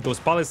down some of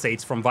those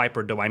palisades from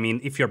Viper, though, I mean,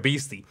 if you're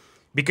Beasty.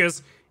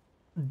 Because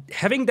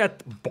having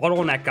that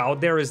bottleneck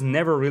out there is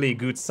never really a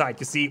good sight.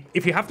 You see,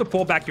 if you have to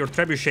pull back your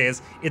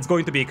trebuchets, it's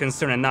going to be a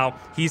concern. And now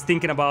he's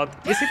thinking about...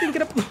 Is he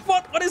thinking of...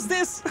 What is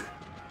this?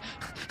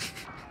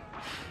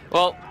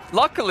 Well,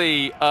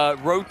 luckily,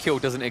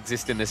 roadkill doesn't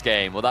exist in this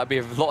game. Well, that'd be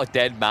a lot of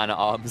dead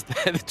man-at-arms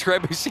there. The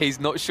trebuchet's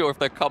not sure if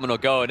they're coming or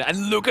going.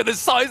 And look at the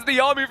size of the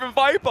army from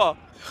Viper!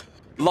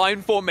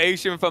 Line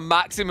formation for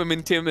maximum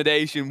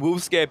intimidation will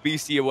scare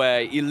Beasty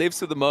away. He lives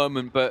for the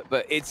moment, but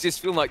it's just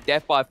feeling like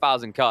death by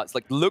 1,000 cuts.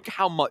 Like, look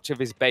how much of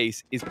his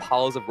base is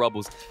piles of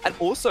rubbles. And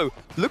also,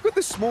 look at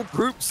the small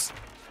groups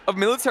of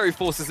military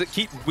forces that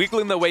keep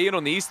wiggling their way in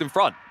on the eastern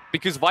front,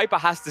 because Viper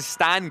has to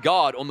stand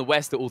guard on the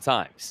west at all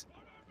times.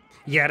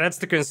 Yeah, that's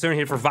the concern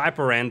here for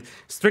Viper, and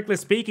strictly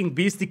speaking,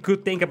 Beasty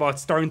could think about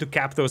starting to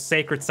cap those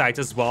sacred sites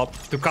as well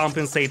to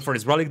compensate for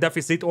his relic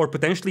deficit, or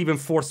potentially even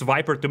force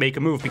Viper to make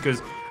a move,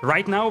 because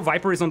right now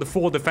Viper is on the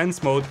full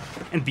defense mode,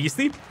 and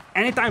Beasty,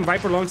 anytime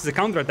Viper launches a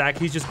counterattack,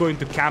 he's just going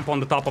to camp on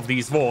the top of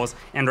these walls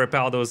and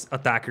repel those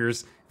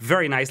attackers.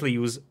 Very nicely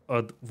used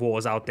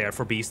walls out there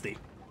for Beasty.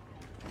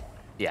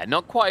 Yeah,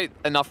 not quite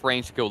enough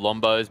range to kill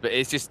Lombos, but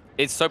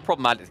it's so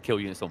problematic to kill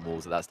units on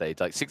walls at that stage.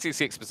 Like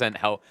 66%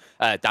 health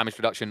damage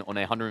reduction on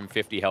a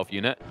 150 health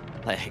unit.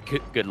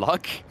 Like, good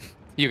luck.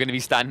 You're going to be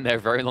standing there a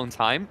very long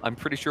time. I'm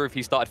pretty sure if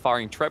he started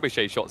firing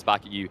trebuchet shots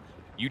back at you,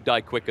 you'd die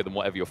quicker than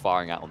whatever you're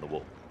firing at on the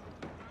wall.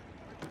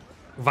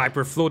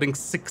 Viper floating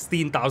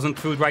 16,000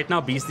 food right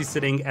now. Beasty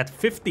sitting at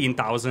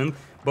 15,000.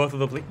 Both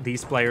of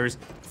these players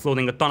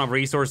floating a ton of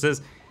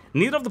resources.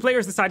 Neither of the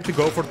players decided to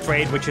go for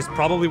trade, which is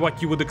probably what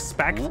you would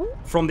expect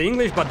from the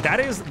English, but that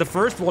is the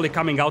first volley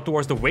coming out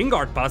towards the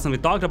Vanguard Pass, and we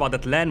talked about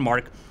that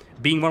landmark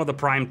being one of the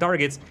prime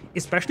targets,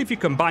 especially if you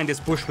combine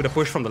this push with a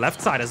push from the left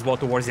side as well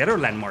towards the other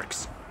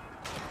landmarks.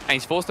 And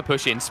he's forced to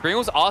push in.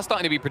 Springles are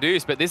starting to be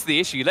produced, but this is the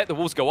issue. You let the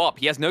walls go up.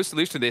 He has no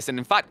solution to this, and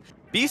in fact,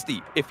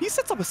 Beasty, if he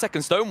sets up a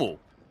second stone wall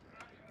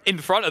in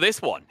front of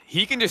this one,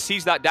 he can just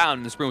siege that down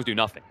and the Springles do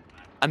nothing.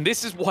 And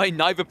this is why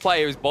neither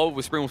player has bowled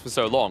with Springwalls for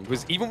so long,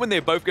 because even when they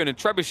were both going to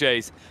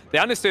trebuchets, they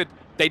understood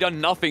they done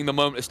nothing the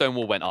moment the stone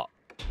wall went up.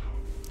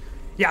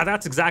 Yeah,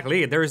 that's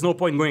exactly it. There is no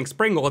point in going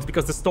Springwalls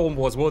because the stone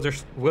walls will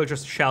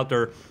just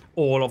shelter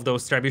all of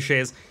those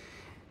trebuchets.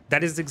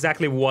 That is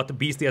exactly what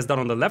Beasty has done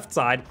on the left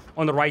side.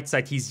 On the right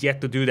side, he's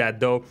yet to do that,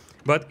 though.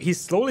 But he's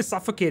slowly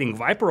suffocating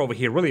Viper over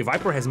here. Really,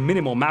 Viper has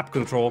minimal map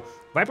control.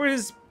 Viper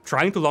is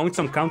trying to launch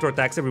some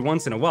counterattacks every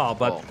once in a while,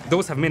 but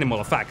those have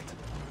minimal effect.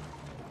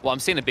 Well, I'm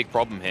seeing a big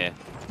problem here.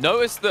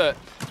 Notice that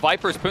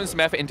Viper is putting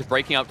some effort into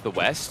breaking out to the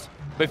west.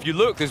 But if you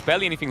look, there's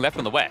barely anything left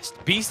on the west.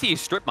 Beasty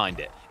is strip-mined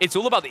it. It's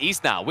all about the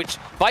east now, which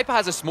Viper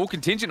has a small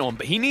contingent on,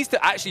 but he needs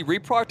to actually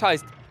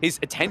reprioritize his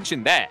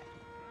attention there.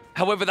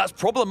 However, that's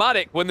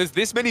problematic when there's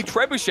this many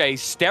trebuchets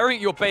staring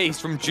at your base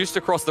from just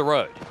across the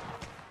road.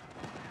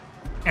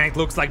 And it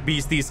looks like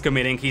Beasty is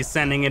committing. He's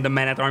sending in the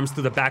men-at-arms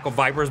to the back of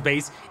Viper's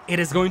base. It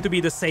is going to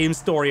be the same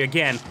story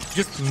again.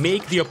 Just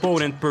make the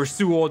opponent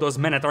pursue all those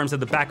men-at-arms at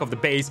the back of the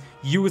base.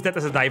 Use that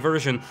as a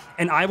diversion.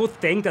 And I would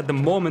think that the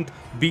moment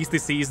Beasty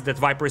sees that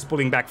Viper is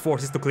pulling back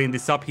forces to clean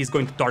this up, he's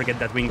going to target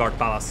that Wingard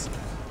Palace.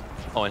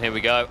 Oh, and here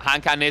we go.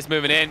 Hand cannon is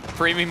moving in.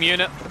 Premium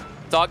unit.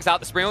 Targets out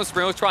the Springwalls.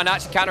 Springwalls trying to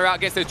actually counter out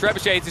against the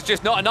trebuchets. There's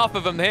just not enough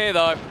of them here,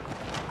 though.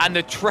 And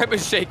the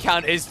trebuchet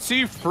count is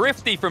too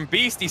thrifty from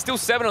Beasty. Still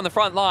 7 on the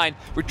front line.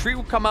 Retreat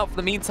will come out for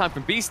the meantime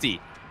from Beasty.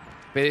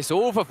 But it's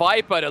all for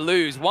Viper to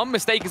lose. One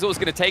mistake is all it's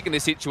going to take in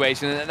this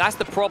situation, and that's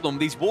the problem.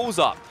 These walls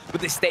up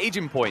with the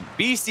staging point.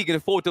 Beasty can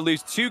afford to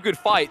lose 2 good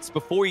fights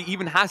before he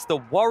even has to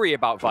worry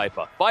about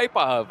Viper. Viper,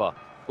 however,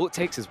 all it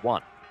takes is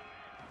 1.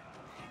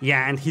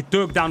 Yeah, and he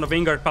took down the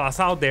Wingard Palace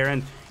out there,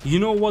 and you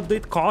know what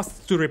it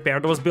costs to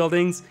repair those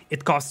buildings?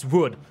 It costs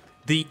wood.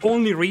 The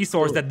only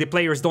resource that the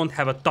players don't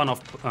have a ton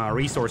of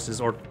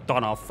resources or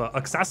ton of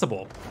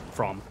accessible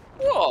from.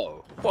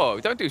 Whoa, whoa,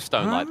 don't do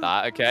stone like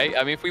that, okay?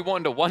 I mean, if we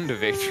wanted a wonder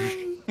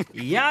victory.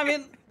 Yeah, I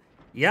mean,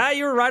 yeah,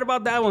 you're right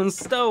about that one,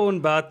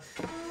 stone, but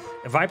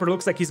Viper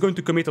looks like he's going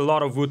to commit a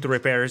lot of wood to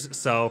repairs,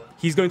 so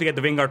he's going to get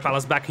the Wingard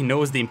Palace back. He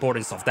knows the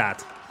importance of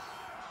that.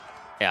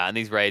 Yeah, and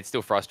these raids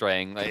still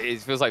frustrating.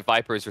 It feels like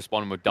Viper is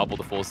responding with double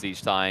the force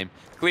each time.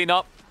 Clean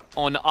up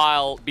on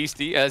Isle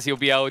Beasty, as he'll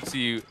be able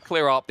to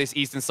clear up this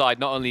eastern side,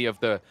 not only of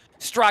the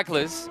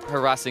stragglers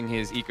harassing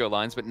his eco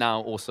lines, but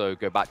now also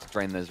go back to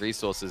drain those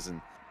resources.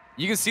 And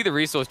you can see the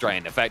resource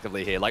drain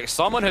effectively here. Like,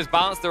 someone has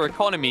balanced their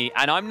economy,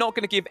 and I'm not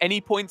going to give any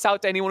points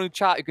out to anyone in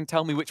chat who can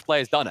tell me which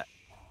player's done it,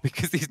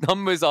 because these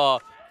numbers are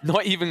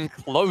not even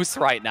close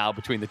right now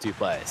between the two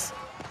players.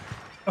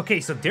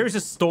 Okay, so there's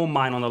a stone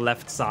mine on the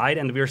left side,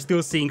 and we're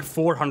still seeing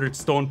 400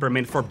 stone per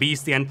minute for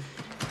Beasty, and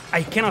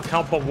I cannot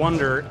help but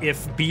wonder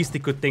if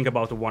Beasty could think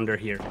about a wonder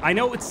here. I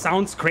know it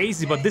sounds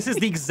crazy, but this is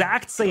the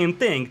exact same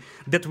thing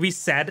that we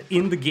said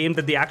in the game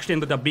that they actually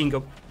ended up being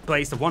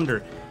placed a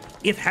wonder.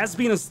 It has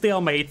been a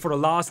stalemate for the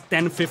last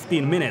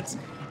 10-15 minutes,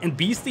 and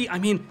Beasty, I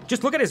mean,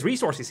 just look at his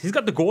resources. He's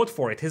got the gold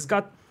for it. He's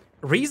got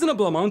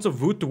reasonable amounts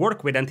of wood to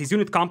work with, and his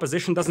unit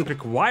composition doesn't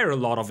require a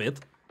lot of it.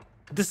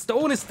 The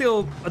stone is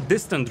still a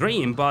distant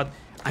dream, but,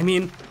 I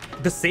mean,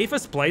 the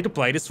safest play to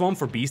play this one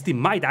for Beasty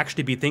might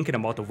actually be thinking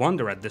about a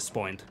wonder at this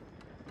point.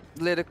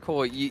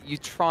 Lidakor, you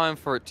trying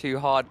for it too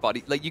hard,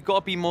 buddy. Like, you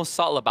gotta be more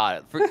subtle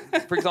about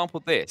it. For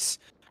example, this.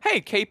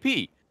 Hey,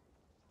 KP,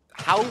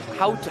 how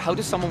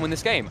does someone win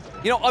this game?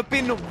 You know, I've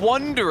been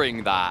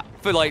wondering that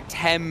for like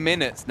 10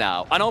 minutes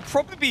now, and I'll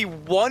probably be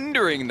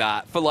wondering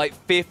that for like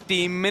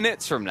 15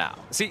 minutes from now.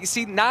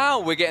 See, now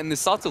we're getting the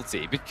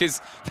subtlety,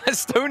 because that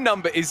stone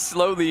number is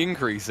slowly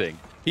increasing.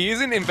 He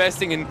isn't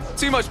investing in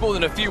too much more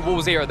than a few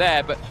walls here or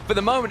there, but for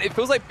the moment, it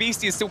feels like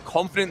Beasty is still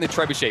confident in the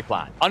trebuchet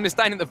plan,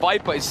 understanding that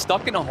Viper is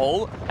stuck in a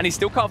hole, and he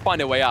still can't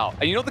find a way out.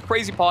 And you know what the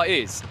crazy part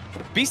is?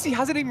 Beasty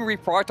hasn't even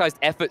reprioritized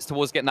efforts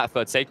towards getting that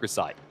third sacred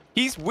site.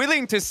 He's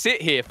willing to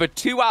sit here for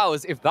 2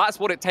 hours if that's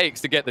what it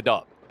takes to get the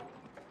dub.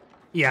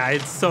 Yeah,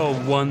 it's so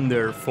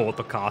wonderful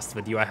to cast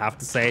with you, I have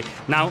to say.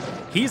 Now,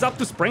 he's up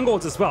to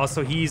Springolds as well,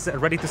 so he's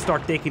ready to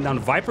start taking down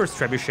Viper's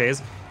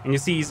trebuchets. And you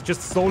see he's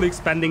just slowly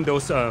expanding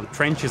those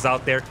trenches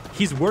out there.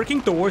 He's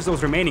working towards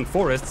those remaining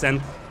forests, and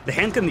the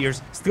hand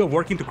cannoneers still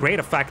working to great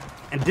effect.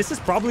 And this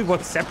is probably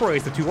what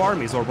separates the two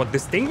armies, or what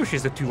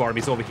distinguishes the two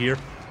armies over here.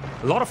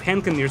 A lot of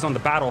hand cannoneers on the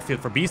battlefield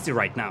for Beasty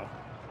right now.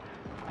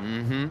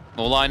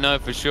 All I know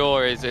for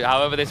sure is that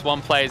however this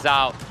one plays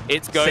out,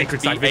 it's going to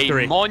be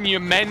a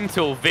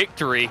monumental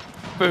victory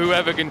for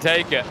whoever can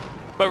take it.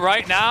 But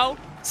right now,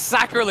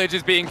 sacrilege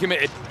is being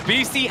committed.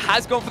 Beasty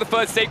has gone for the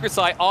third sacred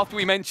site after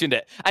we mentioned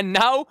it. And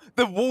now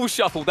the wall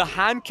shuffle, the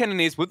hand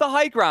cannoneers with the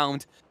high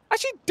ground,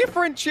 actually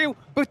differential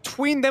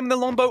between them and the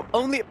longbow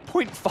only at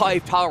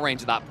 0.5 tower range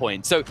at that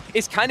point. So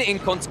it's kind of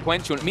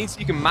inconsequential. It means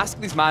you can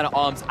mask these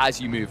man-at-arms as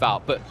you move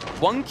out. But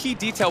one key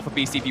detail for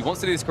Beasty, if he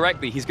wants to do this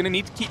correctly, he's going to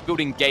need to keep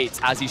building gates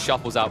as he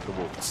shuffles out the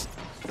walls.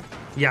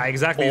 Yeah,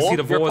 exactly. You see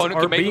the walls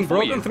are being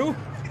broken through.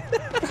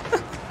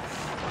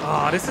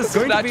 Oh, this is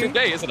going to be...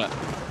 gate, isn't it?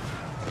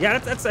 Yeah,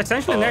 that's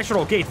essentially a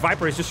natural gate.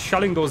 Viper is just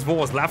shelling those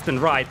walls left and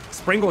right.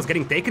 Springolds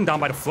getting taken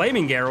down by the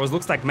flaming arrows.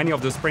 Looks like many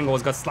of those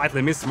Springolds got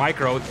slightly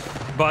microed.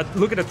 but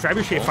look at the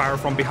trebuchet fire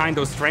from behind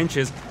those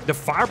trenches. The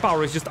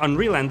firepower is just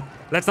unreal, and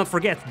let's not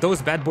forget,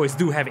 those bad boys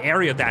do have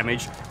area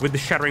damage with the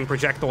shattering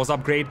projectiles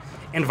upgrade.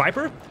 And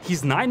Viper,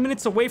 he's 9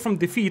 minutes away from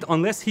defeat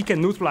unless he can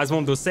neutralize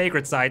one of those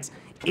sacred sites.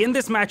 In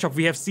this matchup,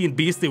 we have seen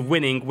Beastyqt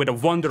winning with a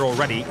wonder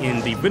already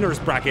in the winner's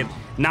bracket.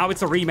 Now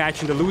it's a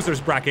rematch in the loser's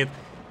bracket.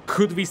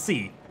 Could we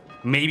see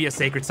maybe a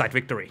sacred site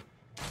victory?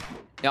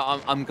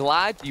 Yeah, I'm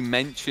glad you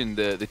mentioned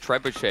the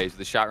trebuchets,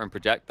 the shattering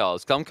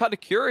projectiles, because I'm kind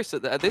of curious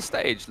at this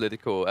stage,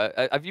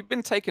 Lidakor. Have you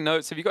been taking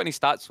notes? Have you got any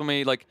stats for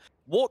me? Like,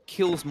 what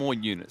kills more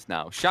units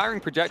now? Shattering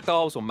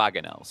projectiles or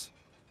mangonels?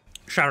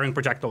 Shattering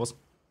projectiles.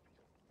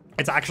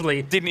 It's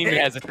actually... Didn't even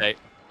hesitate.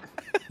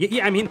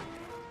 Yeah, I mean,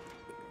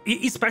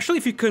 especially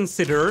if you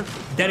consider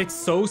that it's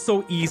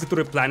so easy to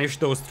replenish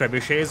those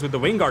trebuchets with the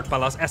Wingard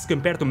Palace as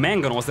compared to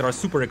mangonels that are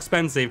super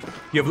expensive.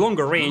 You have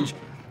longer range.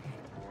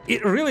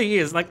 It really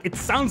is, like, it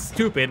sounds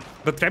stupid,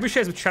 but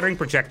trebuchets with shattering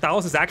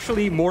projectiles is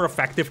actually more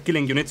effective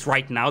killing units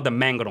right now than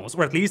mangonels,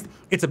 or at least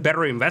it's a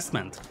better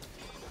investment.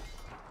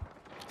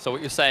 So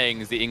what you're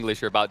saying is the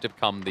English are about to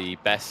become the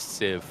best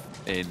civ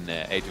in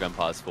Age of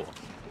Empires 4.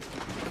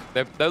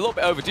 They're a little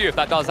bit overdue if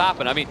that does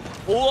happen. I mean,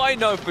 all I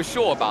know for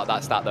sure about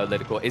that stat, though,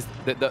 Lidakor, is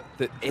that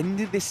the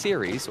end of this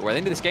series, or the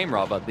end of this game,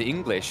 rather, the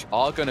English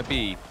are going to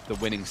be the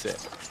winning civ.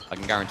 I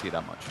can guarantee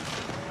that much.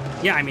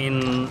 Yeah, I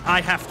mean,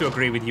 I have to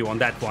agree with you on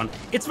that one.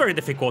 It's very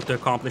difficult to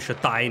accomplish a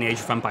tie in Age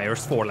of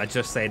Empires 4, let's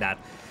just say that.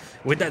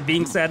 With that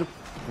being said,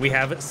 we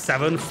have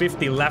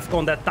 750 left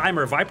on that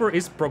timer. Viper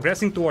is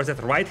progressing towards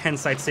that right-hand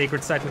side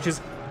sacred site, which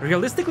is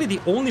realistically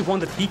the only one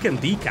that he can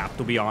decap,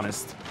 to be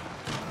honest.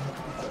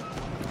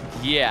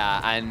 Yeah,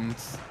 and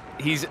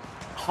he's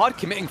hard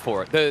committing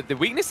for it. The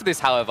weakness of this,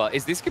 however,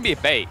 is this can be a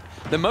bait.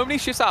 The moment he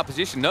shifts out of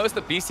position, notice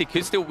that Beastyqt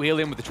could still wheel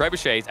in with the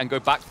trebuchets and go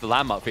back to the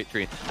landmark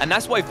victory. And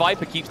that's why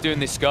Viper keeps doing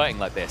this skirting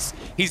like this.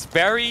 He's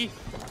very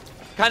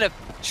kind of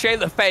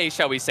Shayla Faye,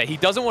 shall we say. He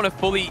doesn't want to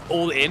fully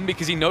all in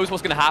because he knows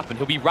what's going to happen.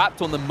 He'll be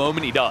wrapped on the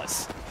moment he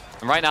does.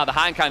 And right now, the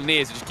hand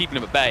cannoneers are just keeping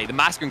him at bay. The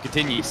massacring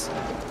continues.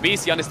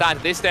 Beastyqt understands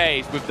at this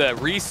stage, with the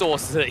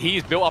resources that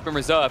he's built up in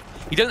reserve,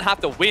 he doesn't have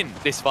to win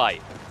this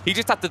fight. He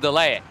just has to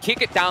delay it,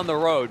 kick it down the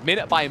road,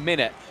 minute by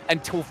minute,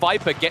 until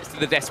Viper gets to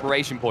the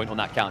desperation point on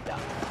that countdown.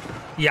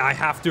 Yeah, I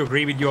have to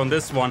agree with you on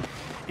this one.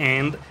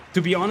 And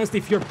to be honest,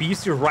 if you're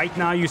Beastyqt right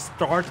now, you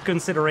start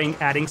considering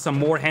adding some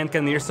more hand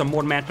cannoneers, some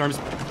more man-arms,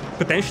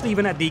 potentially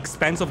even at the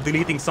expense of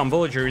deleting some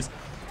villagers,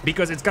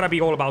 because it's gonna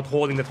be all about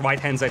holding that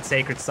right-hand side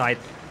sacred site.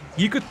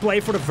 You could play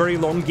for the very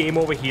long game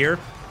over here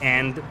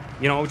and,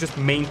 you know, just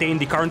maintain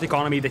the current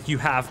economy that you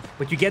have,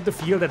 but you get the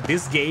feel that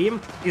this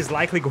game is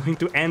likely going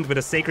to end with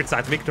a sacred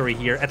site victory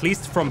here, at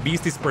least from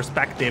Beastyqt's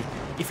perspective.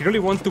 If he really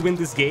wants to win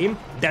this game,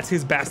 that's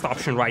his best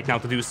option right now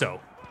to do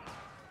so.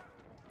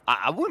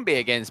 I wouldn't be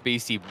against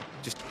Beastyqt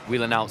just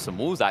wheeling out some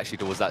walls actually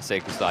towards that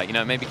sacred site. You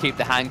know, maybe keep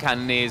the hand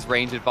cannoneers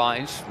range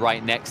advantage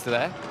right next to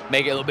there.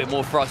 Make it a little bit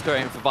more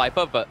frustrating for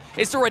Viper, but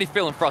it's already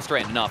feeling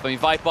frustrating enough. I mean,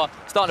 Viper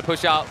starting to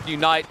push out a few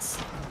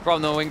knights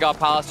from the Wingard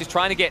Palace, just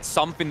trying to get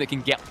something that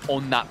can get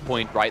on that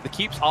point, right? The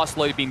keeps are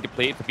slowly being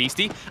depleted for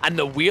Beastyqt, and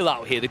the wheel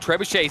out here, the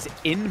trebuchets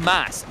in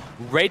mass,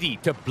 ready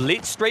to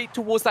blitz straight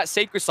towards that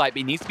sacred site, but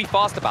he needs to be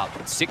fast about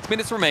it. 6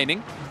 minutes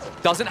remaining,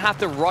 doesn't have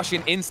to rush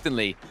in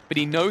instantly, but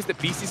he knows that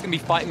Beastyqt's gonna be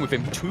fighting with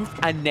him tooth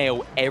and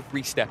nail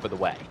every step of the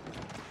way.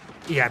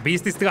 Yeah,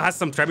 Beastyqt still has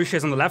some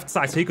trebuchets on the left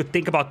side, so he could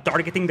think about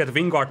targeting that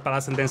Wingard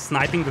Palace and then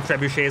sniping the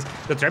trebuchets.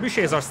 The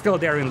trebuchets are still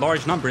there in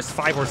large numbers,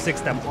 5 or 6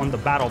 of them on the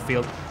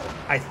battlefield.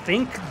 I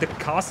think the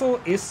castle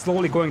is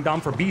slowly going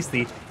down for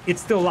Beastyqt. It's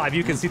still alive.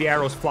 You can see the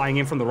arrows flying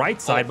in from the right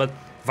side, but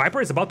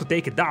Viper is about to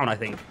take it down, I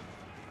think.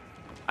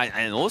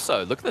 And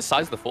also, look at the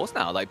size of the force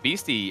now. Like,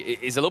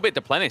 Beastyqt is a little bit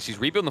deplenished. He's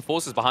rebuilding the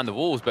forces behind the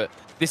walls, but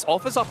this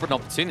offers up an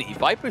opportunity.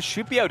 Viper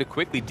should be able to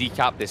quickly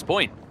decap this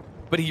point.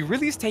 But he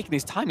really is taking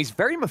his time. He's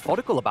very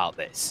methodical about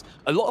this.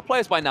 A lot of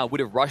players by now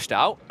would have rushed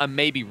out and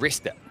maybe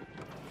risked it.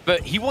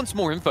 But he wants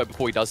more info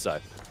before he does so.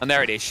 And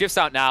there it is. Shifts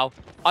out now.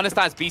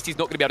 Understands Beastyqt's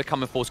not going to be able to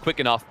come in force quick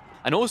enough.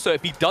 And also,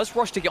 if he does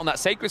rush to get on that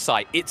sacred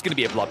site, it's going to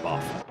be a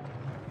bloodbath.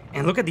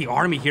 And look at the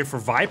army here for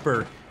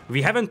Viper.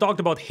 We haven't talked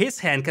about his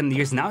hand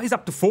cannoneers. Now he's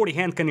up to 40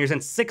 hand cannoneers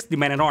and 60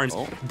 men-at-arms.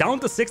 Down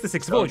to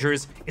 66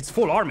 villagers. It's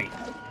full army.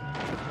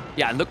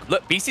 Yeah, and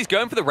look, Beastyqt's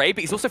going for the raid,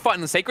 but he's also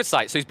fighting the sacred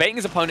site. So he's baiting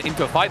his opponent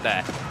into a fight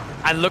there.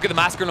 And look at the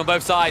massacre on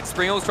both sides.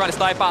 Springall's trying to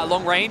snipe out at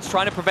long range,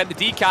 trying to prevent the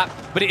decap,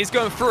 but it is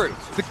going through.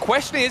 The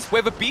question is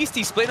whether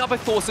Beastyqt splitting up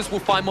his forces will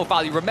find more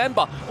value.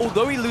 Remember,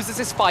 although he loses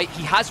this fight,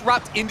 he has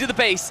wrapped into the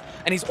base,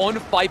 and he's on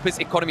Viper's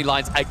economy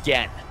lines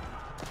again.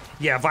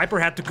 Yeah, Viper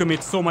had to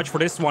commit so much for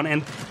this one,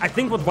 and I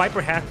think what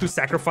Viper had to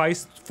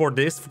sacrifice for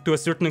this, to a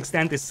certain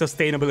extent, is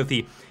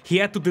sustainability. He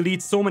had to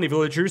delete so many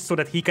villagers so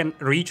that he can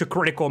reach a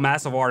critical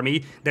mass of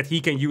army that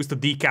he can use to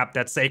decap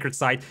that sacred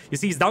site. You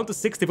see, he's down to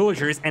 60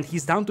 villagers, and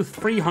he's down to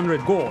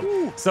 300 gold.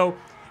 So,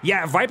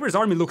 yeah, Viper's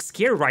army looks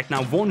scary right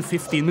now,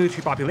 115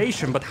 military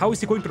population, but how is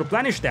he going to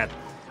replenish that?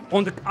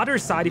 On the other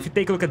side, if you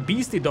take a look at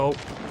Beastyqt though,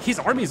 his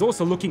army is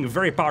also looking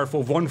very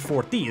powerful,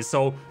 140,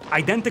 so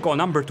identical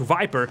number to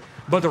Viper,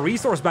 but the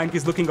resource bank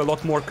is looking a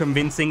lot more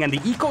convincing and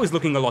the eco is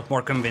looking a lot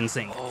more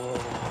convincing.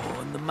 Oh,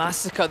 and the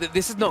massacre,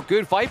 this is not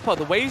good. Viper,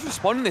 the way he's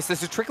responding to this,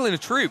 there's a trickling of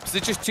troops.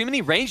 There's just too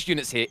many ranged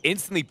units here,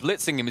 instantly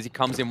blitzing him as he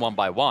comes in one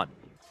by one.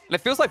 And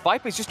it feels like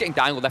Viper is just getting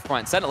dangled left, right,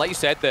 and center. Like you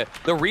said,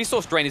 the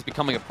resource drain is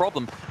becoming a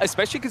problem,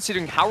 especially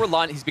considering how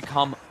reliant he's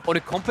become on a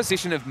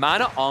composition of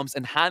man-at-arms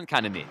and hand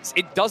cannoneers.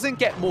 It doesn't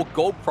get more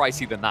gold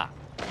pricey than that.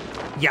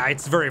 Yeah,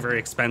 it's very, very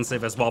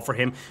expensive as well for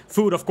him.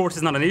 Food, of course,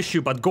 is not an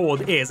issue, but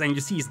gold is. And you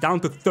see he's down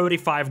to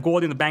 35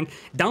 gold in the bank,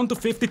 down to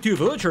 52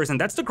 villagers,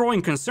 and that's the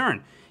growing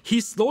concern.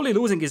 He's slowly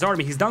losing his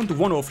army, he's down to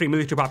 103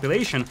 military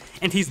population,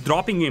 and he's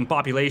dropping in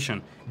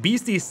population.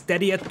 Beasty is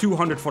steady at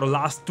 200 for the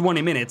last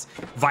 20 minutes.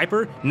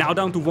 Viper now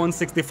down to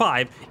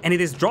 165, and it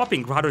is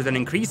dropping rather than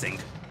increasing.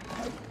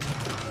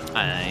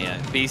 Yeah,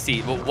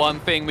 BC, but one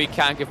thing we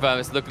can confirm,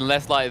 it's looking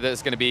less likely that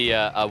it's going to be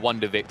a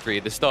wonder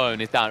victory. The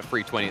stone is down at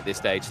 320 at this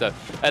stage, so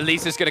at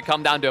least it's going to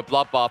come down to a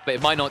bloodbath, but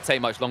it might not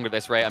take much longer at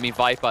this rate. I mean,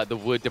 Viper, the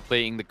wood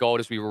depleting, the gold,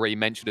 as we've already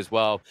mentioned as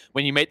well.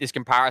 When you make this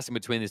comparison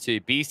between the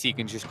two, BC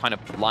can just kind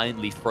of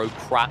blindly throw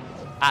crap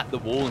at the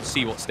wall and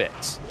see what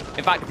sticks.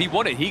 In fact, if he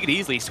wanted, he could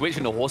easily switch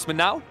into Horseman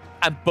now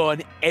and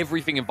burn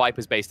everything in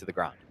Viper's base to the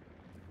ground.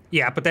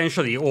 Yeah,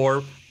 potentially,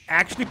 or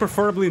actually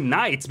preferably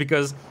Knights,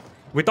 because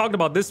we talked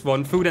about this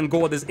one, food and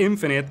gold is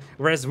infinite,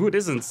 whereas wood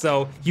isn't,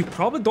 so you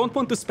probably don't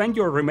want to spend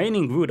your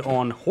remaining wood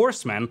on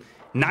horsemen.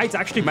 Knights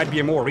actually might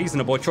be a more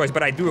reasonable choice,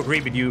 but I do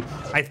agree with you.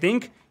 I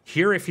think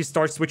here, if he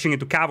starts switching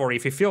into cavalry,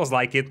 if he feels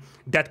like it,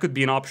 that could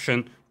be an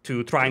option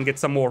to try and get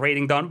some more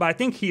raiding done, but I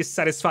think he is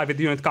satisfied with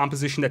the unit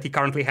composition that he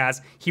currently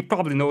has. He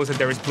probably knows that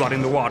there is blood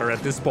in the water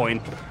at this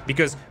point,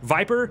 because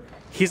Viper,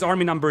 his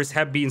army numbers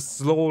have been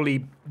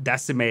slowly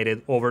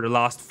decimated over the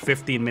last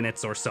 15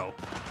 minutes or so.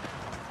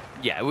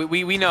 Yeah,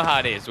 we know how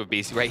it is with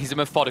BC, right? He's a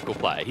methodical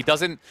player. He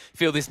doesn't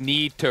feel this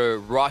need to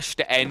rush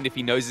to end if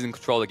he knows he's in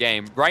control of the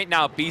game. Right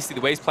now, BC,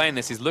 the way he's playing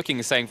this, he's looking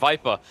and saying,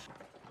 Viper,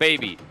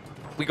 baby,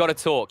 we got to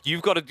talk.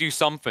 You've got to do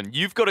something.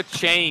 You've got to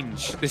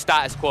change the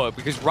status quo,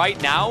 because right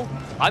now,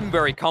 I'm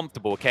very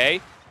comfortable, okay?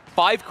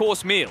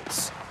 5-course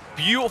meals,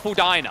 beautiful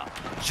diner,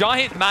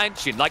 giant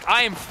mansion. Like,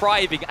 I am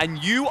thriving,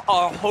 and you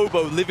are a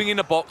hobo living in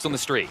a box on the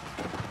street.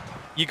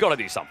 You got to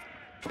do something.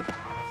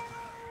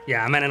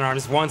 Yeah,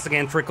 Man-at-Arms once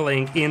again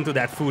trickling into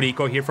that food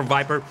eco here from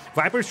Viper.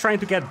 Viper's trying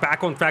to get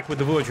back on track with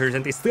the villagers,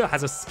 and he still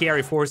has a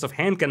scary force of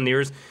hand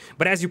cannoneers.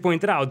 But as you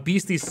pointed out,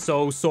 Beasty is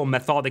so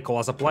methodical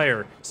as a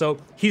player. So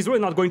he's really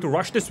not going to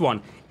rush this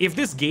one. If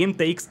this game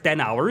takes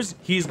 10 hours,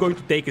 he's going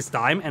to take his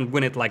time and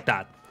win it like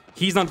that.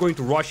 He's not going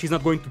to rush, he's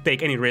not going to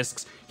take any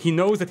risks. He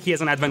knows that he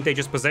has an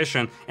advantageous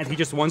position, and he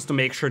just wants to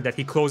make sure that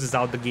he closes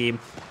out the game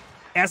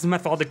as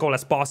methodical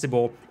as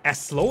possible, as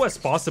slow as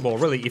possible,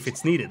 really, if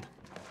it's needed.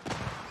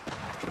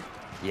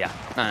 Yeah,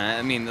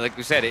 I mean, like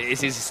we said,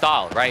 it's his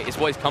style, right? It's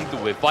what he's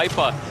comfortable with.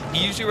 Viper,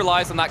 he usually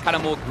relies on that kind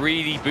of more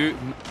greedy boot,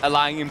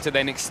 allowing him to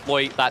then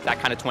exploit that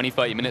kind of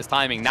 20-30 minutes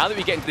timing. Now that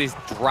we get into this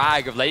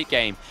drag of late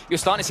game, you're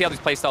starting to see how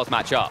these playstyles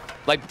match up.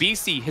 Like,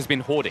 BC has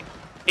been hoarding.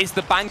 It's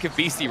the bank of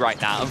BC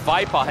right now, and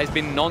Viper has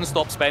been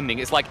non-stop spending.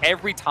 It's like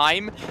every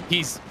time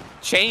he's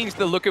changed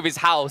the look of his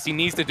house, he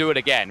needs to do it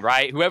again,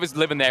 right? Whoever's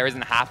living there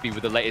isn't happy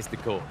with the latest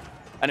decor.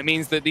 And it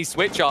means that these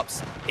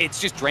switch-ups, it's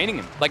just draining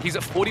him. Like, he's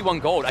at 41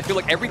 gold. I feel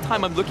like every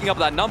time I'm looking up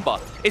that number,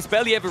 it's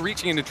barely ever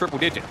reaching into triple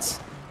digits.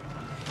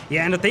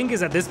 Yeah, and the thing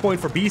is at this point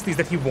for Beasty is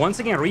that he once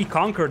again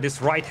reconquered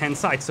this right-hand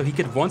side, so he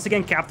could once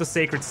again cap the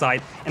sacred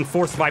side and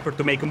force Viper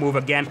to make a move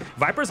again.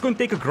 Viper's going to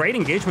take a great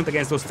engagement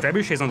against those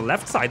trebuchets on the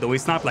left side, though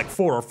he's not like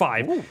 4 or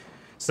 5. Ooh.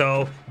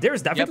 So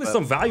there's definitely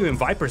some value in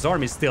Viper's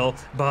army still,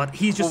 but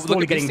he's just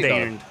slowly getting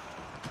downed.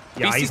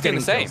 Yeah, he's getting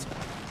the same.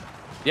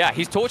 Yeah,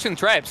 he's torching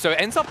Trebs, so it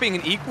ends up being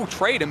an equal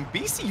trade, and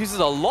BC uses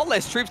a lot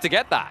less troops to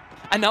get that.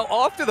 And now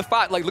after the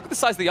fact, like, look at the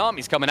size of the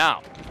armies coming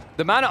out.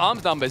 The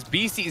man-at-arms numbers,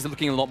 BC is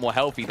looking a lot more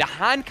healthy. The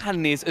hand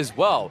cannoneers as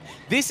well.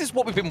 This is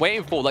what we've been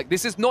waiting for. Like,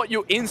 this is not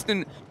your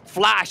instant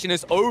flash and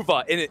it's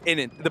over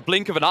in the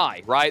blink of an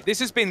eye, right? This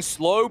has been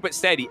slow but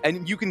steady,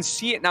 and you can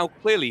see it now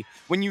clearly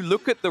when you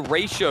look at the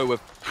ratio of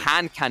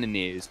hand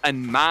cannoneers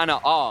and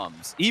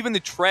man-at-arms. Even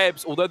the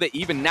Trebs, although they're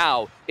even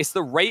now, it's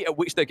the rate at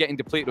which they're getting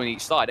depleted on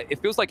each side.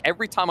 It feels like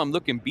every time I'm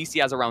looking,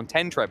 BC has around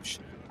 10 Trebs,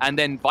 and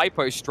then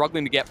Viper is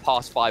struggling to get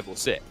past 5 or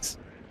 6.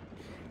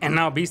 And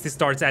now Beasty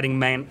starts adding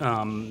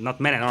not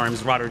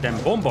man-at-arms, rather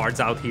than bombards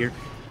out here.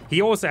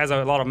 He also has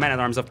a lot of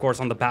man-at-arms, of course,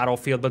 on the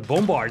battlefield, but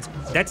bombards,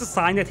 that's a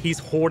sign that he's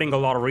hoarding a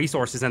lot of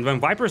resources. And when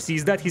Viper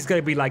sees that, he's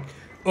gonna be like,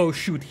 oh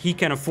shoot, he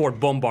can afford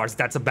bombards.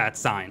 That's a bad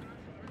sign.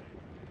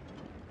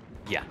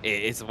 Yeah,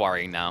 it's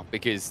worrying now,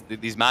 because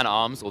these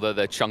man-at-arms, although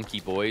they're chunky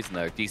boys and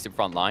they're a decent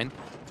front line,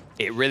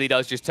 it really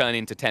does just turn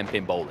into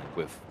 10-pin bowling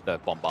with the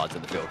bombards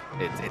in the field.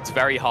 It's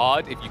very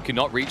hard if you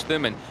cannot reach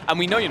them, and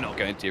we know you're not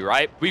going to,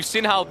 right? We've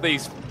seen how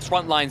these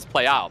front lines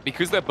play out.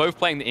 Because they're both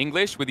playing the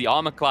English with the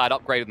armor-clad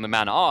upgrade and the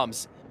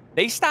man-at-arms,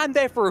 they stand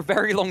there for a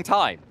very long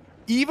time.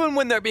 even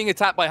when they're being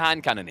attacked by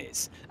hand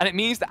cannoneers. And it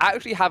means that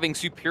actually having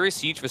superior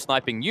siege for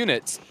sniping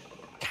units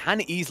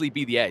can easily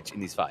be the edge in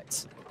these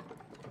fights.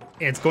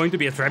 It's going to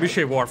be a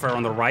trebuchet warfare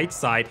on the right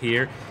side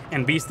here,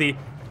 and Beasty,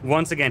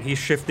 once again, he's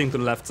shifting to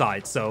the left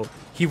side, so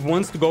he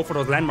wants to go for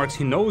those landmarks.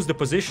 He knows the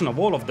position of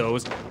all of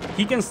those.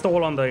 He can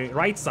stall on the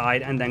right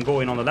side and then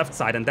go in on the left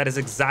side, and that is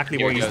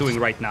exactly what he's doing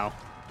right now.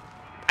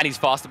 And he's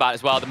fast about it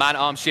as well. The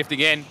man-at-arms shifting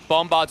in,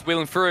 Bombard's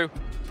wheeling through.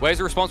 Where's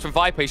the response from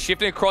Viper? He's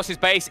shifting across his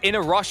base in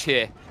a rush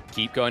here.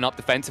 Keep going up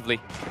defensively.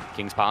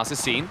 King's Palace is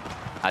seen,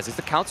 as is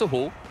the Council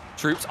Hall.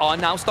 Troops are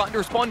now starting to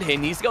respond here.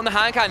 Needs to get on the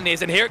hand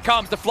cannoneers, and here it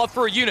comes. The flood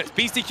through units.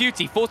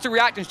 Beastyqt forced to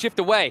react and shift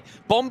away.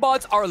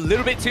 Bombards are a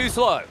little bit too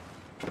slow.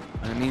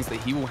 And it means that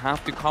he will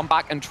have to come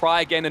back and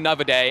try again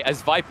another day,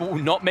 as Viper will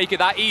not make it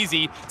that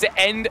easy to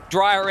end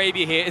Dry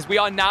Arabia here, as we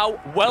are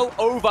now well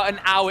over an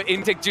hour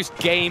into just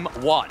game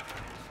one.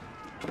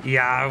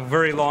 Yeah,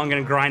 very long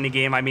and grinding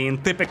game. I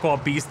mean, typical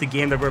Beasty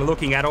game that we're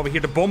looking at over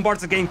here. The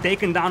Bombards are getting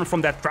taken down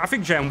from that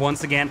traffic jam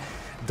once again.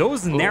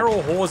 Those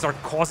narrow holes are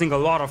causing a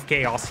lot of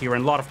chaos here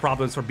and a lot of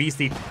problems for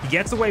Beasty. He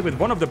gets away with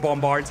one of the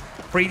Bombards.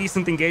 Pretty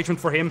decent engagement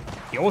for him.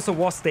 He also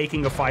was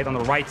taking a fight on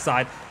the right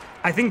side.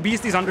 I think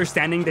Beasty's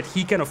understanding that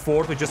he can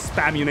afford to just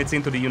spam units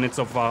into the units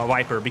of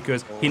Viper,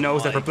 because he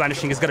knows that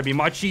replenishing is going to be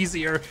much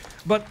easier.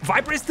 But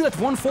Viper is still at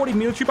 140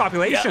 military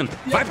population.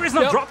 Viper is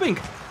not dropping.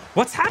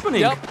 What's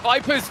happening? Yep,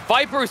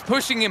 Viper is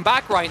pushing him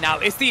back right now.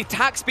 It's the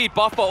attack speed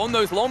buffer on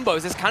those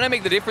Lombos that's kind of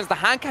make the difference. The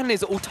hand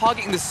cannoneers are all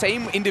targeting the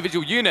same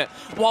individual unit,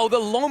 while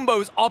the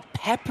Lombos are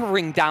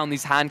peppering down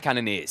these hand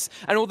cannoneers.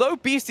 And although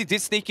Beasty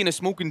did sneak in a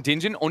small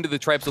contingent onto the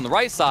Trebs on the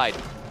right side,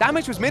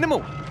 damage was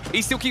minimal.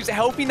 He still keeps a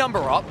healthy number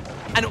up,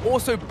 and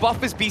also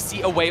buffers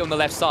Beasty away on the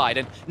left side.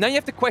 And now you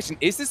have to question,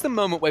 is this the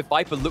moment where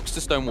Viper looks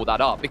to stonewall that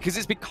up? Because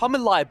it's become a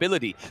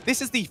liability. This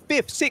is the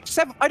 5th, 6th,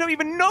 7th, I don't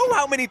even know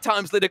how many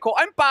times, Lidakor.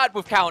 I'm bad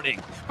with counting.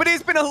 But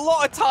it's been a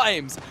lot of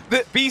times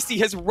that Beasty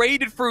has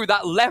raided through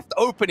that left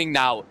opening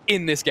now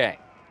in this game.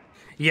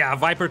 Yeah,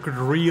 Viper could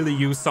really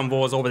use some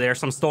walls over there,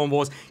 some stone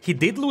walls. He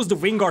did lose the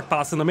Wingard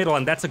Pass in the middle,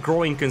 and that's a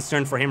growing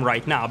concern for him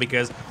right now,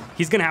 because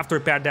he's gonna have to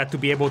repair that to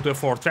be able to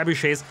afford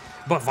trebuchets.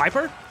 But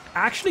Viper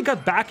actually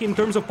got back in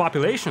terms of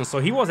population, so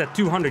he was at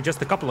 200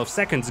 just a couple of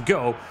seconds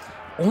ago,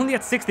 only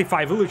at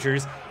 65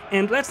 villagers.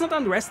 And let's not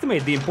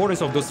underestimate the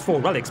importance of those 4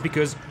 relics,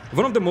 because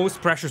one of the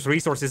most precious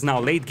resources now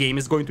late game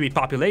is going to be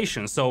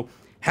population. So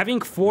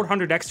having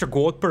 400 extra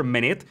gold per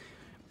minute,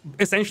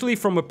 essentially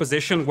from a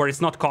position where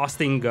it's not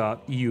costing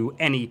you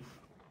any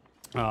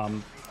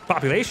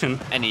population.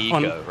 Any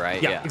eco,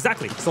 right? Yeah,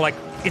 exactly. So like,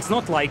 it's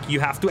not like you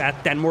have to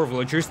add 10 more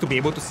villagers to be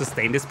able to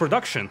sustain this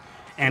production.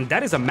 And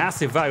that is a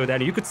massive value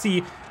that you could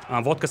see.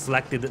 Vodka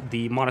selected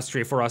the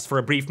monastery for us for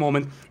a brief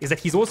moment, is that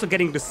he's also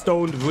getting the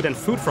stone, wood, and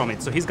food from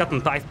it. So he's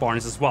gotten tithe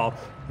barns as well.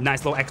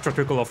 Nice little extra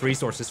trickle of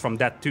resources from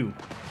that too.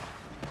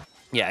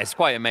 Yeah, it's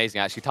quite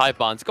amazing actually. Tithe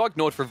barns got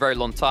ignored for a very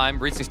long time.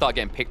 Recently started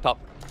getting picked up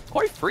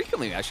quite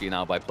frequently actually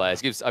now by players.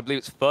 It gives, I believe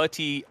it's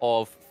 30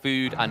 of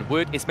food and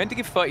wood. It's meant to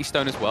give 30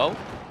 stone as well.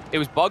 It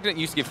was bugged and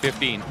it used to give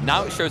 15.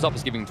 Now it shows up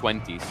as giving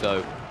 20.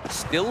 So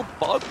still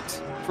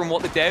bugged from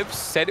what the devs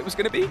said it was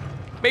going to be.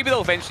 Maybe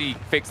they'll eventually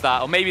fix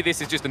that, or maybe this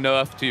is just a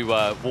nerf to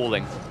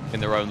walling in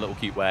their own little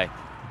cute way.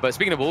 But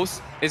speaking of walls,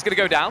 it's going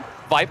to go down.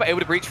 Viper able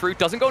to breach through,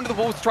 doesn't go into the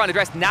walls to try and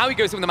address. Now he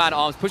goes in with the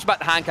man-at-arms, push back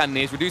the hand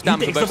cannoneers, reduce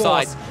damage on both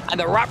sides, and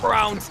the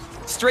wraparounds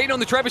straight on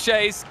the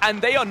trebuchets,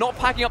 and they are not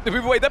packing up to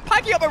move away. They're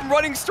packing up and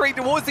running straight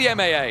towards the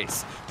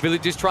MAAs.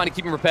 Villagers trying to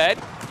keep them repaired,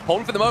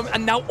 holding for the moment,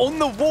 and now on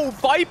the wall,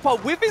 Viper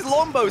with his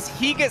Lombos,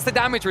 he gets the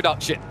damage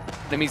reduction.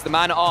 That means the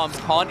man-at-arms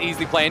can't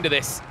easily play into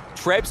this.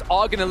 Trebs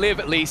are going to live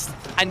at least,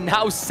 and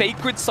now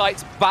Sacred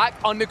Site's back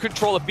under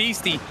control of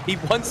Beasty. He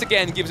once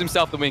again gives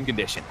himself the win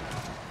condition.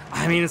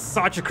 I mean, it's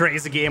such a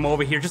crazy game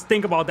over here. Just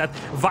think about that.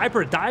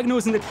 Viper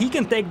diagnosing that he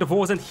can take the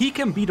walls and he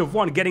can be the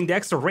one getting the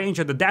extra range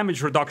and the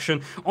damage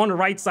reduction on the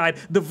right side.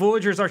 The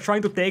villagers are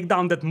trying to take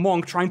down that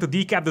monk, trying to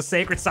decap the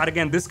Sacred Site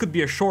again. This could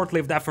be a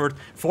short-lived effort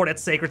for that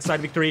Sacred Site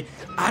victory.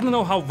 I don't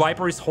know how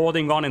Viper is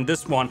holding on in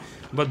this one,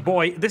 but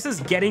boy, this is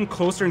getting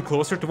closer and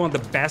closer to one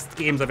of the best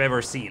games I've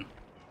ever seen.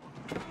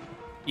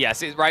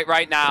 Yes,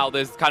 right now,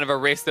 there's kind of a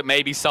risk that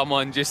maybe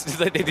someone just,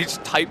 they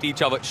just typed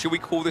each other, should we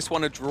call this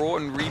one a draw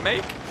and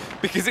remake?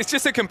 Because it's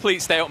just a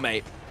complete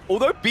stalemate.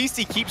 Although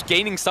Beasty keeps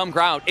gaining some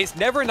ground, it's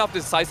never enough to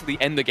decisively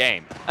end the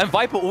game. And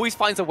Viper always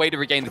finds a way to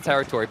regain the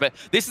territory, but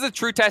this is a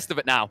true test of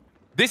it now.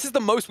 This is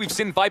the most we've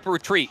seen Viper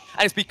retreat,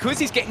 and it's because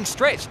he's getting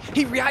stretched.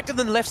 He reacted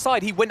on the left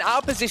side, he went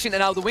out of position,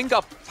 and now the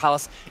Wingard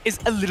Palace is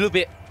a little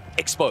bit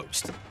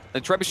exposed. The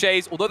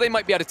trebuchets, although they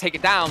might be able to take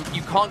it down,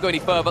 you can't go any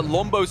further.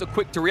 Lombos are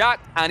quick to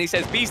react, and he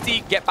says,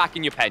 Beasty, get back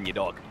in your pen, you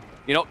dog.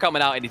 You're not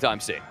coming out anytime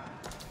soon.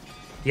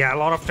 Yeah, a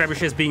lot of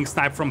trebuchets being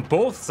sniped from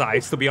both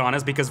sides, to be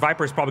honest, because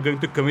Viper is probably going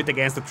to commit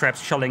against the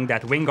traps, shelling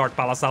that Wingard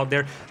Palace out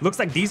there. Looks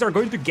like these are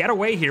going to get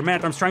away here.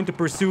 Man-at-arms trying to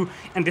pursue,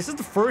 and this is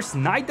the first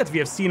knight that we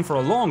have seen for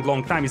a long,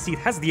 long time. You see, it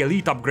has the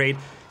elite upgrade.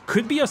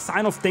 Could be a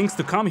sign of things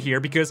to come here,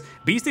 because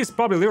Beasty is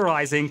probably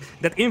realizing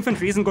that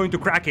infantry isn't going to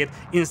crack it.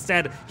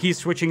 Instead, he's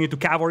switching into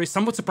cavalry.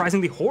 Somewhat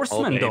surprisingly,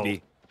 horsemen, though.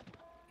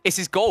 It's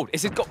his gold.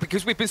 It's his gold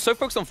because we've been so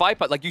focused on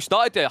Viper. Like, you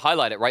started to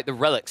highlight it, right? The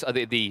relics are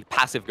the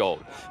passive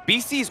gold.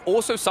 Beasty is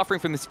also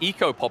suffering from this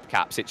eco pop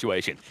cap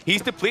situation.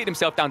 He's depleted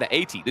himself down to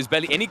 80. There's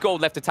barely any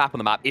gold left to tap on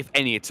the map, if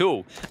any at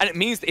all. And it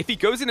means that if he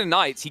goes into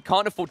Knights, he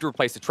can't afford to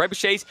replace the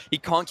trebuchets. He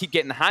can't keep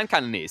getting the hand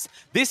cannoneers.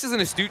 This is an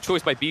astute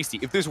choice by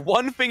Beasty. If there's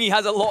one thing he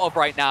has a lot of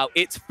right now,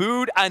 it's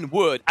food and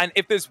wood. And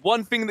if there's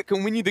one thing that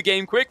can win you the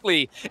game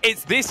quickly,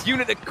 it's this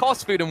unit that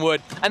costs food and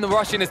wood. And the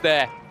Russian is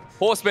there.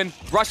 Horseman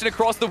rushing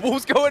across, the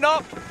walls going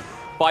up.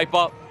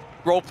 Viper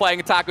role-playing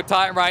attack with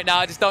Titan right now.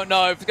 I just don't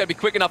know if it's going to be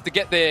quick enough to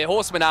get the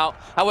Horseman out.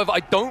 However, I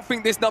don't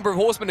think this number of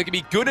Horsemen are going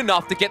to be good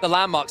enough to get the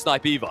landmark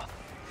snipe either.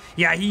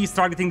 Yeah, he's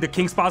targeting the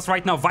King's Pass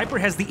right now. Viper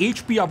has the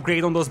HP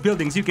upgrade on those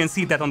buildings. You can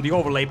see that on the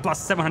overlay,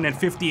 plus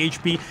 750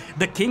 HP.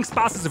 The King's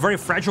Pass is a very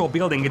fragile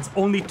building. It's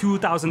only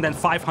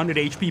 2,500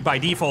 HP by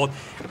default.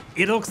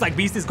 It looks like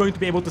Beast is going to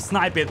be able to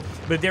snipe it,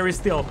 but there is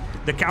still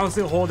the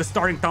Council Hall, the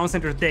starting town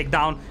center to take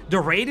down. The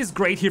raid is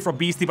great here for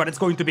Beasty, but it's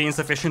going to be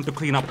insufficient to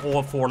clean up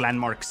all 4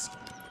 landmarks.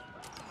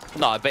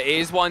 No, but it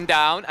is one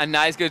down, and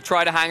now he's going to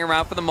try to hang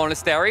around for the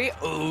monastery.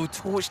 Oh,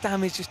 torch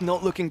damage just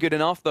not looking good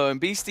enough, though. And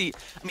Beasty,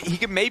 I mean, he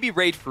can maybe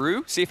raid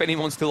through, see if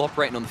anyone's still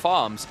operating on the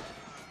farms.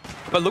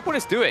 But look what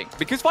it's doing.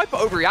 Because Viper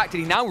overreacted,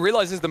 he now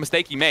realizes the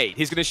mistake he made.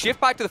 He's going to shift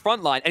back to the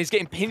front line, and he's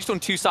getting pinched on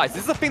 2 sides.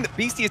 This is the thing that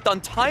Beasty has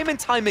done time and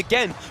time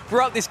again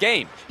throughout this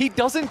game. He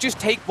doesn't just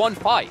take one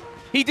fight.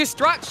 He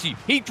distracts you.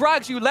 He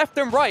drags you left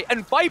and right.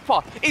 And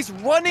Viper is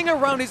running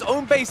around his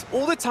own base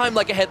all the time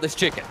like a headless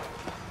chicken.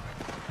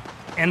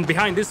 And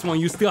behind this one,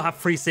 you still have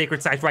 3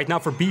 sacred sites right now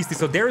for Beasty,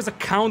 so there is a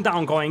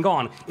countdown going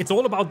on. It's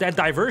all about that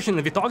diversion,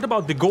 and we talked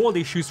about the gold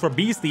issues for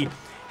Beasty.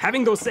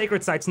 Having those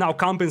sacred sites now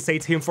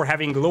compensates him for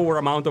having lower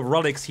amount of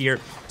relics here,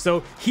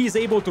 so he's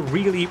able to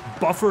really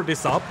buffer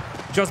this up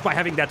just by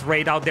having that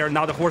raid out there.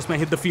 Now the Horseman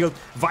hit the field.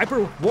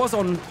 Viper was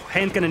on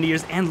hand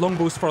cannoneers and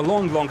longbows for a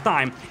long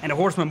time, and the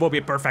Horseman will be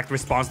a perfect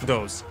response to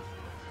those.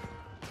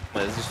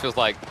 This just feels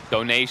like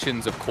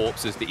donations of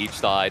corpses to each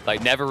side,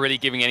 like never really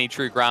giving any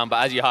true ground,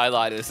 but as you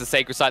highlighted, it's the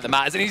sacred site that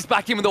matters, and he's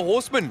back in with the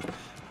Horseman.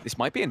 This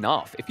might be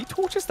enough. If he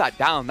torches that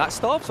down, that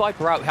starves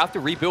Viper out. We have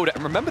to rebuild it,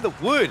 and remember the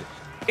wood.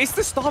 It's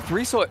the starved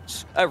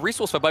resource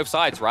for both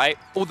sides, right?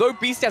 Although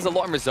Beast has a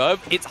lot in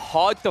reserve, it's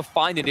hard to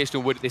find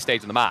additional wood at this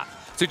stage on the map.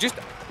 So just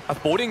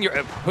pushing your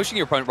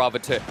opponent rather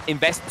to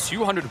invest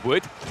 200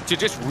 wood to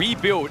just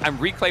rebuild and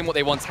reclaim what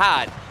they once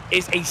had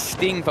is a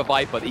sting for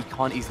Viper that he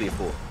can't easily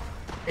afford.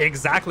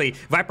 Exactly.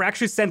 Viper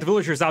actually sent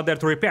villagers out there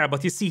to repair,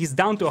 but you see he's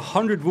down to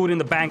 100 wood in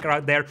the bank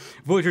right there.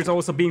 Villagers are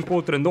also being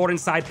pulled to the northern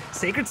side.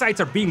 Sacred sites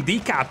are being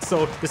decapped,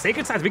 so the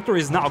sacred site victory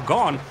is now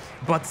gone.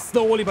 But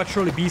slowly but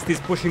surely Beast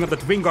is pushing up. That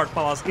Wingard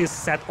Palace is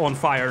set on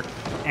fire.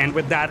 And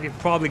with that, it's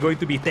probably going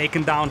to be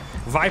taken down.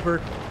 Viper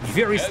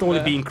very slowly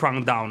being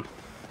crowned down.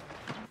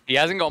 He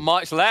hasn't got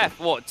much left.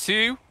 What,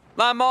 2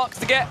 landmarks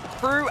to get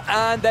through?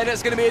 And then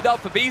it's going to be a dub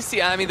for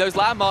Beasty. I mean, those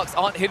landmarks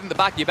aren't hidden in the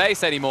back of your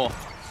base anymore.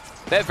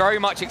 They're very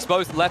much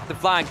exposed to the left of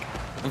the flank.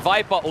 And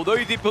Viper, although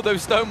he did build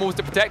those stone walls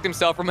to protect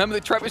himself, remember the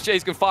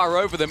trebuchets can fire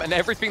over them, and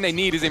everything they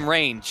need is in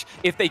range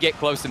if they get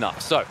close enough.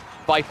 So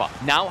Viper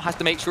now has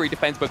to make sure he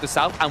defends both the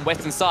south and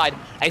western side.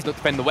 And he's not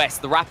defend the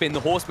west. The Rapin,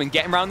 the Horseman,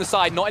 getting around the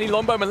side. Not any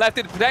longbowmen left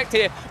to protect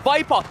here.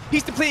 Viper,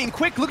 he's depleting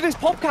quick. Look at his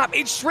pop cap.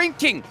 It's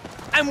shrinking.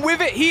 And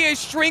with it, he is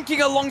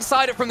shrinking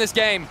alongside it from this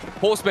game.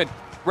 Horseman,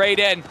 raid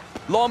in.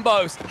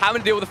 Longbows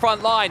having to deal with the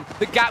front line.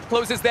 The gap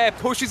closes there,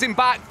 pushes him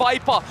back.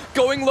 Viper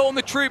going low on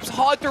the troops,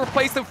 hard to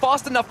replace them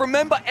fast enough.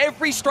 Remember,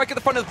 every strike at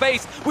the front of the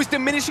base was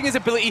diminishing his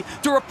ability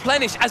to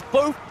replenish, as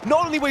both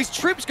not only were his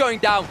troops going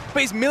down,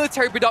 but his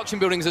military production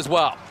buildings as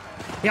well.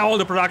 Yeah, all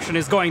the production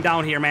is going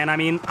down here, man. I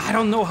mean, I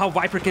don't know how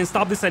Viper can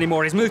stop this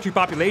anymore. His military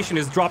population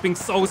is dropping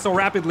so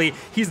rapidly.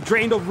 He's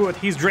drained of wood,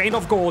 he's drained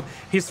of gold,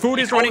 his food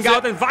is running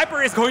out, and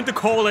Viper is going to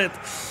call it.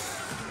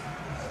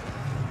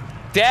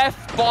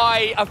 Death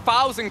by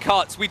 1,000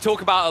 cuts we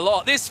talk about a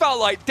lot. This felt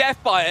like death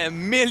by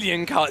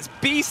 1,000,000 cuts.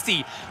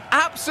 Beasty,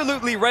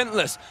 absolutely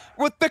relentless.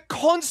 With the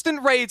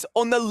constant raids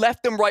on the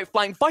left and right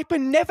flank, Viper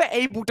never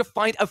able to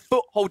find a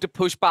foothold to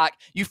push back.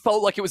 You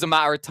felt like it was a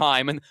matter of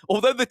time. And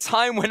although the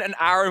time went 1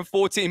 hour and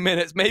 14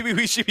 minutes, maybe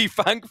we should be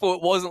thankful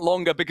it wasn't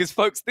longer, because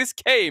folks, this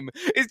game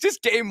is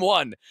just game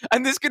 1.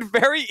 And this could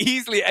very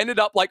easily ended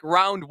up like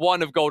round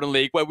 1 of Golden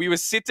League, where we were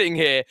sitting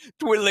here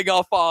twiddling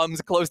our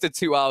thumbs close to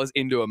 2 hours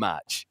into a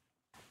match.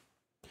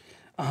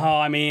 Oh,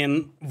 I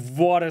mean,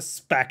 what a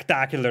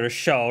spectacular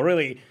show.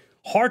 Really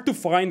hard to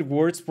find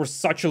words for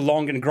such a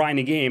long and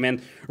grinding game.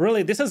 And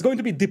really, this is going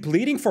to be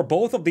depleting for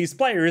both of these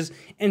players.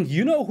 And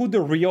you know who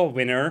the real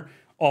winner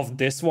of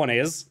this one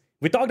is?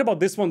 We talked about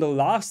this one the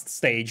last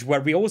stage, where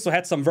we also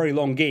had some very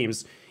long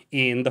games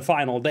in the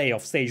final day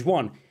of stage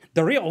 1.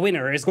 The real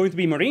winner is going to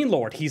be Marine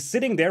Lord. He's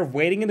sitting there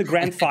waiting in the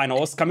grand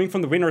finals, coming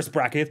from the winner's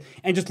bracket,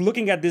 and just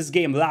looking at this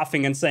game,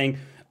 laughing and saying,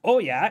 oh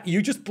yeah,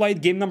 you just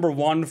played game number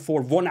 1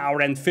 for 1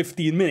 hour and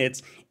 15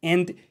 minutes,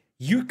 and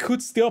you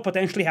could still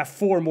potentially have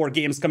 4 more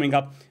games coming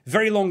up.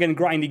 Very long and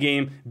grindy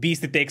game.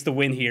 Beasty takes the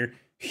win here.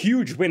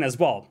 Huge win as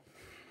well.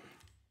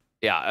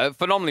 Yeah,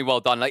 phenomenally well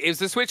done. Like, it was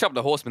the switch up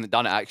the horseman that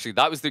done it, actually.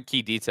 That was the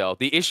key detail.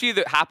 The issue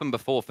that happened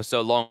before for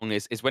so long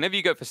is whenever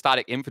you go for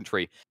static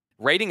infantry,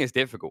 raiding is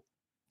difficult.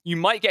 You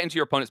might get into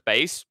your opponent's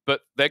base,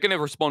 but they're going to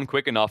respond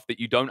quick enough that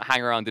you don't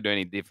hang around to do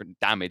any different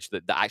damage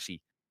that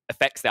actually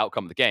affects the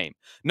outcome of the game.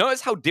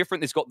 Notice how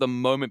different this got the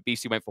moment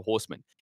BC went for horseman.